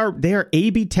this. They are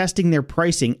A/B testing their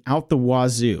pricing out the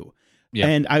wazoo. Yeah.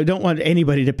 And I don't want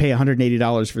anybody to pay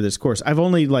 $180 for this course. I've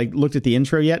only looked at the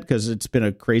intro yet because it's been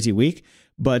a crazy week.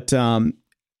 But I'm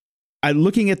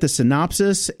looking at the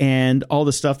synopsis and all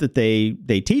the stuff that they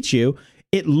teach you.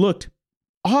 It looked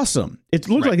awesome. It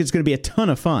looked like it's going to be a ton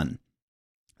of fun.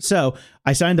 So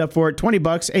I signed up for it.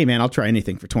 $20. Hey man, I'll try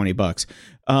anything for $20.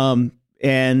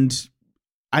 And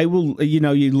I will,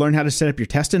 you learn how to set up your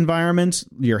test environments,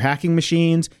 your hacking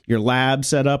machines, your lab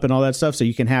setup and all that stuff. So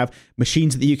you can have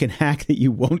machines that you can hack that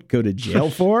you won't go to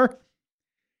jail for.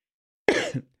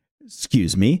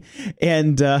 Excuse me.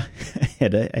 And I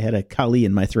had a Kali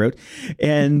in my throat,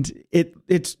 and it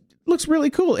looks really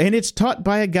cool. And it's taught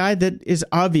by a guy that is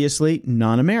obviously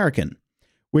non-American,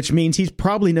 which means he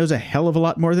probably knows a hell of a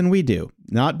lot more than we do.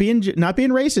 Not being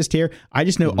racist here. I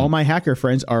just know all my hacker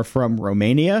friends are from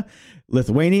Romania,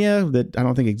 Lithuania, that I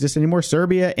don't think exists anymore,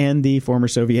 Serbia, and the former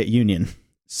Soviet Union.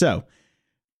 So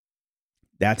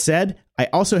That said, I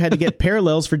also had to get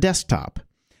Parallels for desktop.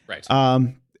 Right.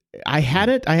 I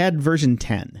had version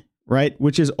 10, right,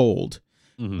 which is old.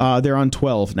 They're on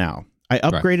 12 now. I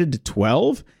upgraded to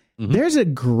 12. There's a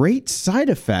great side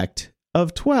effect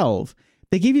of 12.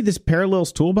 They give you this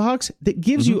Parallels toolbox that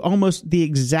gives you almost the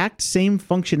exact same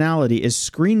functionality as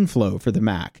ScreenFlow for the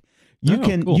Mac.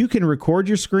 You can record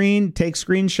your screen, take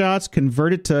screenshots,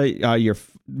 convert it to your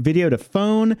video to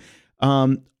phone,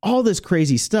 all this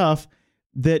crazy stuff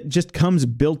that just comes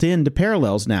built into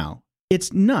Parallels now.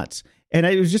 It's nuts. And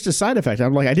it was just a side effect.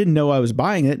 I'm like, I didn't know I was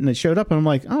buying it, and it showed up, and I'm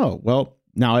like, oh, well,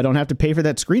 now I don't have to pay for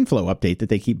that ScreenFlow update that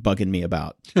they keep bugging me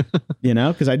about,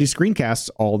 because I do screencasts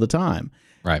all the time.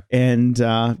 Right. And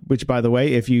which, by the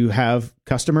way, if you have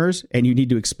customers and you need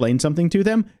to explain something to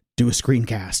them, do a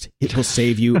screencast. It will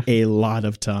save you a lot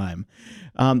of time.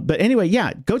 But anyway,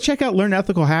 yeah, go check out Learn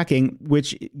Ethical Hacking,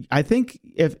 which I think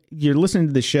if you're listening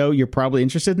to the show, you're probably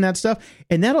interested in that stuff.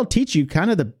 And that'll teach you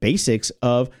kind of the basics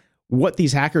of what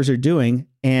these hackers are doing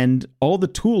and all the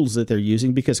tools that they're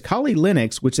using, because Kali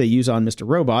Linux, which they use on Mr.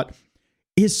 Robot,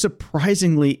 is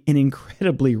surprisingly and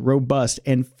incredibly robust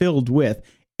and filled with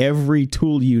every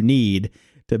tool you need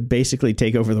to basically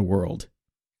take over the world.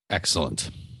 Excellent.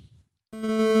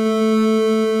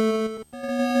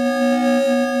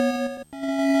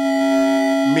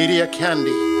 Media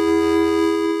Candy.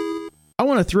 I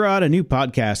want to throw out a new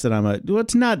podcast that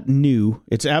it's not new.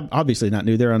 It's obviously not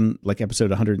new. They're on like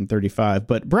episode 135,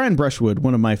 but Brian Brushwood,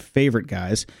 one of my favorite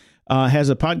guys,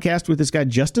 has a podcast with this guy,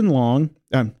 Justin Long.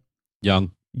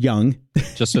 Young.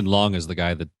 Justin Long is the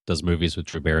guy that does movies with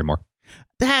Drew Barrymore.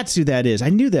 That's who that is. I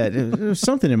knew that. There was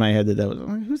something in my head that was,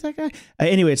 who's that guy?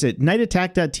 Anyway, it's at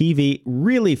nightattack.tv.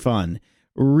 Really fun.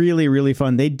 Really, really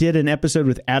fun. They did an episode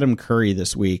with Adam Curry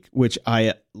this week, which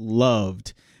I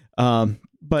loved.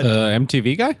 But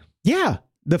MTV guy? Yeah.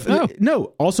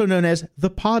 No, also known as the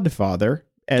Podfather,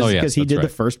 because he did the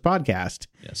first podcast.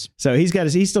 Yes. So he's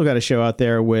still got a show out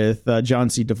there with John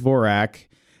C. Dvorak.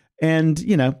 And,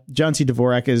 John C.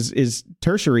 Dvorak is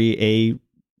tertiary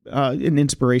an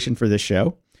inspiration for this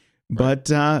show. But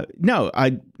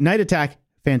Night Attack,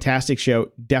 fantastic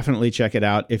show. Definitely check it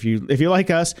out. If you like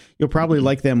us, you'll probably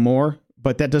like them more,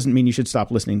 but that doesn't mean you should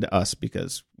stop listening to us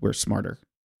because we're smarter.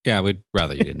 Yeah, we'd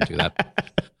rather you didn't do that.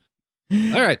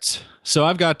 All right. So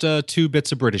I've got 2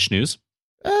 bits of British news.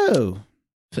 Oh.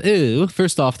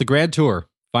 First off, the Grand Tour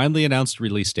finally announced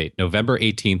release date. November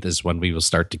 18th is when we will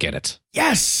start to get it.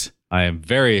 Yes. I am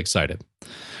very excited.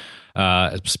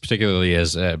 Particularly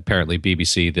as apparently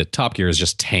BBC, the Top Gear is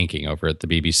just tanking over at the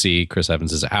BBC. Chris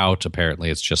Evans is out. Apparently,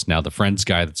 it's just now the Friends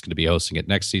guy that's going to be hosting it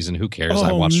next season. Who cares?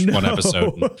 I watched one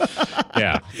episode.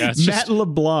 Matt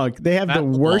LeBlanc. They have the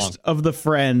worst of the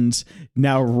Friends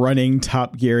now running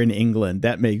Top Gear in England.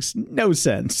 That makes no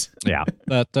sense. Yeah,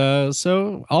 but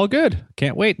so all good.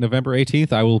 Can't wait. November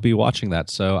 18th, I will be watching that.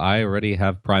 So I already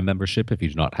have Prime membership. If you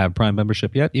do not have Prime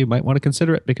membership yet, you might want to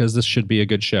consider it because this should be a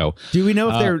good show. Do we know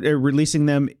if they're releasing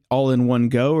them all in one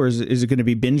go, or is it going to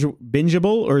be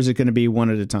bingeable, or is it going to be one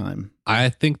at a time? I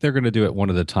think they're going to do it one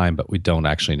at a time, but we don't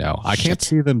actually know. I can't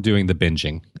see them doing the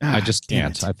binging. I just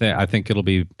can't. I think it'll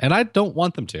be, and I don't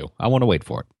want them to. I want to wait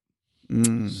for it.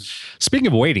 Speaking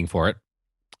of waiting for it,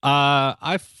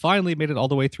 I finally made it all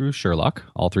the way through Sherlock,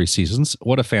 all 3 seasons.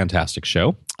 What a fantastic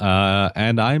show.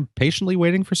 And I'm patiently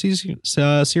waiting for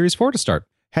series 4 to start.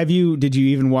 Did you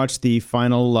even watch the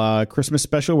final Christmas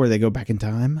special where they go back in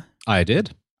time? I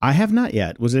did. I have not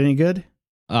yet. Was it any good?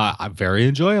 Very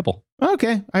enjoyable.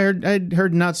 Okay. I'd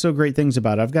heard not so great things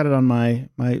about it. I've got it on my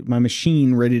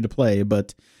machine ready to play,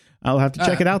 but I'll have to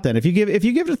check it out then. If you give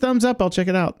it a thumbs up, I'll check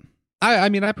it out. I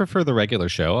mean, I prefer the regular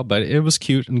show, but it was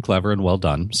cute and clever and well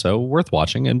done, so worth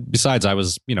watching. And besides, I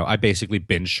basically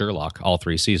binged Sherlock all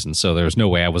 3 seasons, so there's no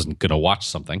way I wasn't going to watch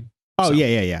something. Oh, so.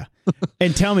 Yeah.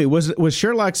 And tell me, was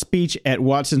Sherlock's speech at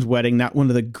Watson's wedding not one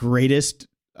of the greatest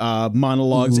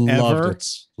monologues ever?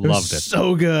 Loved it.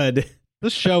 So good.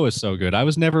 This show is so good. I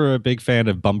was never a big fan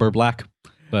of Bumberblack,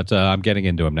 but I'm getting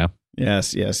into him now.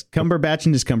 Yes. Cumberbatch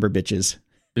and his Cumberbitches.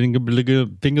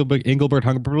 Engelbert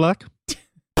Humberblack.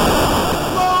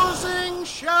 Closing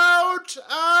shout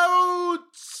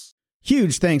outs.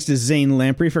 Huge thanks to Zane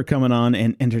Lamprey for coming on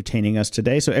and entertaining us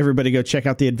today. So everybody go check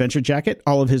out the Adventure Jacket.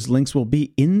 All of his links will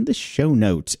be in the show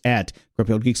notes at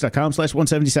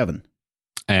grumpyoldgeeks.com/177.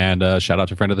 And shout out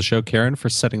to friend of the show, Karen, for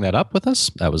setting that up with us.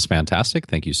 That was fantastic.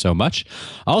 Thank you so much.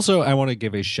 Also, I want to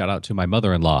give a shout out to my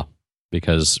mother-in-law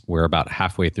because we're about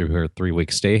halfway through her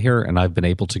 3-week stay here, and I've been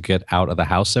able to get out of the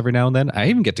house every now and then. I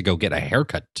even get to go get a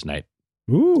haircut tonight.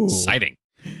 Ooh. Exciting.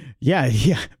 Yeah.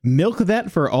 Milk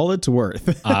that for all it's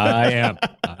worth. I am.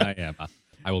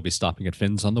 I I will be stopping at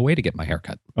Finn's on the way to get my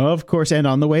haircut. Of course, and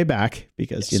on the way back,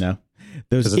 because,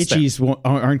 those itchies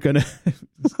aren't going to...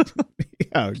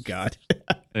 Oh, God.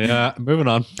 Yeah, moving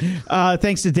on.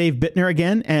 Thanks to Dave Bittner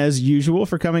again, as usual,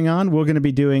 for coming on. We're going to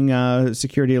be doing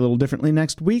security a little differently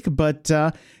next week, but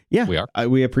we are.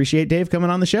 We appreciate Dave coming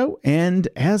on the show. And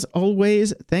as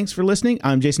always, thanks for listening.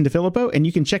 I'm Jason DeFilippo, and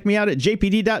you can check me out at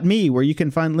jpd.me, where you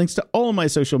can find links to all my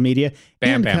social media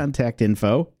contact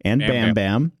info, and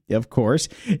Bam, of course.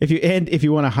 If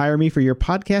you want to hire me for your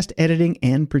podcast editing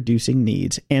and producing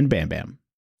needs, and Bam.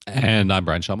 And I'm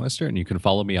Brian Schulmeister, and you can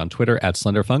follow me on Twitter at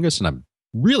SlenderFungus, and I'm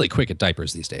really quick at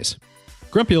diapers these days.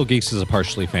 Grumpy Old Geeks is a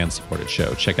partially fan-supported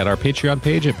show. Check out our Patreon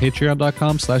page at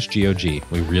patreon.com/GOG.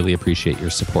 We really appreciate your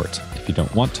support. If you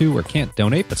don't want to or can't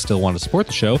donate but still want to support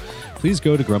the show, please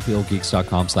go to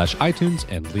grumpyoldgeeks.com/iTunes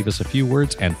and leave us a few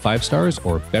words and 5 stars,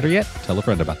 or better yet, tell a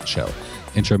friend about the show.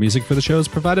 Intro music for the show is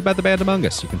provided by the band Among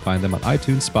Us. You can find them on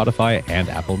iTunes, Spotify, and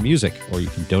Apple Music, or you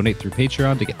can donate through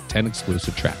Patreon to get 10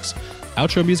 exclusive tracks.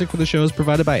 Outro music for the show is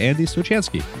provided by Andy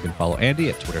Stochansky. You can follow Andy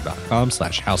at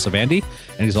twitter.com/houseofandy,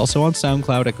 and he's also on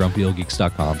SoundCloud at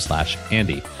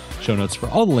grumpyoldgeeks.com/Andy. Show notes for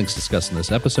all the links discussed in this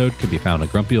episode can be found at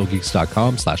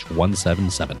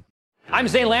grumpyoldgeeks.com/177. I'm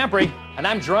Zane Lamprey, and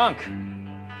I'm drunk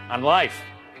on life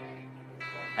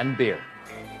and beer.